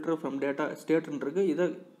கிளியர் ஃபில்டர் ஃப்ரம் டேட்டா ஸ்டேட்னு இருக்குது, இதை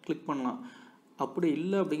கிளிக் பண்ணலாம். அப்படி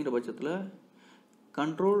இல்லை அப்படிங்கிற பட்சத்தில்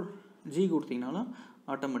கண்ட்ரோல் G கொடுத்தீங்கனாலும்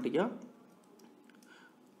ஆட்டோமேட்டிக்காக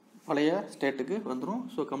பழைய ஸ்டேட்டுக்கு வந்துடும்.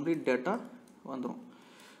 ஸோ கம்ப்ளீட் டேட்டா வந்துடும்.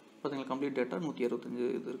 பார்த்தீங்களா, கம்ப்ளீட் டேட்டா 165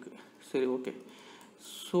 இது இருக்குது. சரி, ஓகே.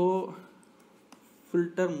 ஸோ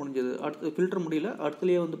ஃபில்டர் முடிஞ்சது. அடுத்து ஃபில்டர் முடியல,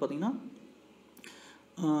 அடுத்துலேயே வந்து பார்த்திங்கன்னா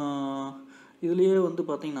இதுலேயே வந்து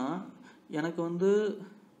பார்த்திங்கன்னா எனக்கு வந்து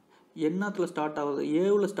என்னத்தில் ஸ்டார்ட் ஆகுது,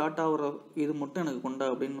 ஏவில் ஸ்டார்ட் ஆகிற இது மட்டும் எனக்கு கொண்டா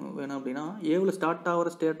அப்படின்னு வேணும். அப்படின்னா ஏவில் ஸ்டார்ட்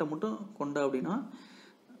ஆகிற ஸ்டேட்டை மட்டும் கொண்டா அப்படின்னா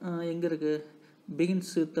எங்கே இருக்குது,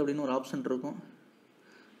 பிகின்ஸ் வித் அப்படின்னு ஒரு ஆப்ஷன் இருக்கும்.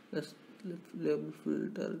 Label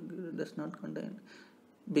filter does not contain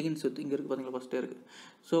begins with இங்கே இருக்குது பார்த்தீங்களா, ஃபஸ்ட்டே இருக்குது.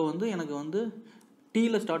 ஸோ வந்து எனக்கு வந்து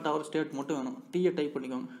டீயில் ஸ்டார்ட் ஆகிற ஸ்டேட் மட்டும் வேணும். டீயை டைப்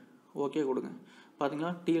பண்ணிக்கோங்க, ஓகே கொடுங்க.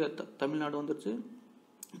 பார்த்தீங்களா, டீயில் தமிழ்நாடு வந்துருச்சு,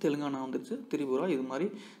 தெலுங்கானா வந்துருச்சு, திரிபுரா, இது மாதிரி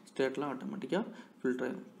ஸ்டேட்லாம் ஆட்டோமேட்டிக்காக ஃபில்டர்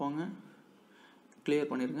ஆகிடும். போங்க கிளியர்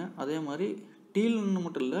பண்ணிடுங்க. அதே மாதிரி டீல்னு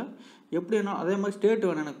மட்டும் இல்லை, எப்படி வேணும் அதே மாதிரி ஸ்டேட்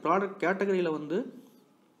வேணும். எனக்கு ப்ராடக்ட் கேட்டகரியில் வந்து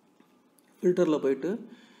ஃபில்டரில் போயிட்டு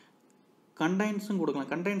கண்டைன்ஸும்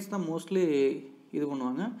கொடுக்கலாம். கண்டைன்ஸ் தான் மோஸ்ட்லி இது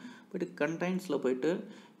பண்ணுவாங்க. போய்ட்டு கண்டைன்ஸில் போயிட்டு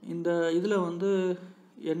இந்த இதில் வந்து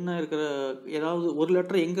என்ன இருக்கிற ஏதாவது ஒரு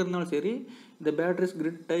லெட்டர் எங்கே இருந்தாலும் சரி, இந்த Patrice,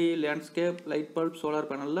 grid tie, landscape, light bulb, solar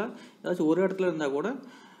பேனலில் ஏதாச்சும் ஒரு இடத்துல இருந்தால் கூட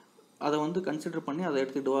அதை வந்து கன்சிடர் பண்ணி அதை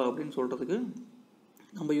எடுத்துகிட்டு வா அப்படின்னு சொல்கிறதுக்கு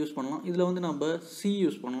நம்ம யூஸ் பண்ணலாம். இதில் வந்து நம்ம சி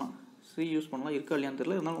யூஸ் பண்ணலாம். இருக்கா இல்லையான்னு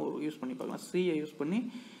தெரியல, இருந்தாலும் யூஸ் பண்ணி பார்க்கலாம். சியை யூஸ் பண்ணி,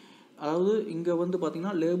 அதாவது இங்கே வந்து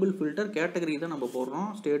பார்த்திங்கன்னா லேபிள் ஃபில்டர் கேட்டகரி தான் நம்ம போடுறோம்,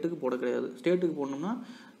 ஸ்டேட்டுக்கு போட கிடையாது. ஸ்டேட்டுக்கு போடணும்னா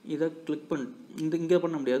இதை கிளிக் பண்ணி இங்கே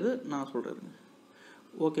பண்ண முடியாது, நான் சொல்கிறேன்.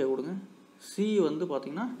 ஓகே கொடுங்க. சி வந்து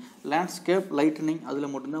பார்த்திங்கன்னா லேண்ட்ஸ்கேப், லைட்டனிங்,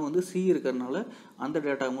 அதில் மட்டும்தான் வந்து சி இருக்கிறதுனால அந்த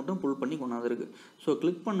டேட்டாவை மட்டும் புல் பண்ணி கொண்டாந்துருக்கு. ஸோ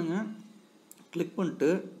கிளிக் பண்ணுங்கள். கிளிக் பண்ணிட்டு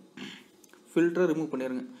ஃபில்டரை ரிமூவ்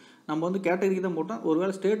பண்ணிடுங்க. நம்ம வந்து கேட்டகரிக்கு தான் போட்டோம்.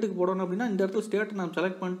 ஒருவேளை ஸ்டேட்டுக்கு போடணும் அப்படின்னா இந்த இடத்துல ஸ்டேட்டை நம்ம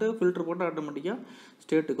செலக்ட் பண்ணிட்டு ஃபில்டர் போட்டால் ஆட்டோமேட்டிக்காக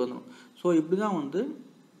ஸ்டேட்டுக்கு வந்துடும். ஸோ இப்படி தான் வந்து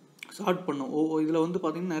ஷார்ட் பண்ணும். இதில் வந்து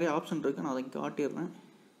பார்த்திங்கன்னா நிறைய ஆப்ஷன் இருக்குது, நான் அதை காட்டிடுறேன்.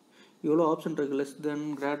 இவ்வளோ ஆப்ஷன் இருக்குது. Less than,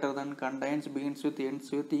 greater than, contains, begins with,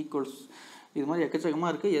 ends with, equals, இது மாதிரி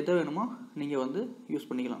எக்கச்சக்கமாக இருக்குது. எதை வேணுமோ நீங்கள் வந்து யூஸ்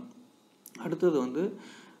பண்ணிக்கலாம். அடுத்தது வந்து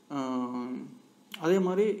அதே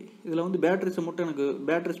மாதிரி இதில் வந்து பேட்ரிஸ்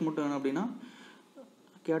மட்டும் வேணும் அப்படின்னா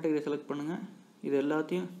கேட்டகரி செலக்ட் பண்ணுங்கள். இது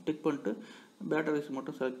எல்லாத்தையும் டிக் பண்ணிட்டு பேட்டரிஸ்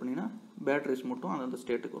மட்டும் செலக்ட் பண்ணிங்கன்னா பேட்டரிஸ் மட்டும் அந்தந்த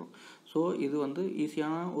ஸ்டேட்டுக்கு வரும். ஸோ இது வந்து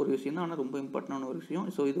ஈஸியான ஒரு விஷயம் தான், ஆனால் ரொம்ப இம்பார்ட்டண்டான ஒரு விஷயம்.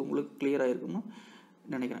 ஸோ இது உங்களுக்கு கிளியராக இருக்குன்னு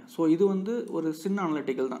நினைக்கிறேன். ஸோ இது வந்து ஒரு சின்ன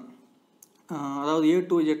அனலிட்டிக்கல் தான். அதாவது A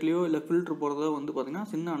to Zலையோ இல்லை ஃபில்ட்ரு போகிறதோ வந்து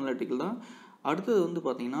பார்த்திங்கன்னா சின்ன அனலிட்டிக்கல் தான். அடுத்தது வந்து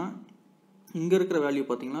பார்த்திங்கன்னா இங்கே இருக்கிற வேல்யூ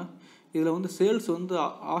பார்த்திங்கன்னா இதில் வந்து சேல்ஸ் வந்து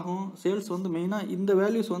ஆகும். சேல்ஸ் வந்து மெயினாக இந்த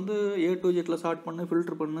வேல்யூஸ் வந்து A to Zல ஸ்டார்ட் பண்ணு,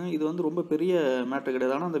 ஃபில்ட்ரு பண்ணு, இது வந்து ரொம்ப பெரிய மேட்ரு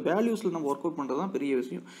கிடையாது. ஆனால் அந்த வேல்யூஸில் நம்ம ஒர்க் அவுட் பண்ணுறது தான் பெரிய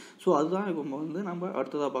விஷயம். ஸோ அதுதான் இப்போ வந்து நம்ம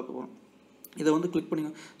அடுத்ததாக பார்க்க போகிறோம். இதை வந்து கிளிக்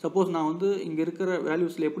பண்ணிக்கோங்க. சப்போஸ் நான் வந்து இங்கே இருக்கிற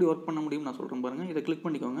வேல்யூஸில் எப்படி ஒர்க் பண்ண முடியும்னு நான் சொல்கிறேன் பாருங்கள். இதை கிளிக்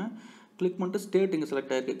பண்ணிக்கோங்க. கிளிக் பண்ணிட்டு ஸ்டேட் இங்கே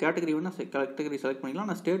செலக்ட் ஆகிருக்கு. கேட்டகரி வேணால் கேட்டகரி செலக்ட் பண்ணிக்கலாம்.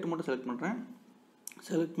 நான் ஸ்டேட் மட்டும் செலக்ட் பண்ணுறேன்.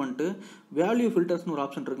 செலக்ட் பண்ணிட்டு வேல்யூ ஃபில்டர்ஸ்னு ஒரு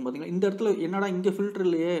ஆப்ஷன் இருக்குது பார்த்தீங்களா. இந்த இடத்துல என்னடா இங்கே ஃபில்டர்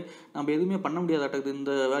இல்லையே, நம்ம எதுவுமே பண்ண முடியாதாட்டது,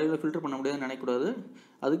 இந்த வேல்யூவில் ஃபில்டர் பண்ண முடியாதுன்னு நினைக்கக்கூடாது.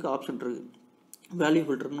 அதுக்கு ஆப்ஷன் இருக்குது. வேல்யூ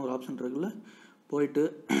ஃபில்டர்னு ஒரு ஆப்ஷன் இருக்குல்ல, போயிட்டு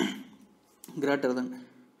கிரேட்டர் தென்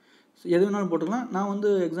எது வேணாலும் போட்டுக்கலாம். நான்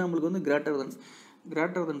வந்து எக்ஸாம்பிளுக்கு வந்து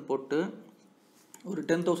கிரேட்டர் தென் போட்டு ஒரு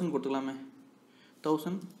 10,000 கொடுத்துக்கலாமே.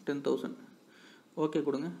 1000, 10,000 ஓகே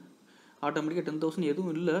கொடுங்க. ஆட்டோமேட்டிக்காக 10,000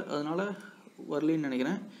 எதுவும் இல்லை, அதனால் வரலின்னு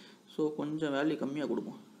நினைக்கிறேன். ஸோ கொஞ்சம் வேல்யூ கம்மியாக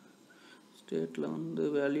கொடுப்போம். ஸ்டேட்டில் வந்து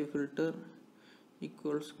value filter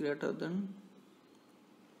equals greater than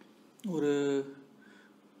ஒரு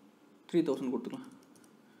 3,000 கொடுத்துக்கலாம்.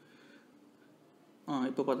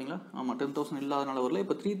 இப்போ பார்த்தீங்களா, ஆமாம் 10,000 இல்லாதனால வரல.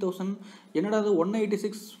 இப்போ 3,000 என்னடா அது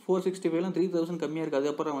 186,465 3,000 கம்மியாக இருக்குது,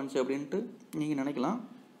 அது அப்புறம் வந்துச்சு அப்படின்ட்டு நீங்கள் நினைக்கலாம்.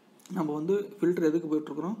 நம்ம வந்து ஃபில்டர் எதுக்கு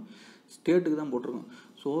போயிட்டுருக்குறோம், ஸ்டேட்டுக்கு தான் போட்டிருக்கோம்.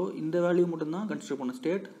 ஸோ இந்த வேல்யூ மட்டும்தான் கன்சிடர் பண்ணணும்.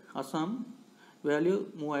 ஸ்டேட் அசாம் வேல்யூ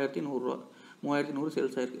 3,100 ரூபா, 3,100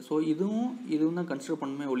 சேல்ஸ் ஆகிருக்கு. ஸோ இதுவும் தான் கன்சிடர்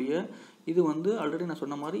பண்ணுமே ஒழிய, இது வந்து ஆல்ரெடி நான்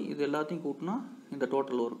சொன்ன மாதிரி இது எல்லாத்தையும் கூட்டினா இந்த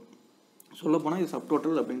டோட்டல் வரும். சொல்லப்போனால் இது சப்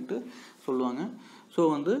டோட்டல் அப்படின்ட்டு சொல்லுவாங்க. ஸோ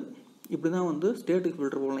வந்து இப்படி தான் வந்து ஸ்டேட்டுக்கு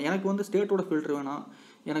ஃபில்டர் போடலாம். எனக்கு வந்து ஸ்டேட்டோட ஃபில்டர் வேணாம்,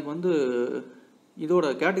 எனக்கு வந்து இதோட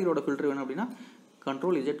கேட்டகரியோட ஃபில்டர் வேணும் அப்படின்னா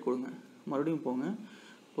Ctrl+Z கொடுங்க. மறுபடியும்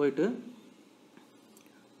போயிட்டு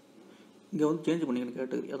இங்கே வந்து சேஞ்ச் பண்ணிக்கணும்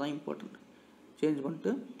கேட்டகரி, அதான் இம்பார்ட்டன்ட். சேஞ்ச்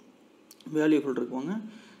பண்ணிட்டு வேல்யூ ஃபில்டருக்கு போங்க.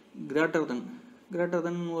 கிரேட்டர்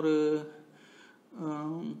தென் ஒரு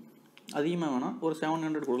அதிகமாக வேணாம், ஒரு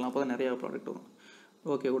 700 கொடுக்கலாம், அப்போ தான் நிறையா ப்ராடக்ட் வரும்.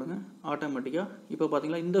 ஓகே கொடுங்க. ஆட்டோமேட்டிக்காக இப்போ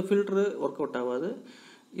பார்த்தீங்களா இந்த ஃபில்ட்ரு ஒர்க் அவுட் ஆகாது.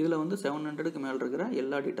 இதில் வந்து 700க்கு மேலே இருக்கிற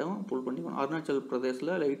எல்லா டேட்டாவும் புல் பண்ணிக்கணும். அருணாச்சல்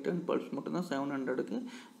பிரதேசில் லைட் அண்ட் பல்ப்ஸ் மட்டும்தான் 700க்கு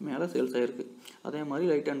மேலே சேல்ஸ் ஆகிருக்கு. அதே மாதிரி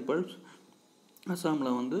லைட் அண்ட் பல்ப்ஸ்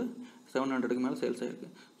அஸ்ஸாமில் வந்து 700க்கு மேலே சேல்ஸ் ஆகிருக்கு.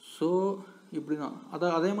 ஸோ இப்படி தான்.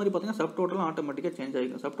 அதே மாதிரி பார்த்தீங்கன்னா சப் டோட்டலும் ஆட்டோமேட்டிக்காக சேஞ்ச்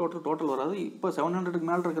ஆகிக்கும். சப் டோட்டல் வராது. இப்போ 700க்கு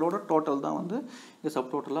மேலே இருக்கிறோட டோட்டல் தான் வந்து இது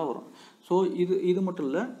சப் டோட்டலாக வரும். ஸோ இது மட்டும்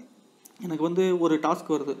இல்லை, எனக்கு வந்து ஒரு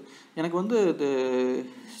டாஸ்க் வருது. எனக்கு வந்து இது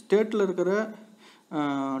ஸ்டேட்டில் இருக்கிற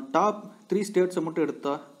டாப் 3 ஸ்டேட்ஸை மட்டும்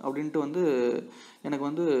எடுத்தா அப்படின்ட்டு வந்து எனக்கு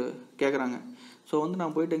வந்து கேட்குறாங்க. ஸோ வந்து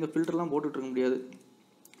நான் போய்ட்டு எங்கள் ஃபில்டர்லாம் போட்டுட்ருக்க முடியாது.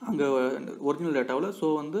 அங்கே ஒரிஜினல் டேட்டாவில். ஸோ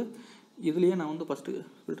வந்து இதுலேயே நான் வந்து ஃபஸ்ட்டு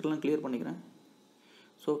ஃபில்டர்லாம் கிளியர் பண்ணிக்கிறேன்.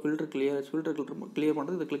 ஸோ ஃபில்டர் கிளியர்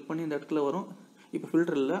பண்ணுறது இதை கிளிக் பண்ணி இந்த இடத்துல வரும். இப்போ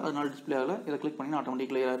ஃபில்டர் இல்லை, அதனால டிஸ்பிளே ஆகலை. இதை கிளிக் பண்ணி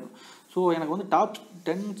ஆட்டோமேட்டிக் கிளியர் ஆகிடும். ஸோ எனக்கு வந்து டாப்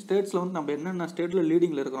 10 ஸ்டேட்ஸில் வந்து நம்ம என்னென்ன ஸ்டேட்டில்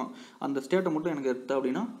லீடிங்கில் இருக்கிறோம் அந்த ஸ்டேட்டை மட்டும் எனக்கு எடுத்தா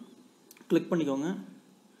அப்படின்னா கிளிக் பண்ணிக்கோங்க.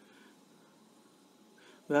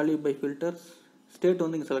 வேல்யூ பை ஃபில்டர்ஸ் ஸ்டேட்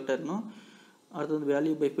வந்து இங்கே செலக்ட் ஆகிருக்கணும். அடுத்து வந்து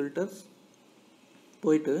வேல்யூ பை ஃபில்டர்ஸ்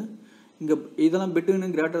போயிட்டு இங்கே இதெல்லாம்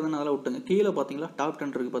பிட்வீன் கிரேட்டர் தான் அதெல்லாம் விட்டுங்க. கீழே பார்த்தீங்களா டாப்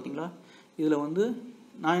 10 இருக்குது பார்த்தீங்களா. இதில் வந்து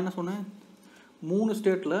நான் என்ன சொன்னேன், 3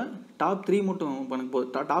 ஸ்டேட்டில் டாப் 3 மட்டும் எனக்கு போகுது.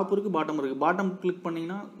 டாப் இருக்குது, பாட்டம் இருக்குது. பாட்டம் கிளிக்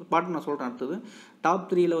பண்ணிங்கன்னா பாட்டம் நான் சொல்கிறேன். அடுத்தது டாப்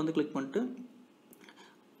 3ல் வந்து கிளிக் பண்ணிட்டு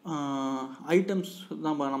ஐட்டம்ஸ்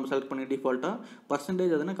தான் நம்ம செலக்ட் பண்ணி டிஃபால்ட்டாக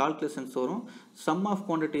பர்சன்டேஜ் அதுனா கால்குலேஷன்ஸ் வரும். சம் ஆஃப்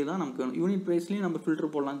குவான்டிட்டி தான் நமக்கு வேணும். யூனிட் ப்ரைஸ்லேயும் நம்ம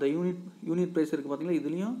ஃபில்டர் போடலாம். இந்த யூனிட் ப்ரைஸ் இருக்குது பார்த்தீங்களா,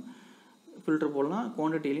 இதுலேயும் ஃபில்டர் போடலாம்,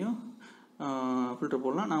 குவான்டிட்டிலையும் ஃபில்டர்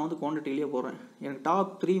போடலாம். நான் வந்து குவான்டிட்டிலேயே போடுறேன். எனக்கு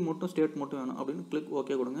டாப் 3 மட்டும் ஸ்டேட் மட்டும் வேணும் அப்படின்னு கிளிக்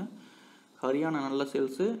ஓகே கொடுங்க. ஹரியானா நல்ல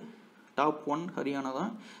சேல்ஸு, டாப் 1 ஹரியானா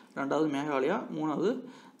தான், 2வது மேகாலயா, 3வது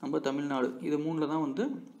நம்ம தமிழ்நாடு. இது 3ல் தான் வந்து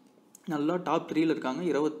நல்லா டாப் 3ல் இருக்காங்க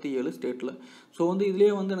 27 ஸ்டேட்டில். ஸோ வந்து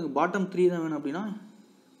இதுலேயே வந்து எனக்கு பாட்டம் 3 தான் வேணும் அப்படின்னா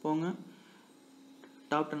போங்க,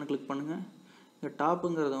 டாப் 10 கிளிக் பண்ணுங்கள். இந்த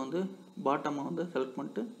டாப்புங்கிறத வந்து பாட்டமாக வந்து செலக்ட்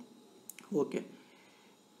பண்ணிட்டு ஓகே.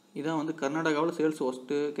 இதான் வந்து கர்நாடகாவில் sales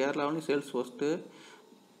worst, கேரளாவிலையும் sales worst,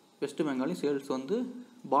 west பெங்காலையும் sales வந்து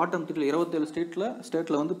பாட்டம் 3ல் 27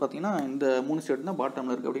 ஸ்டேட்டில் வந்து பார்த்திங்கன்னா இந்த 3 ஸ்டேட் தான்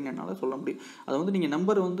பாட்டமில் இருக்குது அப்படின்னு என்னால் சொல்ல முடியும். அதை வந்து நீங்கள்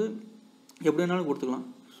நம்பர் வந்து எப்படி வேணாலும் கொடுத்துக்கலாம்.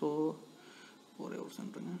 ஸோ ஒரே ஒரு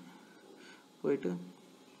சென்டருங்க போயிட்டு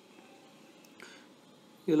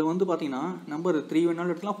இதில் வந்து பார்த்தீங்கன்னா நம்பர் 3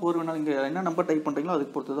 வேணாலும் எடுத்துக்கலாம், 4 வேணாலும், இங்கே என்ன நம்பர் டைப் பண்ணுறீங்களோ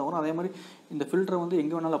அதுக்கு பொறுத்து தான் வரும். அதே மாதிரி இந்த ஃபில்டரை வந்து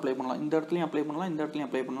எங்கே வேணாலும் அப்ளை பண்ணலாம். இந்த இடத்துலையும் அப்ளை பண்ணலாம், இந்த இடத்துலையும்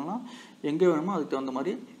அப்ளை பண்ணலாம். எங்கே வேணுமோ அதுக்கு தகுந்த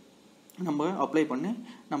மாதிரி நம்ம அப்ளை பண்ணி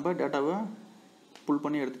நம்ம டேட்டாவை புல்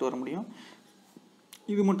பண்ணி எடுத்துகிட்டு வர முடியும்.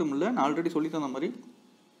 இது மட்டும் இல்லை, நான் ஆல்ரெடி சொல்லி தந்த மாதிரி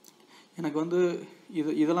எனக்கு வந்து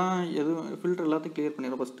இதெல்லாம் ஃபில்டர் எல்லாத்தையும் கிளியர்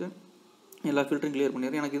பண்ணிடுறேன். ஃபஸ்ட்டு எல்லா ஃபில்டரையும் கிளியர்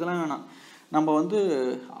பண்ணிடுறேன். எனக்கு இதெல்லாம் வேணாம். நம்ம வந்து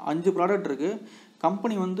 5 ப்ராடக்ட் இருக்குது.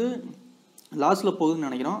 கம்பெனி வந்து லாஸில் போகுதுன்னு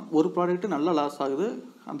நினைக்கிறோம். ஒரு ப்ராடக்ட்டு நல்லா லாஸ் ஆகுது.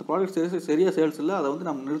 அந்த ப்ராடக்ட் சரியாக சேல்ஸ் இல்லை, அதை வந்து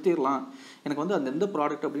நம்ம நிறுத்திடலாம். எனக்கு வந்து அந்த எந்த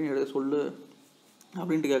ப்ராடக்ட் அப்படின்னு சொல்லு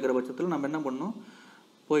அப்படின்ட்டு கேட்குற பட்சத்தில் நம்ம என்ன பண்ணணும்,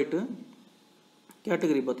 போயிட்டு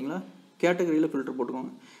கேட்டகரி பார்த்தீங்களா, கேட்டகரியில் ஃபில்டர்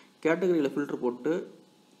போட்டுக்கோங்க. கேட்டகரியில் ஃபில்டர் போட்டு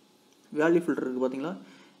வேல்யூ ஃபில்டர் இருக்குது பார்த்தீங்களா,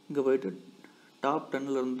 இங்கே போயிட்டு டாப்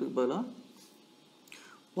 10ல் இருந்து பதிலாக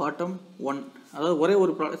பாட்டம் 1, அதாவது ஒரே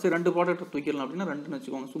ஒரு ப்ராடக்ட், சரி 2 ப்ராடக்ட் தூக்கிடலாம் அப்படின்னா 2ன்னு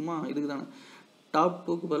வச்சுக்கோங்க. சும்மா இதுக்கு தானே. டாப்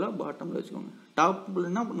 2க்கு பதிலாக பாட்டமில் வச்சுக்கோங்க.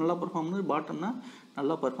 டாப்னா நல்லா பர்ஃபார்ம் பண்ணு, பாட்டம்னா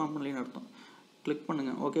நல்லா பர்ஃபார்ம் பண்ணலன்னு அர்த்தம். கிளிக்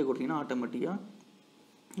பண்ணுங்கள், ஓகே கொடுத்தீங்கன்னா ஆட்டோமேட்டிக்காக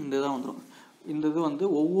இந்த இதாக வந்துடும். இந்த இது வந்து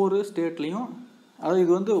ஒவ்வொரு ஸ்டேட்லேயும், அதாவது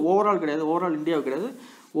இது வந்து ஓவரால் கிடையாது, ஓவரால் இந்தியாவுக்கு கிடையாது,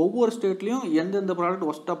 ஒவ்வொரு ஸ்டேட்லேயும் எந்தெந்த ப்ராடக்ட்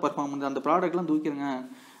ஒஸ்ட்டாக பர்ஃபார்ம் பண்ணுது அந்த ப்ராடக்ட்லாம் தூக்கிடுங்க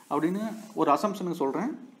அப்படின்னு ஒரு அசம்ஷனுக்கு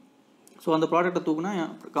சொல்கிறேன். ஸோ அந்த ப்ராடக்ட்டை தூக்குனா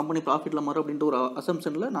கம்பெனி ப்ராஃபிட்டில் மாறும் அப்படின்ட்டு ஒரு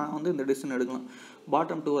அசம்ஷனில் நான் வந்து இந்த டிசிஷன் எடுக்கலாம்.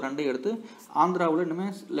 பாட்டம் 2 2 எடுத்து ஆந்திராவில்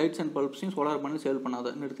இனிமேல் லைட்ஸ் அண்ட் பல்ப்ஸையும் சோலார் பண்ணி சேல்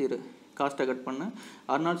பண்ணாத நிறுத்திடு, காஸ்ட்டை கட் பண்ணு.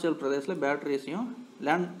 அருணாச்சல் பிரதேசில் பேட்டரிஸையும்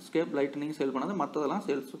லேண்ட்ஸ்கேப் லைட்டனிங் சேல் பண்ணாத, மற்றதெல்லாம்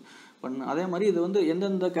சேல்ஸ் பண்ணு. அதே மாதிரி இது வந்து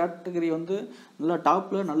எந்தெந்த கேட்டகரி வந்து நல்லா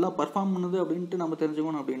டாப்பில் நல்லா பர்ஃபார்ம் பண்ணுது அப்படின்ட்டு நம்ம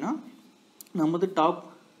தெரிஞ்சுக்கணும். அப்படின்னா நம்ம வந்து டாப்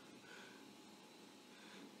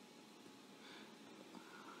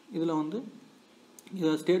இதில் வந்து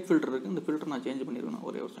இதில் ஸ்டேட் ஃபில்டர் இருக்குது. இந்த ஃபில்டர் நான் சேஞ்ச் பண்ணியிருக்கேன்.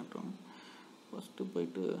 ஒரே ஒரு சென்டர் ஃபஸ்ட்டு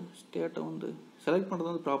போயிட்டு ஸ்டேட்டை வந்து செலக்ட் பண்ணுறது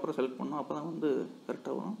வந்து ப்ராப்பராக செலக்ட் பண்ணணும், அப்போ தான் வந்து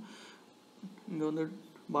கரெக்டாக வரும். இங்கே வந்து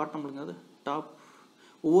பாட்டம்ங்கிறது டாப்,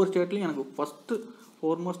 ஒவ்வொரு ஸ்டேட்லையும் எனக்கு ஃபஸ்ட்டு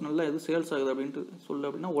ஃபோர்மோஸ்ட் நல்லா எது சேல்ஸ் ஆகுது அப்படின்ட்டு சொல்லு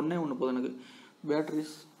அப்படின்னா ஒன்று போதும் எனக்கு,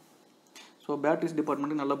 பேட்டரிஸ். ஸோ பேட்டரிஸ்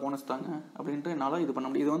டிபார்ட்மெண்ட்டுக்கு நல்லா போனஸ் தாங்க அப்படின்ட்டு என்னால் இது பண்ண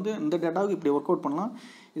முடியும். இது வந்து இந்த டேட்டாவுக்கு இப்படி ஒர்க் அவுட் பண்ணலாம்.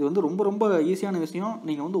 இது வந்து ரொம்ப ரொம்ப ஈஸியான விஷயம்.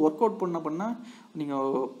 நீங்கள் வந்து ஒர்க் அவுட் பண்ண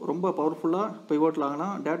நீங்கள் ரொம்ப பவர்ஃபுல்லாக பிவோட்டில்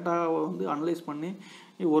ஆகலாம். டேட்டாவை வந்து அனலைஸ் பண்ணி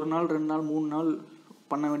 1 நாள் 2 நாள் 3 நாள்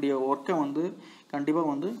பண்ண வேண்டிய ஒர்க்கை வந்து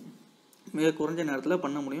கண்டிப்பாக வந்து மிக குறைஞ்ச நேரத்தில்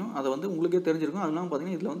பண்ண முடியும். அதை வந்து உங்களுக்கே தெரிஞ்சிருக்கும். அதெல்லாம்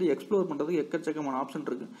பார்த்தீங்கன்னா இதில் வந்து எக்ஸ்ப்ளோர் பண்ணுறதுக்கு எக்கச்சக்கமான ஆப்ஷன்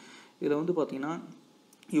இருக்குது. இதில் வந்து பார்த்தீங்கன்னா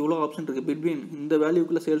இவ்வளோ ஆப்ஷன் இருக்குது. பிட்வீன் இந்த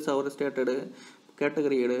வேல்யூக்குள்ளே சேல்ஸ் ஆகிற ஸ்டேட்டடு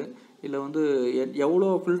கேட்டகரி எடு, இல்லை வந்து எவ்வளோ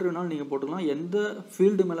ஃபில்டர் வேணாலும் நீங்கள் போட்டுக்கலாம், எந்த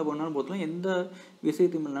ஃபீல்டு மேலே பண்ணாலும் போட்டுக்கலாம், எந்த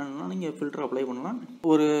விஷயத்து மேலேனாலும் நீங்கள் ஃபில்டர் அப்ளை பண்ணலாம்.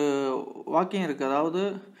 ஒரு வாக்கியம் இருக்குது, அதாவது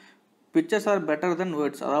pictures are better then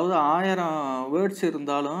words. அதாவது 1000 வேர்ட்ஸ்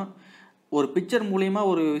இருந்தாலும் ஒரு பிக்சர் மூலிமா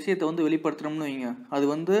ஒரு விஷயத்தை வந்து வெளிப்படுத்துகிறோம்னு வைங்க, அது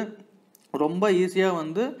வந்து ரொம்ப ஈஸியாக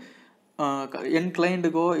வந்து என்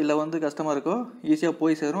கிளைண்ட்டுக்கோ இல்லை வந்து கஸ்டமருக்கோ ஈஸியாக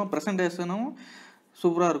போய் சேரும். ப்ரெசன்டேஷனும்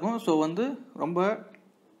சூப்பராக இருக்கும். ஸோ வந்து ரொம்ப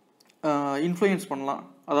இன்ஃப்ளூயன்ஸ் பண்ணலாம்,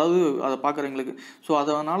 அதாவது அதை பார்க்குறவங்களுக்கு. ஸோ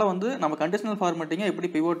அதனால் வந்து நம்ம கண்டிஷனல் ஃபார்மேட்டிங்கை எப்படி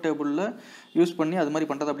பிவோட் டேபிளில் யூஸ் பண்ணி அது மாதிரி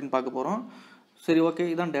பண்ணுறது அப்படின்னு பார்க்க போகிறோம். சரி, ஓகே,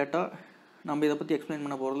 இதான் டேட்டா. நம்ம இதை பற்றி எக்ஸ்பிளைன்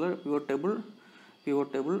பண்ண போகிறதுல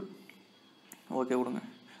பிவோட் டேபிள் ஓகே கொடுங்க.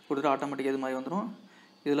 கொடுத்துட்டு ஆட்டோமேட்டிக்காக இது மாதிரி வந்துடும்.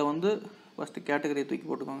 இதில் வந்து ஃபஸ்ட்டு கேட்டகரியை தூக்கி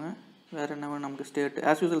போட்டுக்கோங்க. வேறு என்ன வேணும் நமக்கு ஸ்டேட்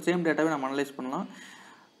ஆஸ் யூஸ்வல் சேம் டேட்டாவே நம்ம அனலைஸ் பண்ணலாம்.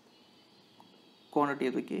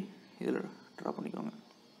 குவான்டிட்டியை தூக்கி இதில் ட்ரா பண்ணிக்கோங்க.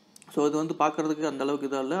 ஸோ இது வந்து பார்க்குறதுக்கு அந்தளவுக்கு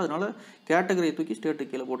இதாக இல்லை, அதனால் கேட்டகரியை தூக்கி ஸ்டேட்டு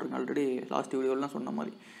கீழே போட்டுருங்க. ஆல்ரெடி லாஸ்ட் வீடியோலாம் சொன்ன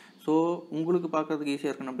மாதிரி. ஸோ உங்களுக்கு பார்க்குறதுக்கு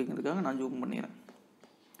ஈஸியாக இருக்கணும் அப்படிங்கிறதுக்காக நான் ஜூம் பண்ணிக்கிறேன்.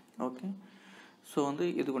 ஓகே, ஸோ வந்து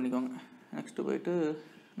இது பண்ணிக்கோங்க. நெக்ஸ்ட்டு போயிட்டு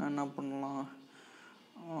நான் என்ன பண்ணலாம்,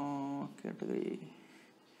 கேட்டகரி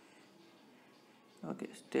ஓகே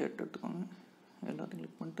ஸ்டேட் எடுத்துக்கோங்க. எல்லாத்தையும்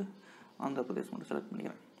கிளிக் பண்ணிட்டு ஆந்திர பிரதேஷ் மட்டும் செலக்ட்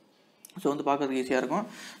பண்ணிக்கிறேன். ஸோ வந்து பார்க்குறதுக்கு ஈஸியாக இருக்கும்.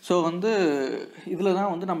 ஸோ வந்து இதில்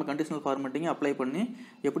தான் வந்து நம்ம கண்டிஷனல் ஃபார்மேட்டிங்கை அப்ளை பண்ணி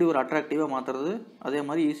எப்படி ஒரு அட்ராக்டிவாக மாற்றுறது, அதே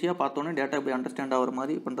மாதிரி ஈஸியாக பார்த்தோன்னே டேட்டா எப்படி அண்டர்ஸ்டாண்ட் ஆகிற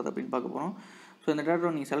மாதிரி பண்ணுறது அப்படின்னு பார்க்க போகிறோம். ஸோ இந்த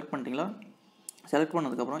டேட்டாவை நீங்கள் செலக்ட் பண்ணிட்டீங்களா? செலக்ட்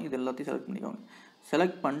பண்ணதுக்கப்புறம் இது எல்லாத்தையும் செலக்ட் பண்ணிக்கோங்க.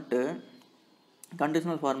 செலக்ட் பண்ணிட்டு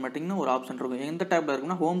கண்டிஷனல் ஃபார்மேட்டிங்னு ஒரு ஆப்ஷன் இருக்கும். எந்த டேப்பில்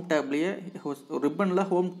இருக்குன்னா ஹோம் டேப்லேயே ரிப்பனில்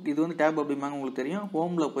ஹோம் இது வந்து டேப் அப்படிம்பாங்க, உங்களுக்கு தெரியும்.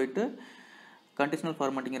 ஹோமில் போயிட்டு கண்டிஷனல்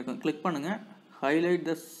ஃபார்மேட்டிங் இருக்கும். கிளிக் பண்ணுங்கள். Highlight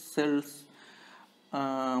the cells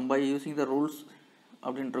by using the rules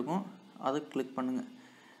அப்படின்ட்டு இருக்கும். அதை கிளிக் பண்ணுங்கள்.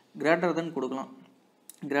 கிரேட்டர் தென் கொடுக்கலாம்.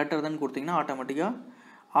 கிரேட்டர் தென் கொடுத்தீங்கன்னா ஆட்டோமேட்டிக்காக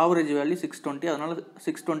ஆவரேஜ் வேல்யூ 620, அதனால்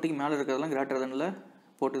 620க்கு மேலே இருக்கிறதெல்லாம் கிரேட்டர் தெனில்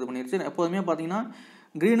போட்டு இது பண்ணிடுச்சு. எப்போதுமே பார்த்தீங்கன்னா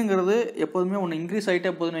க்ரீனுங்கிறது எப்போதுமே ஒன்று இன்க்ரீஸ் ஆகிட்டே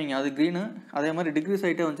எப்போதுமே வைங்க, அது க்ரீனு. அதே மாதிரி டிக்ரீஸ்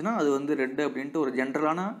ஆகிட்டே வந்துச்சுன்னா அது வந்து ரெட்டு அப்படின்ட்டு ஒரு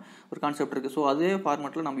ஜென்ரலான ஒரு கான்செப்ட் இருக்குது. ஸோ அதே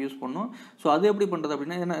ஃபார்மேட்டில் நம்ம யூஸ் பண்ணோம். ஸோ அது எப்படி பண்ணுறது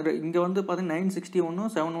அப்படின்னா, ஏன்னா இங்கே வந்து பார்த்தீங்கன்னா 961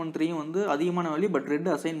 713 வந்து அதிகமான வேல்யூ, பட்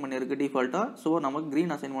ரெட் அசைன் பண்ணியிருக்கு டிஃபால்ட்டாக. ஸோ நமக்கு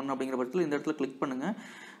க்ரீன் அசைன் பண்ணணும் அப்படிங்கிற பட்சத்தில் இந்த இடத்துல கிளிக் பண்ணுங்கள்.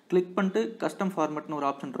 கிளிக் பண்ணிட்டு கஸ்டம் ஃபார்மேட்னு ஒரு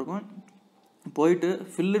ஆப்ஷன் இருக்கும். போயிட்டு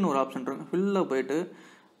ஃபில்லுன்னு ஒரு ஆப்ஷன் இருக்கும். ஃபில்லில் போயிட்டு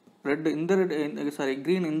ரெட் இந்த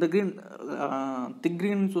க்ரீன் இந்த க்ரீன் திக்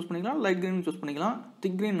க்ரீன் சூஸ் பண்ணிக்கலாம், லைட் க்ரீன் சூஸ் பண்ணிக்கலாம்.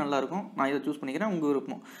 திக் க்ரீன் நல்லாயிருக்கும், நான் இதை சூஸ் பண்ணிக்கிறேன், உங்கள்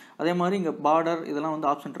விருப்பம். அதே மாதிரி இங்கே பார்டர் இதெல்லாம் வந்து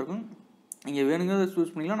ஆப்ஷன் இருக்கும். இங்கே வேணுங்கிறத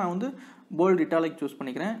சூஸ் பண்ணிக்கலாம். நான் வந்து போல்ட் இட்டாலிக் சூஸ்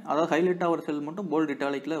பண்ணிக்கிறேன். அதாவது ஹைலைட்டாக ஒரு செல் மட்டும் போல்ட்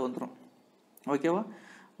இட்டாலிக்கில் வந்துடும். ஓகேவா?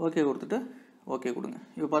 ஓகே கொடுத்துட்டு ஓகே கொடுங்க.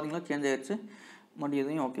 இப்போ பார்த்தீங்கன்னா சேஞ்ச் ஆகிடுச்சு. மறுபடியும்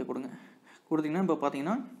இதையும் ஓகே கொடுங்க. கொடுத்தீங்கன்னா இப்போ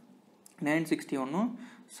பார்த்தீங்கன்னா 961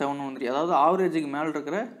 713, அதாவது ஆவரேஜுக்கு மேலே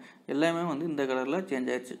இருக்கிற எல்லாமே வந்து இந்த கலரில்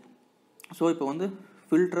சேஞ்ச் ஆகிடுச்சு. ஸோ இப்போ வந்து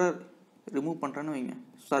ஃபில்டரை ரிமூவ் பண்ணுறேன்னு வைங்க.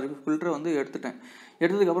 ஃபில்டரை வந்து எடுத்துட்டேன்.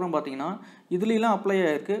 எடுத்ததுக்கப்புறம் பார்த்தீங்கன்னா இதுலாம் அப்ளை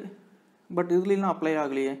ஆகிருக்கு, பட் இதுலாம் அப்ளை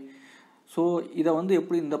ஆகலையே. ஸோ இதை வந்து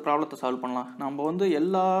எப்படி இந்த ப்ராப்ளத்தை சால்வ் பண்ணலாம்? நம்ம வந்து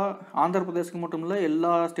எல்லா ஆந்திர பிரதேஷ்க்கு மட்டும் இல்லை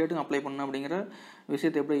எல்லா ஸ்டேட்டுக்கும் அப்ளை பண்ணணும் அப்படிங்கிற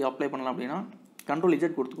விஷயத்தை எப்படி அப்ளை பண்ணலாம் அப்படின்னா, கண்ட்ரோல்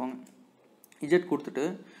இஜெட் கொடுத்துக்கோங்க. இஜெட் கொடுத்துட்டு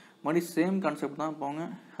மறுபடி சேம் கான்செப்ட் தான் போங்க.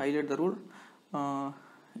 Highlight the rule.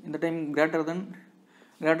 இந்த டைம் கிரேட்டர்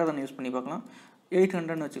தென் யூஸ் பண்ணி பார்க்கலாம்.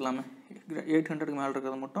 800ன்னு வச்சுக்கலாமே. 800க்கு மேலே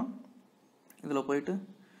இருக்கிறது மட்டும் இதில் போயிட்டு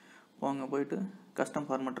போங்க. போயிட்டு கஸ்டம்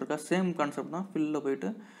ஃபார்மேட் இருக்கா, சேம் கான்செப்ட் தான். ஃபில்லில் போயிட்டு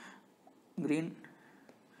green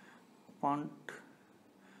font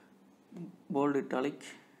bold italic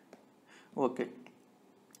okay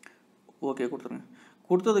கொடுத்துருங்க.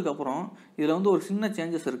 கொடுத்ததுக்கப்புறம் இதில் வந்து ஒரு சின்ன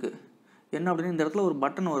சேஞ்சஸ் இருக்குது. என்ன அப்படின்னா, இந்த இடத்துல ஒரு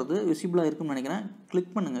பட்டன் வருது, விசிபிளாக இருக்குன்னு நினைக்கிறேன்.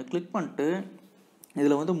 கிளிக் பண்ணுங்கள். கிளிக் பண்ணிட்டு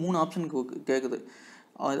இதில் வந்து 3 ஆப்ஷன் கேட்குது.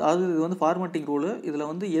 அதாவது இது வந்து ஃபார்மேட்டிங் ரூலு. இதில்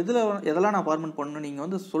வந்து எதெல்லாம் நான் ஃபார்மேட் பண்ணணும் நீங்கள்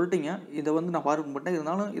வந்து சொல்லிட்டீங்க. இதை வந்து நான் ஃபார்மேட் பண்ணிட்டேன்.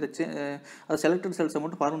 இருந்தாலும் இதை அது செலக்டட் செல்ஸை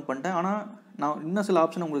மட்டும் ஃபார்மேட் பண்ணிட்டேன். ஆனால் நான் இன்னும் சில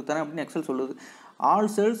ஆப்ஷன் உங்களுக்கு தரேன் அப்படின்னு எக்ஸல் சொல்லுது.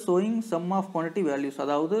 All cells showing some of quantity values,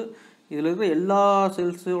 அதாவது இதில் இருக்கிற எல்லா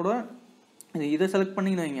செல்ஸோட இதை செலக்ட்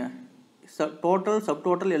பண்ணிங்கன்னு வைங்க, டோட்டல் சப்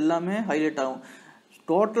டோட்டல் எல்லாமே ஹைலைட் ஆகும்.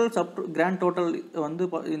 டோட்டல் கிராண்ட் டோட்டல் வந்து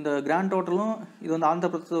இந்த கிராண்ட் டோட்டலும் இது வந்து ஆந்திர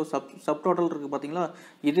பிரதேச சப் டோட்டல் இருக்குது பார்த்தீங்களா,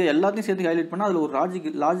 இது எல்லாத்தையும் சேர்த்து ஹைலைட் பண்ணால் அதில் ஒரு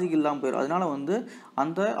லாஜிக் இல்லாமல் போயிடும். அதனால் வந்து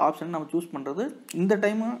அந்த ஆப்ஷன் நம்ம சூஸ் பண்ணுறது இந்த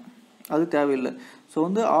டைமு அது தேவையில்லை. ஸோ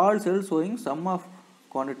வந்து all cells showing some of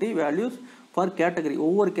quantity values for category,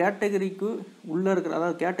 ஒவ்வொரு கேட்டகரிக்கு உள்ளே இருக்கிற,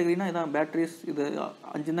 அதாவது கேட்டகரினா இதான் பேட்டரிஸ், இது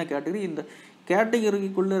 5 தான் கேட்டகரி. இந்த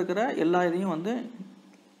கேட்டகரிக்குள்ளே இருக்கிற எல்லா இதையும் வந்து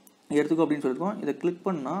எடுத்துக்கோ அப்படின்னு சொல்லியிருக்கோம். இதை கிளிக்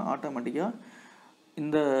பண்ணால் ஆட்டோமேட்டிக்காக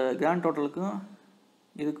இந்த கிராண்ட் டோட்டலுக்கும்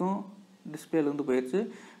இதுக்கும் டிஸ்பிளேலேருந்து போயிடுச்சு.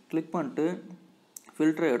 கிளிக் பண்ணிட்டு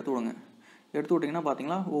ஃபில்டரை எடுத்து விடுங்க. எடுத்து விட்டிங்கன்னா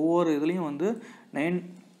பார்த்தீங்களா, ஒவ்வொரு இதுலேயும் வந்து 9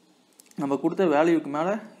 நம்ம கொடுத்த வேல்யூக்கு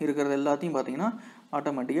மேலே இருக்கிறது எல்லாத்தையும் பார்த்தீங்கன்னா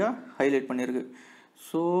ஆட்டோமேட்டிக்காக ஹைலைட் பண்ணியிருக்கு.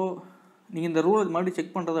 ஸோ நீங்கள் இந்த ரூலை மறுபடியும்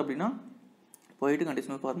செக் பண்ணுறது அப்படின்னா போயிட்டு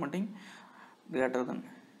கண்டிஷனல் ஃபார்மேட்டிங்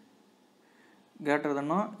கிரேட்டர்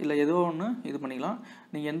தென்னா இல்லை ஏதோ ஒன்று இது பண்ணிக்கலாம்.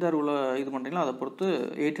 நீங்கள் எந்த ரூலை இது பண்ணுறீங்களோ அதை பொறுத்து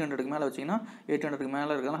 800க்கு மேலே வச்சிங்கன்னா 800க்கு மேலே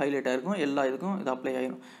இருக்கிறதா ஹைலைட் ஆகிருக்கும். எல்லா இதுக்கும் இது அப்ளை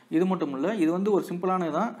ஆகிரும். இது மட்டும் இல்லை, இது வந்து ஒரு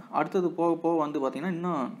சிம்பிளானது தான். அடுத்தது போக போக வந்து பார்த்திங்கன்னா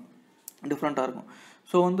இன்னும் டிஃப்ரெண்ட்டாக இருக்கும்.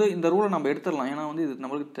 ஸோ வந்து இந்த ரூலை நம்ம எடுத்துடலாம், ஏன்னா வந்து இது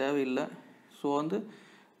நம்மளுக்கு தேவையில்லை. ஸோ வந்து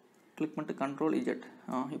கிளிக் பண்ணிட்டு கண்ட்ரோல் இஜெட்.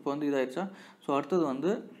 இப்போ வந்து இதாகிடுச்சா. ஸோ அடுத்தது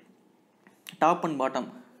வந்து டாப் அண்ட் பாட்டம்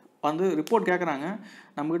வந்து ரிப்போர்ட் கேட்குறாங்க.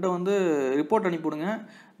 நம்மக்கிட்ட வந்து ரிப்போர்ட் அனுப்பிவிடுங்க.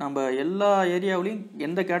 நம்ம எல்லா ஏரியாவிலையும்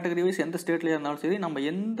எந்த கேட்டகரி வைஸ் எந்த ஸ்டேட்லேயே இருந்தாலும் சரி, நம்ம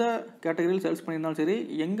எந்த கேட்டகரியில் சேல்ஸ் பண்ணியிருந்தாலும் சரி,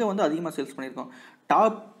 எங்கே வந்து அதிகமாக சேல்ஸ் பண்ணியிருக்கோம்,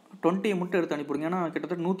 டாப் 20 மட்டும் எடுத்து அனுப்பிவிடுங்க. ஏன்னா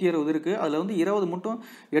கிட்டத்தட்ட 160 இருக்குது. அதில் வந்து 20 மட்டும்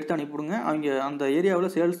எடுத்து அனுப்பிவிடுங்க. அவங்க அந்த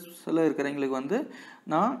ஏரியாவில் சேல்ஸில் இருக்கிறவங்களுக்கு வந்து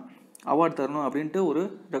நான் அவார்ட் தரணும் அப்படின்ட்டு ஒரு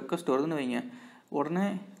ரெக்வஸ்ட் வருதுன்னு வைங்க. உடனே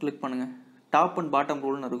கிளிக் பண்ணுங்கள். டாப் அண்ட் பாட்டம்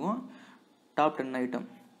ரூல்னு இருக்கும். Top 10 item.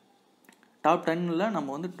 டாப் 10ல்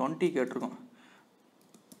நம்ம வந்து 20 கேட்டிருக்கோம்.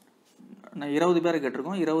 நான் 20 பேரை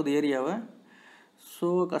கேட்டிருக்கோம், 20 ஏரியாவை. ஸோ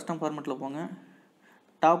கஸ்டம் ஃபார்மெட்டில் போங்க.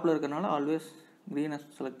 டாப்பில் இருக்கிறனால ஆல்வேஸ் க்ரீனை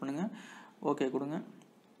செலக்ட் பண்ணுங்கள். ஓகே கொடுங்க.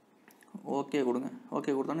 ஓகே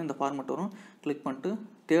கொடுத்தோன்னே இந்த ஃபார்மெட் வரும். கிளிக் பண்ணிட்டு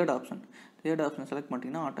தேர்ட் ஆப்ஷன் செலக்ட்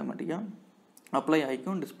பண்ணிட்டீங்கன்னா ஆட்டோமேட்டிக்காக அப்ளை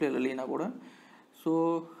ஆகிக்கும், டிஸ்பிளேல இல்லைன்னா கூட. ஸோ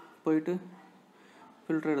போயிட்டு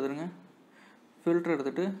ஃபில்டர் எடுத்துருங்க. ஃபில்டர்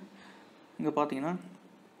எடுத்துகிட்டு இங்கே பார்த்தீங்கன்னா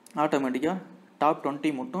ஆட்டோமேட்டிக்காக டாப்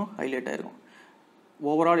 20 மட்டும் ஹைலைட் ஆகிருக்கும்.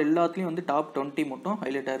 ஓவரால் எல்லாத்துலேயும் வந்து டாப் 20 மட்டும்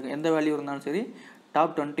ஹைலைட் ஆகிருக்கும். எந்த வேல்யூ இருந்தாலும் சரி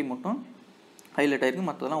டாப் 20 மட்டும் ஹைலைட் ஆகிருக்கும்,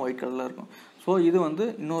 மற்றதெல்லாம் ஒயிட் கலரில் இருக்கும். ஸோ இது வந்து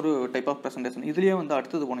இன்னொரு டைப் ஆஃப் ப்ரெசன்டேஷன். இதுலேயே வந்து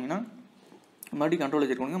அடுத்தது போனீங்கன்னா மறுபடியும் கண்ட்ரோல்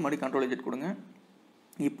எஜெட் கொடுங்க. மறுபடியும் கண்ட்ரோல் எஜெட் கொடுங்க.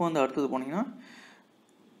 இப்போ வந்து அடுத்தது போனீங்கன்னா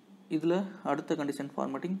இதில் அடுத்த கண்டிஷன்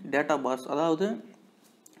ஃபார்மேட்டிங் டேட்டா பார்ஸ். அதாவது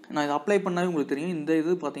நான் இதை அப்ளை பண்ணாவே உங்களுக்கு தெரியும். இந்த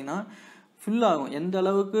இது பார்த்தீங்கன்னா ஃபில் ஆகும். எந்த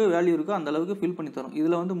அளவுக்கு வேல்யூ இருக்கோ அந்த அளவுக்கு ஃபில் பண்ணி தரும்.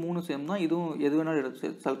 இதில் வந்து 3 சேம் தான். இதுவும் எது வேணாலும் எடுத்து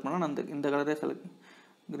செலக்ட் பண்ணால் நான் இந்த கலரே செலக்ட்,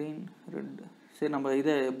 க்ரீன் ரெட், சரி நம்ம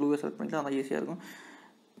இதை ப்ளூவே செலக்ட் பண்ணிக்கலாம், அதான் ஈஸியாக இருக்கும்.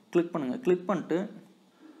 கிளிக் பண்ணுங்கள். கிளிக் பண்ணிட்டு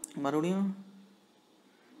மறுபடியும்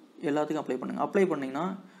எல்லாத்துக்கும் அப்ளை பண்ணுங்கள். அப்ளை பண்ணிங்கன்னா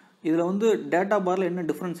இதில் வந்து டேட்டா பாரில் என்ன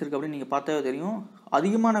டிஃப்ரென்ஸ் இருக்குது அப்படின்னு நீங்கள் பார்த்தாவே தெரியும்.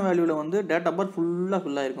 அதிகமான வேல்யூவில் வந்து டேட்டா பார் ஃபுல்லாக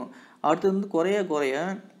ஃபில் ஆகிருக்கும். அடுத்தது வந்து குறைய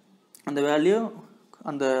அந்த வேல்யூ,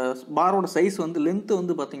 அந்த பாரோட சைஸ் வந்து லென்த்து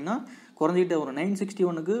வந்து பார்த்திங்கன்னா குறைஞ்சிக்கிட்டே வரும்.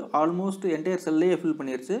 961க்கு ஆல்மோஸ்ட் என்டையர் செல்லையே ஃபில்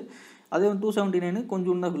பண்ணிடுச்சு. அதே வந்து 279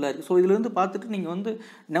 கொஞ்சம் தான் ஃபில் ஆயிருக்கு. ஸோ இதுலேருந்து பார்த்துட்டு நீங்கள் வந்து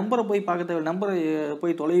நம்பரை போய் பார்க்க தேவையில்லை, நம்பரை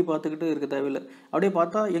போய் தொலைவி பார்த்துக்கிட்டு இருக்க தேவையில்லை. அப்படியே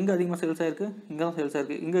பார்த்தா எங்கே அதிகமாக சேல்ஸ் ஆயிருக்கு, இங்கே தான் சேல்ஸ்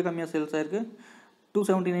ஆயிருக்கு, இங்கே கம்மியாக சேல்ஸ் ஆயிருக்கு,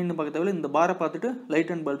 279 பார்க்க தேவையில்லை. இந்த பாரை பார்த்துட்டு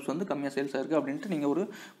லைட் அண்ட் பல்ப்ஸ் வந்து கம்மியாக சேல்ஸ் ஆயிருக்கு அப்படின்ட்டு நீங்கள் ஒரு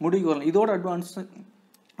முடிவுக்கு வரலாம். இதோட அட்வான்ஸ்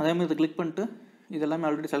அதேமாதிரி இதை கிளிக் பண்ணிட்டு இது எல்லாமே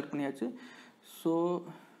ஆல்ரெடி செலக்ட் பண்ணியாச்சு. ஸோ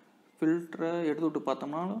ஃபில்டரை எடுத்து விட்டு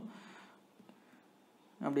பார்த்தோம்னாலும்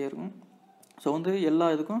அப்படியே இருக்கும். ஸோ வந்து எல்லா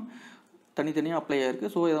இதுக்கும் தனித்தனியாக அப்ளை ஆகிருக்கு.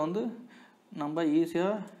 ஸோ இதை வந்து நம்ம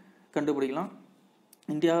ஈஸியாக கண்டுபிடிக்கலாம்.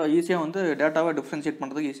 ஈஸியாக வந்து டேட்டாவை டிஃப்ரென்ஷியேட்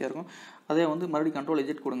பண்ணுறதுக்கு ஈஸியாக இருக்கும். அதே வந்து மறுபடியும் கண்ட்ரோல்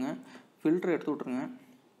எஜெட் கொடுங்க. ஃபில்டர் எடுத்து விட்ருங்க.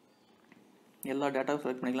 எல்லா டேட்டாவும்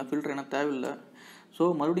செலக்ட் பண்ணிக்கலாம். ஃபில்டர் எனக்கு தேவையில்லை. ஸோ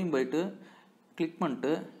மறுபடியும் போயிட்டு கிளிக்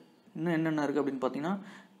பண்ணிட்டு இன்னும் என்னென்ன இருக்குது அப்படின்னு பார்த்தீங்கன்னா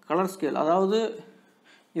கலர் ஸ்கேல். அதாவது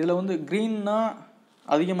இதில் வந்து க்ரீன்னா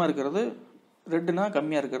அதிகமாக இருக்கிறது, ரெட்டுனா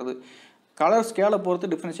கம்மியாக இருக்கிறது. கலர் ஸ்கேலை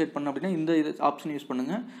பொறுத்து டிஃப்ரென்ஷியேட் பண்ண அப்படின்னா இந்த இது ஆப்ஷன் யூஸ்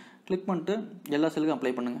பண்ணுங்கள். கிளிக் பண்ணிட்டு எல்லா செல்லுக்கும்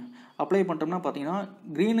அப்ளை பண்ணுங்கள். அப்ளை பண்ணிட்டோம்னா பார்த்தீங்கன்னா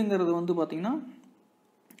க்ரீனுங்கிறது வந்து பார்த்திங்கன்னா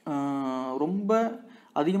ரொம்ப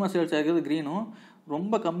அதிகமாக சேல்ஸ் ஆகிறது க்ரீனும்,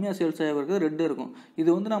 ரொம்ப கம்மியாக சேல்ஸ் ஆகிறது ரெட்டு இருக்கும். இது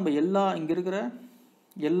வந்து நம்ம இங்கே இருக்கிற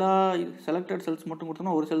எல்லா செலக்டட் செல்ஸ் மட்டும்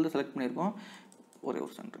கொடுத்தோம்னா ஒரு செல் தான் செலக்ட் பண்ணியிருக்கோம். ஒரே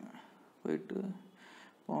ஒரு சென்டருங்க போயிட்டு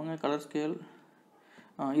போங்க. கலர் ஸ்கேல்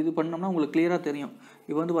இது பண்ணோம்னா உங்களுக்கு கிளியராக தெரியும்.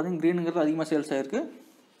 இப்போ வந்து பார்த்திங்கன்னா க்ரீனுங்கிறது அதிகமாக சேல்ஸ் ஆகிருக்கு,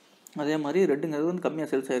 அதே மாதிரி ரெட்டுங்கிறது வந்து கம்மியாக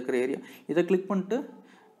சேல்ஸ் ஆகிருக்கிற ஏரியா. இதை கிளிக் பண்ணிட்டு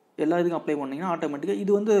எல்லா இதுக்கும் அப்ளை பண்ணிங்கன்னா ஆட்டோமேட்டிக்காக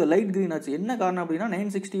இது வந்து லைட் க்ரீன் ஆச்சு. என்ன காரணம் அப்படின்னா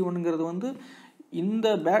 961ங்கிறது வந்து இந்த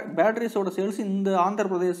பேட்டரிஸோட சேல்ஸ் இந்த ஆந்திர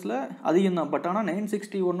பிரதேசில் அதிகம் தான். பட் ஆனால்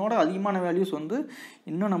 961ஓட அதிகமான வேல்யூஸ் வந்து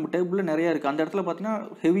இன்னும் நம்ம டேபிளில் நிறையா இருக்குது. அந்த இடத்துல பார்த்தீங்கன்னா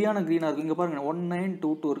ஹெவியான க்ரீனாக இருக்குது. இங்கே பாருங்கள்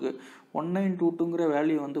 1922 இருக்குது. 1922ங்கிற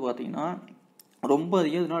வேல்யூ வந்து பார்த்திங்கன்னா ரொம்ப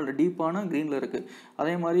அதிகம், இதனால் டீப்பான க்ரீனில் இருக்குது.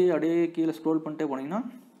 அதே மாதிரி அப்படியே கீழே ஸ்க்ரோல் பண்ணிட்டே போனீங்கன்னா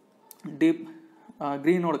டீப்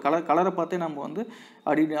க்ரீனோட கலரை பார்த்தே நம்ம வந்து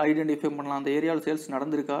ஐடென்டிஃபை பண்ணலாம். அந்த ஏரியாவில் சேல்ஸ்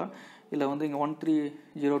நடந்திருக்கா, இல்லை வந்து இங்கே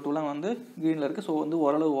 1302லாம் வந்து க்ரீனில் இருக்குது. ஸோ வந்து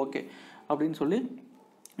ஓரளவு ஓகே அப்படின்னு சொல்லி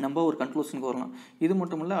நம்ம ஒரு கன்க்ளூஷனுக்கு வரலாம். இது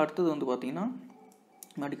மட்டும் இல்லை, அடுத்தது வந்து பார்த்திங்கன்னா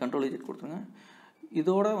மறுபடியும் கண்ட்ரோல் எஜெட் கொடுத்துருங்க.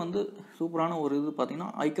 இதோட வந்து சூப்பரான ஒரு இது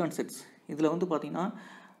பார்த்திங்கன்னா ஐகான் செட்ஸ். இதில் வந்து பார்த்திங்கன்னா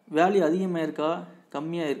வேல்யூ அதிகமாக இருக்கா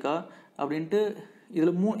கம்மியாக இருக்கா அப்படின்ட்டு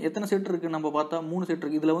இதில் எத்தனை செட் இருக்குது நம்ம பார்த்தா 3 செட்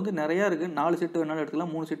இருக்குது. இதில் வந்து நிறையா இருக்குது. 4 செட்டு வேணாலும்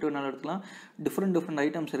எடுத்துக்கலாம், 3 செட்டு வேணாலும் எடுத்துக்கலாம். டிஃப்ரெண்ட்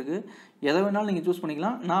ஐட்டம்ஸ் இருக்குது. எதை வேணாலும் நீங்கள் சூஸ்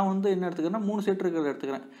பண்ணிக்கலாம். நான் வந்து என்ன எடுத்துக்கிறேன்னா 3 செட் இருக்கிறத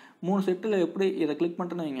எடுத்துக்கிறேன். 3 செட்டில் எப்படி இதை கிளிக்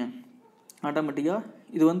பண்ணிட்டேன்னு வைங்க, ஆட்டோமேட்டிக்காக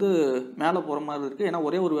இது வந்து மேலே போகிற மாதிரி இருக்குது. ஏன்னா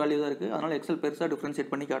ஒரே ஒரு வேல்யூ தான் இருக்குது. அதனால் எக்ஸல் பெருசாக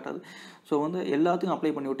டிஃப்ரென்ஷியேட் பண்ணி காட்டாது. ஸோ வந்து எல்லாத்துக்கும்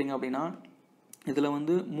அப்ளை பண்ணி விட்டிங்க அப்படின்னா இதில்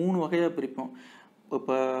வந்து 3 வகையாக பிரிப்போம்.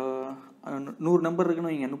 இப்போ 100 நம்பர்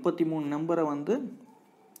இருக்குன்னு வைங்க, 33 நம்பரை வந்து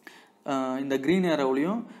இந்த க்ரீன்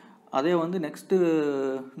ஏரோவிலையும், அதே வந்து நெக்ஸ்ட்டு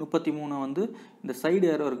 33 வந்து இந்த சைடு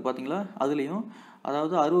ஏரோ இருக்குது பார்த்தீங்களா அதுலேயும்,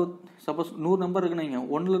 அதாவது 60 சப்போஸ் 100 நம்பர் இருக்குன்னு வைங்க,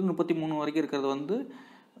 1லேருந்து 33 வரைக்கும் இருக்கிறது வந்து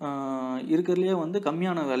இருக்கிறதுலே வந்து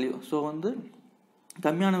கம்மியான வேல்யூ. ஸோ வந்து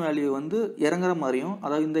கம்மியான வேல்யூ வந்து இறங்குற மாதிரியும்,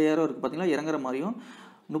 அதாவது இந்த ஏரோ இருக்குது பார்த்தீங்களா, இறங்குற மாதிரியும்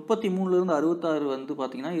 33லேருந்து 66 வந்து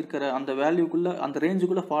பார்த்தீங்கன்னா இருக்கிற அந்த வேல்யூக்குள்ளே, அந்த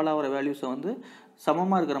ரேஞ்சுக்குள்ளே ஃபாலோ ஆகிற வேல்யூஸை வந்து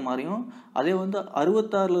சமமாக இருக்கிற மாதிரியும், அதே வந்து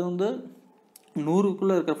 66லேருந்து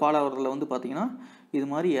 100க்குள்ளே இருக்கிற ஃபாலோ ஆகிறதுல வந்து பார்த்தீங்கன்னா இது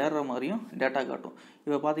மாதிரி ஏறுற மாதிரியும் டேட்டா காட்டும்.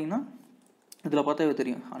 இப்போ பார்த்தீங்கன்னா இதில் பார்த்தாவே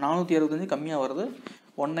தெரியும் 465 கம்மியாக வர்றது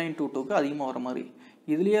 1922க்கு அதிகமாக வர மாதிரி.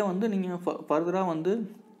 இதுலேயே வந்து நீங்கள் ஃபர்தராக வந்து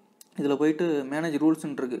இதில் போயிட்டு மேனேஜ்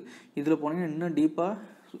ரூல்ஸ்ன்னு இருக்குது. இதில் போனீங்கன்னா இன்னும்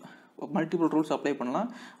டீப்பாக மல்டிபிள் ரூல்ஸ் அப்ளை பண்ணலாம்.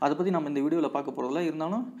 அதை பற்றி நம்ம இந்த வீடியோவில் பார்க்க போகிறதில்ல.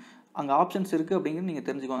 இருந்தாலும் அங்கே ஆப்ஷன்ஸ் இருக்குது அப்படிங்கிறது நீங்கள்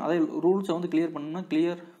தெரிஞ்சுக்கோங்க. அதே ரூல்ஸை வந்து கிளியர் பண்ணணும்னா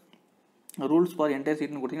கிளியர் ரூல்ஸ் ஃபார் என்டையர்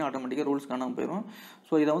சீட்னு கொடுத்தீங்கன்னா ஆட்டோமேட்டிக்காக ரூல்ஸ் காணாமல் போயிடும்.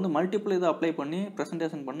 ஸோ இதை வந்து மல்டிபிள் இதை அப்ளை பண்ணி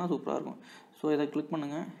ப்ரெசன்டேஷன் பண்ணால் சூப்பராக இருக்கும். ஸோ இதை கிளிக்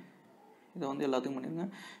பண்ணுங்கள். இதை வந்து எல்லாத்துக்கும் பண்ணிடுங்க.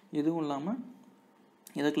 இதுவும் இல்லாமல்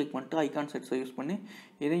இதை கிளிக் பண்ணிட்டு ஐகான் செட்ஸை யூஸ் பண்ணி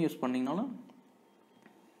இதையும் யூஸ் பண்ணிங்கனாலும்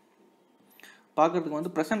பார்க்குறதுக்கு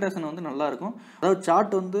வந்து ப்ரெசன்டேஷன் வந்து நல்லாயிருக்கும். அதாவது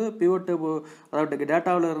சார்ட் வந்து பிவோட் டேபிள், அதாவது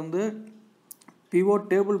டேட்டாவில் இருந்து பிவோட்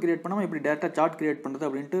டேபிள் கிரியேட் பண்ணாமல் இப்படி டேட்டா சார்ட் கிரியேட் பண்ணுறது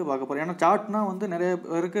அப்படின்ட்டு பார்க்க போகிறோம். ஏன்னா சார்ட்னால் வந்து நிறைய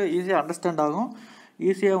பேருக்கு ஈஸியாக அண்டர்ஸ்டாண்ட் ஆகும்,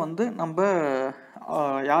 ஈஸியாக வந்து நம்ம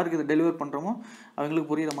யாருக்கு இதை டெலிவர் பண்ணுறோமோ அவங்களுக்கு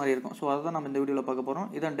புரிகிற மாதிரி இருக்கும். ஸோ அதை தான் நம்ம இந்த வீடியோவில் பார்க்க போகிறோம்.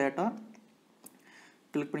 இதான் டேட்டா.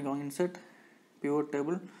 கிளிக் பண்ணிக்கோங்க, இன்சர்ட் பிவோட்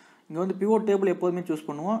டேபிள். இங்கே வந்து பிவோட் டேபிள் எப்போதுமே சூஸ்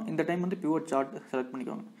பண்ணுவோம். இந்த டைம் வந்து பிவோட் சார்ட் செலக்ட்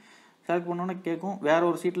பண்ணிக்கோங்க. செலக்ட் பண்ணோன்னே கேட்கும், வேறு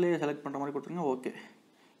ஒரு சீட்லேயே செலக்ட் பண்ணுற மாதிரி கொடுத்துருங்க. ஓகே.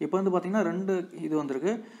 இப்போ வந்து பார்த்திங்கன்னா 2 இது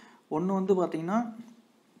வந்திருக்கு. ஒன்று வந்து பார்த்திங்கன்னா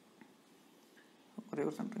ஒரே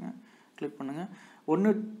ஒரு சென்டருங்க, கிளிக் பண்ணுங்கள். ஒன்று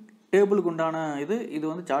டேபிளுக்கு உண்டான இது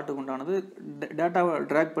வந்து சார்ட்டுக்கு உண்டானது. டேட்டாவை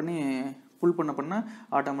ட்ராக் பண்ணி புல் பண்ண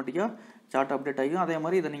ஆட்டோமேட்டிக்காக சார்ட் அப்டேட் ஆகிக்கும். அதே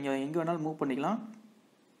மாதிரி இதை நீங்கள் எங்கே வேணாலும் மூவ் பண்ணிக்கலாம்.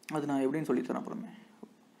 அது நான் எப்படின்னு சொல்லித்தரேன் அப்புறமே.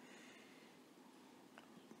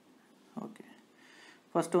 ஓகே.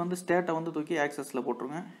 ஃபஸ்ட்டு வந்து ஸ்டேட்டை வந்து தூக்கி ஆக்சஸில்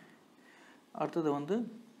போட்டுருங்க. அடுத்தது வந்து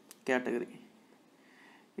கேட்டகரி.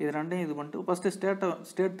 இது ரெண்டையும் இது பண்ணிட்டு ஃபஸ்ட்டு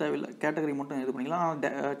ஸ்டேட் தேவையில்லை, கேட்டகரி மட்டும் இது பண்ணிக்கலாம்.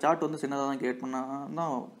 ஆனால் சார்ட் வந்து சின்னதாக தான் கிரியேட் பண்ணால்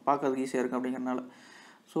தான் பார்க்கறதுக்கு ஈஸியாக இருக்கும் அப்படிங்கிறனால.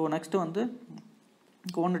 ஸோ நெக்ஸ்ட்டு வந்து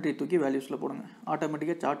குவான்டிட்டி தூக்கி வேல்யூஸில் போடுங்க.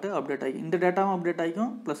 ஆட்டோமேட்டிக்காக சார்ட்டு அப்டேட் ஆகிக்கும். இந்த டேட்டாவும் அப்டேட்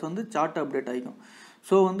ஆகிக்கும், ப்ளஸ் வந்து சார்ட்டு அப்டேட் ஆகிக்கும்.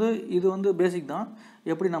 ஸோ வந்து இது வந்து பேசிக் தான்.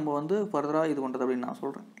 எப்படி நம்ம வந்து ஃபர்தராக இது பண்ணுறது அப்படின்னு நான்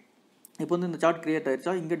சொல்கிறேன். இப்போ வந்து இந்த சார்ட் கிரியேட்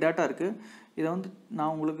ஆகிடுச்சா, இங்கே டேட்டா இருக்குது. இதை வந்து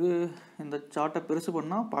நான் உங்களுக்கு இந்த சார்ட்டை பெருசு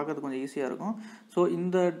பண்ணால் பார்க்கறது கொஞ்சம் ஈஸியாக இருக்கும். ஸோ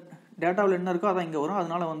இந்த டேட்டாவில் என்ன இருக்கோ அதான் இங்கே வரும்.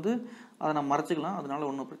 அதனால் வந்து அதை நான் மறைச்சிக்கலாம். அதனால்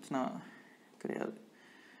ஒன்றும் பிரச்சனை கிடையாது.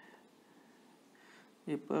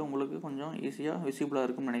 இப்போ உங்களுக்கு கொஞ்சம் ஈஸியாக விசிபிளாக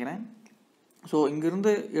இருக்கும்னு நினைக்கிறேன். ஸோ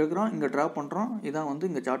இங்கேருந்து எடுக்கிறோம், இங்கே ட்ராப் பண்ணுறோம். இதான் வந்து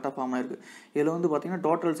இங்கே சார்ட்டாக ஃபார்ம் ஆகிருக்கு. இதில் வந்து பார்த்திங்கன்னா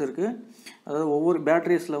டோட்டல்ஸ் இருக்குது. அதாவது ஒவ்வொரு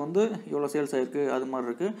பேட்டரிஸில் வந்து இவ்வளோ சேல்ஸ் ஆகிருக்கு அது மாதிரி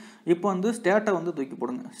இருக்குது. இப்போ வந்து ஸ்டேட்டை வந்து தூக்கி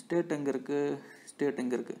போடுங்க. ஸ்டேட் எங்கே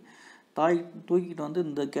இருக்குது, தூக்கிட்டு வந்து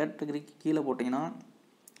இந்த கேட்டகரிக்கு கீழே போட்டிங்கன்னா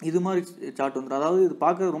இது மாதிரி சார்ட் வந்துடும். அதாவது இது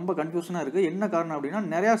பார்க்குறது ரொம்ப கன்ஃபியூஷனாக இருக்குது. என்ன காரணம் அப்படின்னா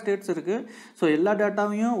நிறையா ஸ்டேட்ஸ் இருக்குது. ஸோ எல்லா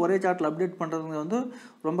டேட்டாவையும் ஒரே சார்ட்டில் அப்டேட் பண்ணுறது வந்து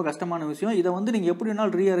ரொம்ப கஷ்டமான விஷயம். இதை வந்து நீங்கள் எப்படி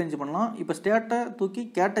வேணாலும் ரீஅரேஞ்ச் பண்ணலாம். இப்போ ஸ்டேட்டை தூக்கி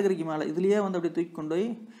கேட்டகரிக்கு மேலே இதுலேயே வந்து அப்படி தூக்கி கொண்டு போய்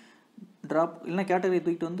ட்ராப், இல்லைனா கேட்டகரி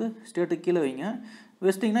தூக்கிட்டு வந்து ஸ்டேட்டுக்கு கீழே வைங்க.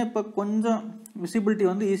 வச்சிட்டிங்கன்னா இப்போ கொஞ்சம் விசிபிலிட்டி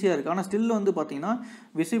வந்து ஈஸியாக இருக்குது. ஆனால் ஸ்டில் வந்து பார்த்திங்கன்னா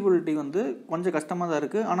விசிபிலிட்டி வந்து கொஞ்சம் கஷ்டமாக தான்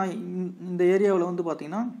இருக்குது. ஆனால் இந்த ஏரியாவில் வந்து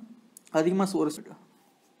பார்த்திங்கன்னா அதிகமாக ஒரு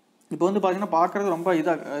இப்போ வந்து பார்த்திங்கன்னா பார்க்குறது ரொம்ப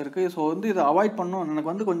இதாக இருக்குது. ஸோ வந்து இதை அவாய்ட் பண்ணணும், எனக்கு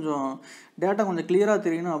வந்து கொஞ்சம் டேட்டா கொஞ்சம் கிளியராக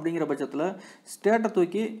தெரியணும் அப்படிங்கிற பட்சத்தில் ஸ்டேட்டை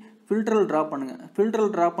தூக்கி ஃபில்டரில் ட்ராப் பண்ணுங்கள்.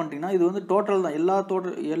 ஃபில்டரில் ட்ராப் பண்ணிட்டீங்கன்னா இது வந்து டோட்டல் தான்,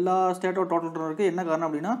 எல்லா ஸ்டேட்டோட டோட்டல் இருக்குது. என்ன காரணம்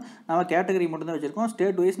அப்படின்னா நம்ம கேட்டகரி மட்டும்தான் வச்சுருக்கோம்.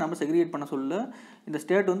 ஸ்டேட் வைஸ் நம்ம செக்ரிகேட் பண்ண சொல்ல இந்த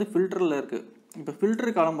ஸ்டேட் வந்து ஃபில்டரில் இருக்குது. இப்போ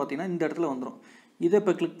ஃபில்டர் காலம் பார்த்திங்கன்னா இந்த இடத்துல வந்துடும். இதை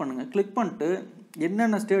இப்போ கிளிக் பண்ணுங்கள். கிளிக் பண்ணிட்டு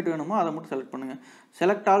என்னென்ன ஸ்டேட் வேணுமோ அதை மட்டும் செலக்ட் பண்ணுங்கள்.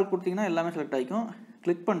 செலக்ட் ஆல் கொடுத்திங்கன்னா எல்லாமே செலக்ட் ஆகிக்கும்.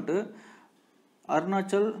 கிளிக் பண்ணிட்டு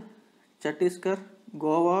அருணாச்சல், சத்தீஸ்கர்,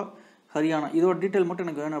 கோவா, ஹரியானா இதோட டீட்டெயில் மட்டும்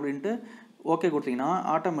எனக்கு வேணும் அப்படின்ட்டு ஓகே கொடுத்தீங்கன்னா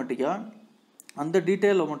ஆட்டோமேட்டிக்காக அந்த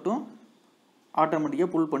டீட்டெயிலை மட்டும்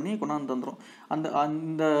ஆட்டோமேட்டிக்காக புல் பண்ணி கொண்டாந்து தந்துடும்.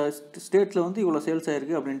 அந்த ஸ்டேட்ஸில் வந்து இவ்வளோ சேல்ஸ்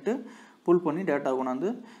ஆகிருக்கு அப்படின்ட்டு புல் பண்ணி டேட்டா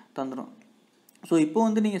கொண்டாந்து தந்துடும். ஸோ இப்போ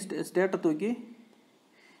வந்து நீங்கள் ஸ்டேட்டை தூக்கி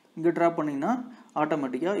இங்கே ட்ராப் பண்ணிங்கன்னா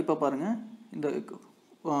ஆட்டோமேட்டிக்காக இப்போ பாருங்கள் இந்த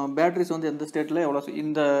பேட்டரிஸ் வந்து எந்த ஸ்டேட்டில் எவ்வளோ,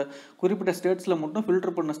 இந்த குறிப்பிட்ட ஸ்டேட்ஸில் மட்டும்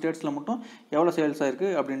ஃபில்டர் பண்ண ஸ்டேட்ஸில் மட்டும் எவ்வளோ சேல்ஸ் ஆகிருக்கு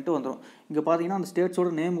அப்படின்ட்டு வந்துடும். இங்கே பார்த்தீங்கன்னா அந்த ஸ்டேட்ஸோட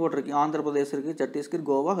நேம் கூட இருக்குது. ஆந்திர பிரதேஷ் இருக்குது, சத்தீஸ்கர்,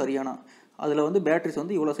 கோவா, ஹரியானா. அதில் வந்து பேட்டரிஸ்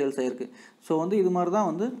வந்து இவ்வளோ சேல்ஸ் ஆகிருக்கு. ஸோ வந்து இது மாதிரி தான்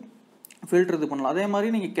வந்து ஃபில்டர் இது பண்ணலாம். அதே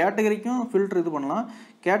மாதிரி நீங்கள் கேட்டகரிக்கும் ஃபில்டர் இது பண்ணலாம்.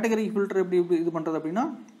 கேட்டகரி ஃபில்டர் எப்படி இது பண்ணுறது அப்படின்னா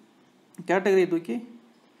கேட்டகரியை தூக்கி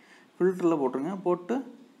ஃபில்டரில் போட்டுருங்க. போட்டு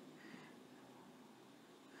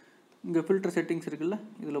இங்கே ஃபில்டர் செட்டிங்ஸ் இருக்குல்ல,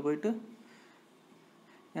 இதில் போயிட்டு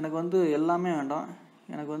எனக்கு வந்து எல்லாமே வேண்டாம்,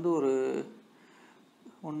 எனக்கு வந்து ஒரு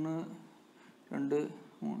 1 2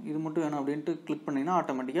 3 இது மட்டும் வேணும் அப்படின்ட்டு கிளிக் பண்ணிங்கன்னா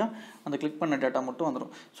ஆட்டோமேட்டிக்காக அந்த கிளிக் பண்ண டேட்டா மட்டும்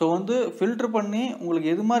வந்துடும். ஸோ வந்து ஃபில்டர் பண்ணி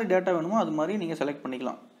உங்களுக்கு எது மாதிரி டேட்டா வேணுமோ அது மாதிரி நீங்கள் செலக்ட்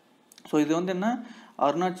பண்ணிக்கலாம். ஸோ இது வந்து என்ன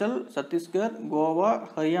அருணாச்சல், சத்தீஸ்கர், கோவா,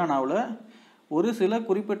 ஹரியானாவில் ஒரு சில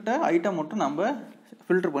குறிப்பிட்ட ஐட்டம் மட்டும் நம்ம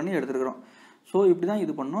ஃபில்டர் பண்ணி எடுத்துருக்குறோம். ஸோ இப்படி தான்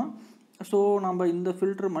இது பண்ணோம். ஸோ நம்ம இந்த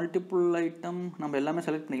ஃபில்டர் மல்டிபிள் ஐட்டம் நம்ம எல்லாமே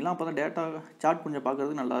செலக்ட் பண்ணிக்கலாம். அப்போ தான் டேட்டா சார்ட் கொஞ்சம்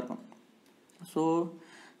பார்க்குறதுக்கு நல்லாயிருக்கும். ஸோ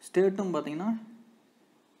ஸ்டேட்டும் பார்த்திங்கன்னா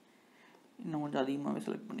இன்னும் கொஞ்சம் அதிகமாகவே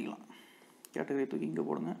செலக்ட் பண்ணிக்கலாம். கேட்டகரி தூக்கி இங்கே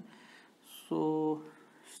போடுங்க. ஸோ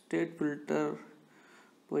ஸ்டேட் ஃபில்டர்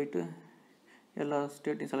போயிட்டு எல்லா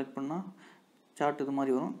ஸ்டேட்டையும் செலக்ட் பண்ணால் சார்ட் இது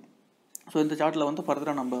மாதிரி வரும். ஸோ இந்த சார்ட்டில் வந்து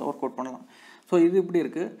ஃபர்தராக நம்ம ஒர்க் அவுட் பண்ணலாம். ஸோ இது இப்படி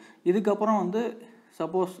இருக்குது. இதுக்கப்புறம் வந்து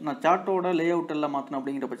சப்போஸ் நான் சார்ட்டோட லே அவுட் எல்லாம் மாற்றணும்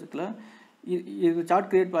அப்படிங்கிற பட்சத்தில் இது சார்ட்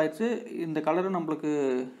க்ரியேட் ஆகிடுச்சு. இந்த கலரும் நம்மளுக்கு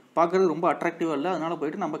பார்க்குறது ரொம்ப அட்ராக்டிவாக இல்லை. அதனால்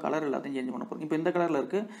போய்ட்டு நம்ம கலர் எல்லாத்தையும் சேஞ்ச் பண்ண போகிறோம். இப்போ இந்த கலரில்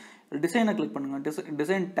இருக்குது. டிசைனை கிளிக் பண்ணுங்கள்.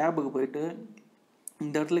 டிசைன் டேபுக்கு போய்ட்டு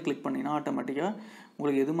இந்த இடத்துல கிளிக் பண்ணிங்கன்னா ஆட்டோமேட்டிக்காக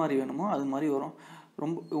உங்களுக்கு எது மாதிரி வேணுமோ அது மாதிரி வரும்.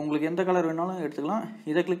 ரொம்ப உங்களுக்கு எந்த கலர் வேணாலும் எடுத்துக்கலாம்.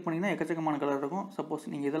 இதை கிளிக் பண்ணிங்கன்னா எக்கச்சக்கமான கலர் இருக்கும்.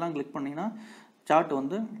 சப்போஸ் நீங்கள் இதெல்லாம் கிளிக் பண்ணிங்கன்னா சார்ட்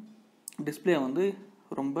வந்து டிஸ்பிளே வந்து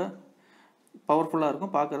ரொம்ப பவர்ஃபுல்லாக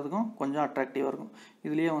இருக்கும். பார்க்குறதுக்கும் கொஞ்சம் அட்ராக்டிவாக இருக்கும்.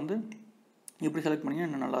 இதுலேயே வந்து இப்படி செலக்ட் பண்ணிங்கன்னா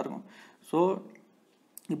இன்னும் நல்லாயிருக்கும். ஸோ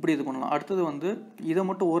இப்படி இது பண்ணலாம். அடுத்தது வந்து இதை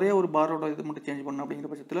மட்டும் ஒரே ஒரு பாரோட இது மட்டும் சேஞ்ச் பண்ணணும் அப்படிங்கிற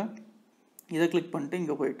பட்சத்தில் இதை கிளிக் பண்ணிட்டு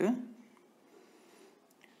இங்கே போயிட்டு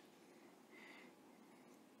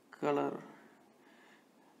கலர்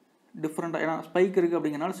டிஃப்ரெண்ட்டாக, ஏன்னா ஸ்பைக் இருக்குது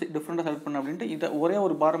அப்படிங்கிறனால டிஃப்ரெண்ட்டாக செலக்ட் பண்ண அப்படின்ட்டு இதை ஒரே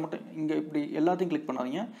ஒரு பாரை மட்டும் இங்கே இப்படி எல்லாத்தையும் கிளிக்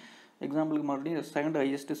பண்ணாதீங்க. எக்ஸாம்பிளுக்கு மறுபடியும் செகண்ட்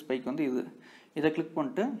ஹையஸ்ட் ஸ்பைக் வந்து இது. இதை கிளிக்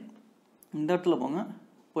பண்ணிட்டு இந்த இடத்துல போங்க.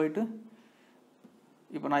 போயிட்டு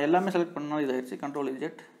இப்போ நான் எல்லாமே செலக்ட் பண்ணாலும் இதாகிடுச்சு. கண்ட்ரோல்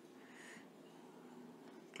இஜெட்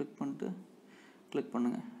கிளிக் பண்ணிட்டு கிளிக்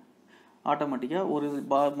பண்ணுங்கள். ஆட்டோமேட்டிக்காக ஒரு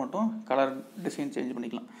பார் மட்டும் கலர் டிசைன் சேஞ்ச்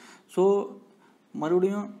பண்ணிக்கலாம். ஸோ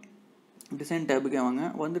மறுபடியும் டிசைன் டேபுக்கே வாங்க.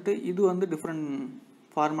 வந்துட்டு இது வந்து டிஃப்ரெண்ட்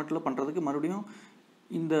ஃபார்மேட்டில் பண்ணுறதுக்கு மறுபடியும்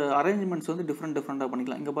இந்த அரேஞ்ச்மெண்ட்ஸ் வந்து டிஃப்ரெண்ட்டாக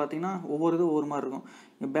பண்ணிக்கலாம். இங்கே பார்த்தீங்கன்னா ஒவ்வொரு இது ஒவ்வொரு மாதிரி இருக்கும்.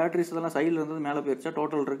 இங்கே பேட்டரிஸ் இதெல்லாம் சைடில் இருந்தது மேலே போயிடுச்சா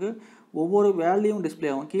டோட்டல் இருக்குது. ஒவ்வொரு வேல்யூவும் டிஸ்பிளே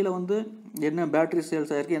ஆகும். கீழே வந்து என்ன பேட்டரி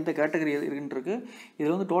சேல்ஸ் ஆகிருக்கு, எந்த கேட்டகரி இருக்குன்னு இருக்குது.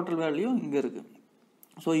 இதில் வந்து டோட்டல் வேல்யூ இங்கே இருக்குது.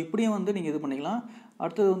 ஸோ இப்படியும் வந்து நீங்கள் இது பண்ணிக்கலாம்.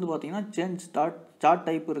 அடுத்தது வந்து பார்த்தீங்கன்னா சேஞ்ச் சார்ட்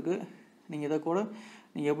டைப் இருக்குது. நீங்கள் இதை கூட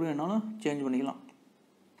நீங்கள் எப்படி வேணாலும் சேஞ்ச் பண்ணிக்கலாம்.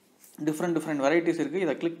 டிஃப்ரெண்ட் வெரைட்டிஸ் இருக்குது.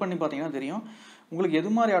 இதை கிளிக் பண்ணி பார்த்தீங்கன்னா தெரியும். உங்களுக்கு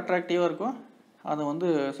எது மாதிரி அட்ராக்டிவாக இருக்கோ அதை வந்து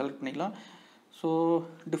செலக்ட் பண்ணிக்கலாம். ஸோ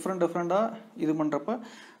டிஃப்ரெண்ட்டாக இது பண்ணுறப்ப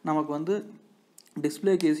நமக்கு வந்து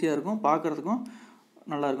டிஸ்பிளேக்கு ஈஸியாக இருக்கும், பார்க்குறதுக்கும்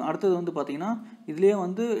நல்லாயிருக்கும். அடுத்தது வந்து பார்த்திங்கன்னா இதுலேயே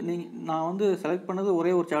வந்து நான் வந்து செலக்ட் பண்ணது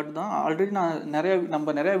ஒரே ஒரு சார்ட் தான். ஆல்ரெடி நான்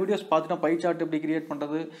நம்ம நிறையா வீடியோஸ் பார்த்துட்டோம். பை சார்ட் எப்படி க்ரியேட்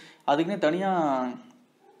பண்ணுறது அதுக்குன்னே தனியாக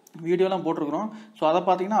வீடியோலாம் போட்டிருக்கிறோம். ஸோ அதை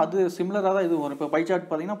பார்த்தீங்கன்னா அது சிமிலராக தான் இது வரும். இப்போ பை சார்ட்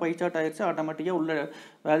பார்த்தீங்கன்னா பை சார்ட் ஆகிடுச்சு. ஆட்டோமேட்டிக்காக உள்ள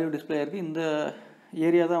வேல்யூ டிஸ்பிளே இருக்குது. இந்த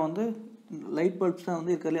ஏரியா தான் வந்து லைட் பல்ப்ஸ் தான்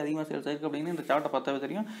வந்து இருக்கிறதுலே அதிகமாக சேல்ஸ் ஆகிருக்கு அப்படின்னு இந்த சார்ட்டை பார்த்தாவே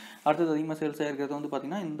தெரியும். அடுத்தது அதிகமாக சேல்ஸ் ஆகிருக்கிறது வந்து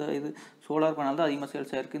பார்த்திங்கன்னா இந்த இது சோலார் பேனல் தான் அதிகமாக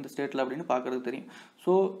சேல்ஸ் ஆகிருக்கு இந்த ஸ்டேட்டில் அப்படின்னு பார்க்குறது தெரியும்.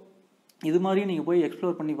 ஸோ இது மாதிரி நீங்கள் போய்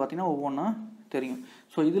எக்ஸ்ப்ளோர் பண்ணி பார்த்தீங்கன்னா ஒவ்வொன்றா தெரியும்.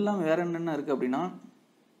 ஸோ இது இல்லாமல் வேறு என்னென்ன இருக்குது அப்படின்னா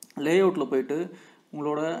லே அவுட்டில் போயிட்டு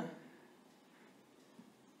உங்களோட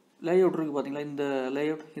லே அவுட் இருக்குது பார்த்தீங்களா, இந்த லே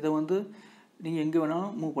அவுட் இதை வந்து நீங்கள் எங்கே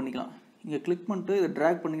வேணாலும் மூவ் பண்ணிக்கலாம். இங்கே கிளிக் பண்ணிட்டு இதை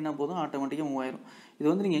ட்ராக் பண்ணிங்கன்னா போதும் ஆட்டோமேட்டிக்காக மூவ் ஆயிடும். இது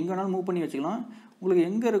வந்து நீங்கள் எங்கே வேணாலும் மூவ் பண்ணி வச்சுக்கலாம். உங்களுக்கு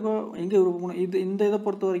எங்கே இருக்கோ எங்கே விருப்பம் இந்த இதை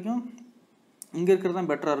பொறுத்த வரைக்கும் இங்கே இருக்கிறது தான்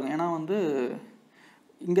பெட்டராக இருக்கும். ஏன்னா வந்து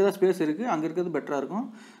இங்கே தான் ஸ்பேஸ் இருக்குது, அங்கே இருக்கிறது பெட்டராக இருக்கும்.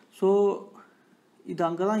 ஸோ இது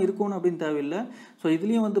அங்கே தான் இருக்கணும் அப்படின்னு தேவையில்லை. ஸோ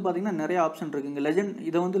இதுலேயும் வந்து பார்த்திங்கன்னா நிறைய ஆப்ஷன் இருக்குது. இங்கே லெஜெண்ட்,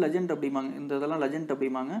 இதை வந்து லெஜெண்ட் அப்படிம்பாங்க. இந்த இதெல்லாம் லெஜெண்ட்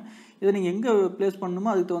அப்படிம்பாங்க. இதை நீங்கள் எங்கே ப்ளேஸ்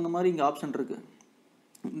பண்ணணுமோ அதுக்கு தகுந்த மாதிரி இங்கே ஆப்ஷன் இருக்குது.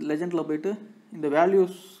 லெஜெண்டில் போய்ட்டு இந்த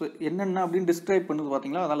வேல்யூஸ் என்னென்ன அப்படின்னு டிஸ்கிரைப் பண்ணுது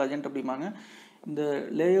பார்த்தீங்களா, அதான் லெஜெண்ட் அப்படிம்பாங்க. இந்த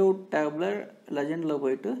லே அவுட் டேபில் லெஜெண்டில்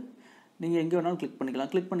போய்ட்டு நீங்கள் எங்கே வேணாலும் கிளிக் பண்ணிக்கலாம்.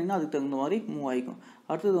 கிளிக் பண்ணிங்கன்னா அதுக்கு தகுந்த மாதிரி மூவ் ஆகிக்கும்.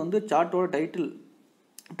 அடுத்தது வந்து சார்ட்டோட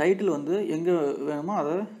டைட்டில் வந்து எங்கே வேணுமோ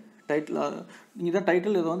அதை டைட்டில் நீங்கள் தான்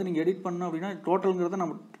டைட்டில் இதை வந்து நீங்கள் எடிட் பண்ணணும் அப்படின்னா டோட்டலுங்கிறது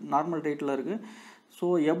நம்ம நார்மல் டைட்டிலாக இருக்குது. ஸோ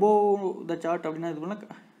எபோவ் த சார்ட் அப்படின்னா இது பண்ணால்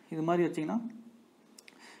இது மாதிரி வச்சிங்கன்னா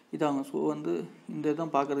இதாகும். ஸோ வந்து இந்த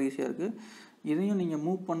இதான் பார்க்குறது ஈஸியாக இருக்குது. இதையும் நீங்கள்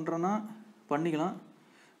மூவ் பண்ணுறோன்னா பண்ணிக்கலாம்.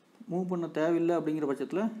 மூவ் பண்ண தேவையில்லை அப்படிங்கிற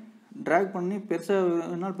பட்சத்தில் ட்ராக் பண்ணி பெருசாக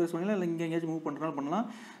வேணாலும் பெருசு பண்ணிக்கலாம், இல்லை இங்கே எங்கேயாச்சும் மூவ் பண்ணுறனாலும் பண்ணலாம்.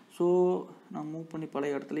 ஸோ நான் மூவ் பண்ணி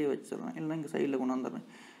பழைய இடத்துலையே வச்சிடுறேன், இல்லைனா இங்கே சைடில் கொண்டு வந்துடுறேன்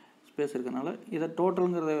ஸ்பேஸ் இருக்கிறதுனால. இதை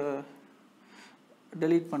டோட்டலுங்கிறத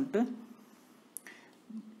டெலீட் பண்ணிட்டு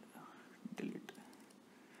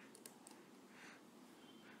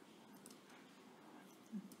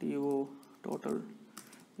டிஓ டோட்டல்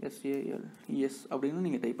SALES அப்படின்னு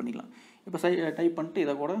நீங்கள் டைப் பண்ணிக்கலாம். இப்போ டைப் பண்ணிட்டு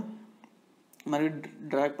இதை கூட மறுபடியும்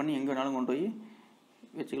ட்ராக் பண்ணி எங்கே வேணாலும் கொண்டு போய்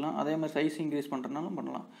வச்சுக்கலாம். அதே மாதிரி சைஸ் இன்க்ரீஸ் பண்ணுறதுனாலும்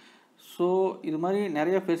பண்ணலாம். ஸோ இது மாதிரி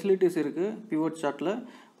நிறைய ஃபெசிலிட்டிஸ் இருக்குது பிவோட் சார்ட்டில்.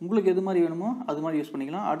 உங்களுக்கு எது மாதிரி வேணுமோ அது மாதிரி யூஸ்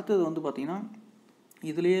பண்ணிக்கலாம். அடுத்தது வந்து பார்த்திங்கன்னா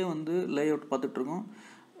இதுலேயே வந்து லே அவுட் பார்த்துட்ருக்கோம்.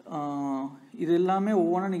 இது எல்லாமே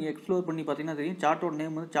ஒவ்வொன்றா நீங்கள் எக்ஸ்ப்ளோர் பண்ணி பார்த்தீங்கன்னா தெரியும். சார்ட்டோட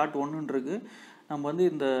நேம் வந்து சார்ட் 1 இருக்குது. நம்ம வந்து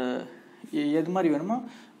இந்த எது மாதிரி வேணுமோ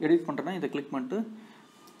எடிட் பண்ணுறேன்னா இதை கிளிக் பண்ணிட்டு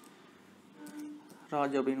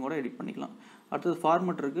ராஜ் அப்படின்னு கூட எடிட் பண்ணிக்கலாம். அடுத்தது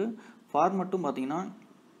ஃபார்மெட் இருக்குது. ஃபார்மெட்டும் பார்த்தீங்கன்னா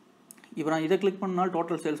இப்போ நான் இதை கிளிக் பண்ணால்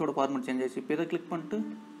டோட்டல் சேல்ஸோட ஃபார்மெட் சேஞ்ச் ஆயிடுச்சு. இப்போ இதை கிளிக் பண்ணிட்டு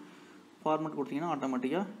ஃபார்மெட் கொடுத்தீங்கன்னா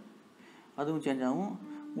ஆட்டோமேட்டிக்காக அதுவும் சேஞ்ச் ஆகும்.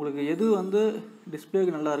 உங்களுக்கு எது வந்து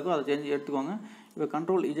டிஸ்பிளேக்கு நல்லா இருக்கோ அதை சேஞ்ச் எடுத்துக்கோங்க. இப்போ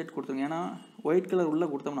கண்ட்ரோல் இஜெட் கொடுத்துருங்க. ஏன்னா ஒயிட் கலர் உள்ளே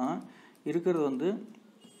கொடுத்தோம்னா இருக்கிறது வந்து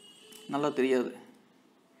நல்லா தெரியாது.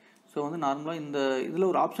 ஸோ வந்து நார்மலாக இந்த இதில்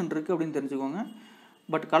ஒரு ஆப்ஷன் இருக்குது அப்படின்னு தெரிஞ்சுக்கோங்க.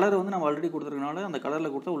 பட் கலர் வந்து நம்ம ஆல்ரெடி கொடுத்துருக்கனால அந்த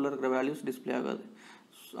கலரில் கொடுத்தா உள்ளே இருக்கிற வேல்யூஸ் டிஸ்பிளே ஆகாது.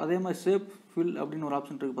 அதே மாதிரி ஷேப் ஃபில் அப்படின்னு ஒரு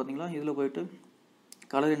ஆப்ஷன் இருக்குது பார்த்தீங்களா, இதில் போய்ட்டு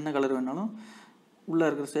கலர் என்ன கலர் வேணாலும் உள்ளே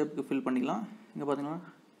இருக்கிற ஷேப்புக்கு ஃபில் பண்ணிக்கலாம். இங்கே பார்த்தீங்கன்னா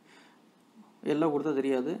எல்லோ கொடுத்தா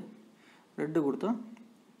தெரியாது, ரெட்டு கொடுத்தா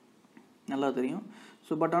நல்லா தெரியும்.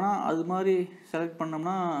 ஸோ பட் ஆனால் அது மாதிரி செலக்ட்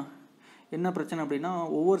பண்ணோம்னா என்ன பிரச்சனை அப்படின்னா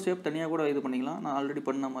ஒவ்வொரு ஷேப் தனியாக கூட இது பண்ணிக்கலாம். நான் ஆல்ரெடி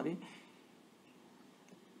பண்ண மாதிரி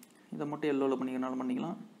இதை மட்டும் எல்லோவில் பண்ணிக்கிறனால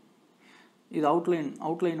பண்ணிக்கலாம். இது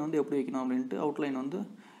அவுட்லைன் வந்து எப்படி வைக்கணும் அப்படின்ட்டு அவுட்லைன் வந்து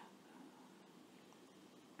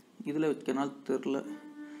இதில் வைக்கிறனால தெரில.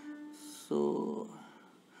 ஸோ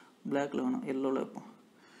பிளாக்கில் வேணாம், எல்லோவில் வைப்போம்.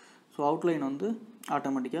 ஸோ அவுட்லைன் வந்து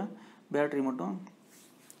ஆட்டோமேட்டிக்காக பேட்ரி மட்டும்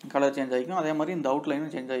கலர் சேஞ்ச் ஆகிக்கும். அதே மாதிரி இந்த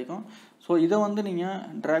அவுட்லைனும் சேஞ்ச் ஆகிக்கும். ஸோ இதை வந்து நீங்கள்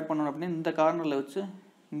ட்ராக் பண்ணணும் அப்படின்னா இந்த கார்னரில் வச்சு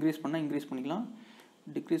இன்க்ரீஸ் பண்ணிக்கலாம்.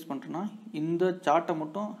 டிக்ரீஸ் பண்ணுறேன்னா இந்த சார்ட்டை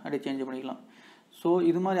மட்டும் அப்படியே சேஞ்ச் பண்ணிக்கலாம். ஸோ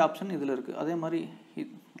இது மாதிரி ஆப்ஷன் இதில் இருக்குது. அதே மாதிரி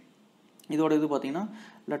இதோட இது பார்த்திங்கன்னா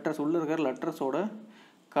லெட்டர்ஸ் உள்ளே இருக்கிற லெட்டர்ஸோட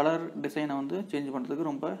கலர் டிசைனை வந்து சேஞ்ச் பண்ணுறதுக்கு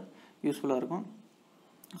ரொம்ப யூஸ்ஃபுல்லாக இருக்கும்.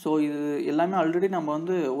 ஸோ இது எல்லாமே ஆல்ரெடி நம்ம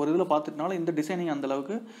வந்து ஒரு இதில் பார்த்துட்டனால இந்த டிசைனிங்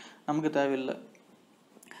அந்தளவுக்கு நமக்கு தேவையில்லை.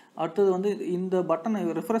 அடுத்தது வந்து இந்த பட்டனை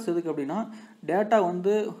ரிஃப்ரெஷ் எதுக்கு அப்படின்னா டேட்டா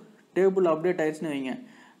வந்து டேபிள் அப்டேட் ஆயிடுச்சுன்னு வைங்க,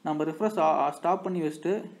 நம்ம ரிஃப்ரெஷ் ஸ்டாப் பண்ணி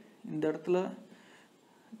வச்சுட்டு இந்த இடத்துல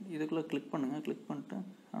இதுக்குள்ளே கிளிக் பண்ணுங்கள். கிளிக் பண்ணிட்டு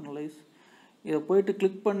அனலைஸ் இதை போயிட்டு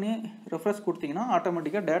கிளிக் பண்ணி ரெஃப்ரெஷ் கொடுத்தீங்கன்னா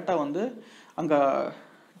ஆட்டோமேட்டிக்காக டேட்டா வந்து அங்கே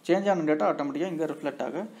சேஞ்ச் ஆன டேட்டா ஆட்டோமேட்டிக்காக இங்கே ரிஃப்ளெக்ட்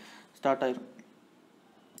ஆக ஸ்டார்ட் ஆகிடும்.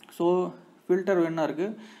 ஸோ ஃபில்டர் வேணா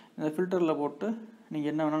இருக்குது. இந்த ஃபில்டரில் போட்டு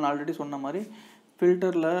நீங்கள் என்ன வேணாலும் ஆல்ரெடி சொன்ன மாதிரி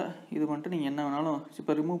ஃபில்டரில் இது பண்ணிட்டு நீங்கள் என்ன வேணாலும்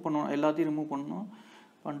இப்போ ரிமூவ் பண்ணணும், எல்லாத்தையும் ரிமூவ் பண்ணணும்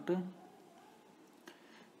பண்ணிட்டு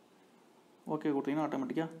ஓகே கொடுத்தீங்கன்னா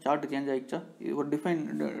ஆட்டோமேட்டிக்காக சார்ட் சேஞ்ச் ஆகிடுச்சா. இது ஒரு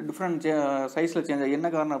டிஃப்ரெண்ட் சைஸில் சேஞ்ச் ஆகி என்ன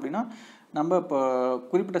காரணம் அப்படின்னா நம்ம இப்போ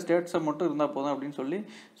குறிப்பிட்ட ஸ்டேட்ஸை மட்டும் இருந்தால் போதும் அப்படின்னு சொல்லி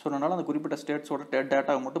சொன்னனால அந்த குறிப்பிட்ட ஸ்டேட்ஸோட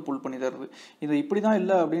டேட்டாவை மட்டும் புல் பண்ணி தருது. இது இப்படி தான்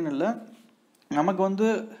இல்லை அப்படின்னு இல்லை, நமக்கு வந்து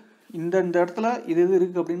இந்த இடத்துல இது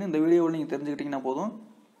இருக்குது அப்படின்னு இந்த வீடியோவில் நீங்கள் தெரிஞ்சுக்கிட்டிங்கன்னா போதும்.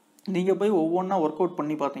 நீங்கள் போய் ஒவ்வொன்றா ஒர்க் அவுட்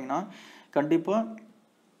பண்ணி பார்த்தீங்கன்னா கண்டிப்பாக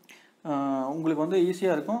உங்களுக்கு வந்து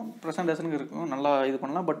ஈஸியாக இருக்கும், ப்ரெசன்டேஷனுக்கு இருக்கும், நல்லா இது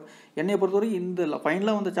பண்ணலாம். பட் என்னையை பொறுத்தவரை இந்த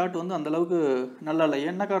ஃபைனலாக வந்த சார்ட் வந்து அந்தளவுக்கு நல்லா இல்லை.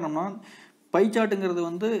 என்ன காரணம்னா பை சார்ட்டுங்கிறது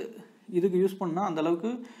வந்து இதுக்கு யூஸ் பண்ணால்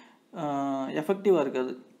அந்தளவுக்கு எஃபெக்டிவாக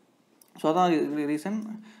இருக்காது. ஸோ அதான் ரீசன்.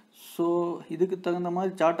 ஸோ இதுக்கு தகுந்த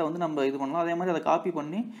மாதிரி சார்ட்டை வந்து நம்ம இது பண்ணலாம். அதே மாதிரி அதை காப்பி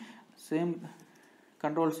பண்ணி சேம்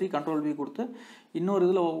Ctrl+C Ctrl+V கொடுத்து இன்னொரு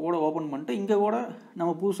இதில் கூட ஓப்பன் பண்ணிட்டு இங்கே கூட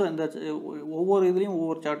நம்ம புதுசாக இந்த ஒவ்வொரு இதுலேயும்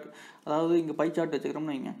ஒவ்வொரு சார்ட், அதாவது இங்கே பை சார்ட்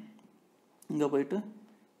வச்சுக்கிறோம்னு வைங்க, இங்கே போயிட்டு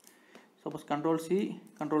சப்போஸ் Ctrl+C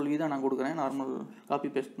Ctrl+V தான் நான் கொடுக்குறேன், நார்மல்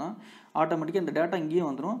காப்பி பேஸ்ட் தான், ஆட்டோமேட்டிக்காக இந்த டேட்டா இங்கேயும்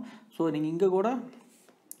வந்துடும். ஸோ நீங்கள் இங்கே கூட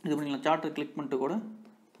இது பண்ணிக்கலாம். சார்ட்டை கிளிக் பண்ணிட்டு கூட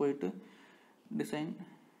போயிட்டு design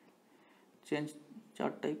change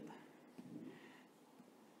chart type,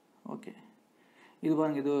 okay இது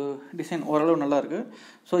பாருங்கள், இது டிசைன் ஓரளவு நல்லாயிருக்கு.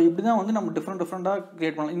 ஸோ இப்படி தான் வந்து நம்ம டிஃப்ரெண்ட்டாக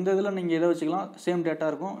க்ரியேட் பண்ணலாம். இந்த இதில் நீங்கள் எதை வச்சுக்கலாம், சேம் டேட்டா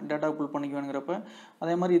இருக்கும், டேட்டா புல் பண்ணிக்க வேணுங்கிறப்ப.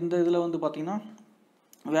 அதே மாதிரி இந்த இதில் வந்து பார்த்திங்கன்னா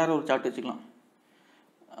வேறு ஒரு சார்ட் வச்சுக்கலாம்,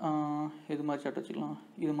 இது மாதிரி சார்ட் வச்சுக்கலாம்,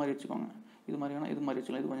 இது மாதிரி வச்சுக்கோங்க, இது மாதிரி வேணால் இது மாதிரி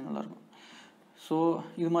வச்சுக்கலாம், இது கொஞ்சம் நல்லாயிருக்கும். ஸோ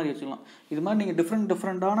இது மாதிரி வச்சுக்கலாம். இது மாதிரி நீங்கள்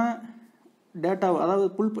டிஃப்ரெண்ட்டான டேட்டா, அதாவது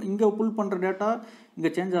இங்கே புல் பண்ணுற டேட்டா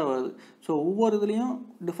இங்கே சேஞ்ச் ஆகாது. ஸோ ஒவ்வொரு இதுலேயும்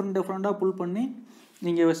டிஃப்ரெண்ட்டாக புல் பண்ணி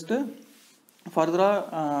நீங்கள் வச்சுட்டு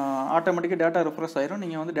ஃபர்தராக ஆட்டோமேட்டிக்காக டேட்டா ரெஃப்ரெஷ் ஆயிரும்.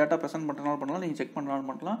 நீங்கள் வந்து டேட்டா ப்ரெசென்ட் பண்ணுறனாலும் பண்ணலாம், நீங்கள் செக் பண்ணுறனாலும்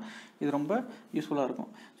பண்ணலாம். இது ரொம்ப யூஸ்ஃபுல்லாக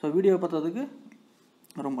இருக்கும். ஸோ வீடியோ பார்த்ததுக்கு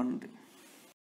ரொம்ப நன்றி.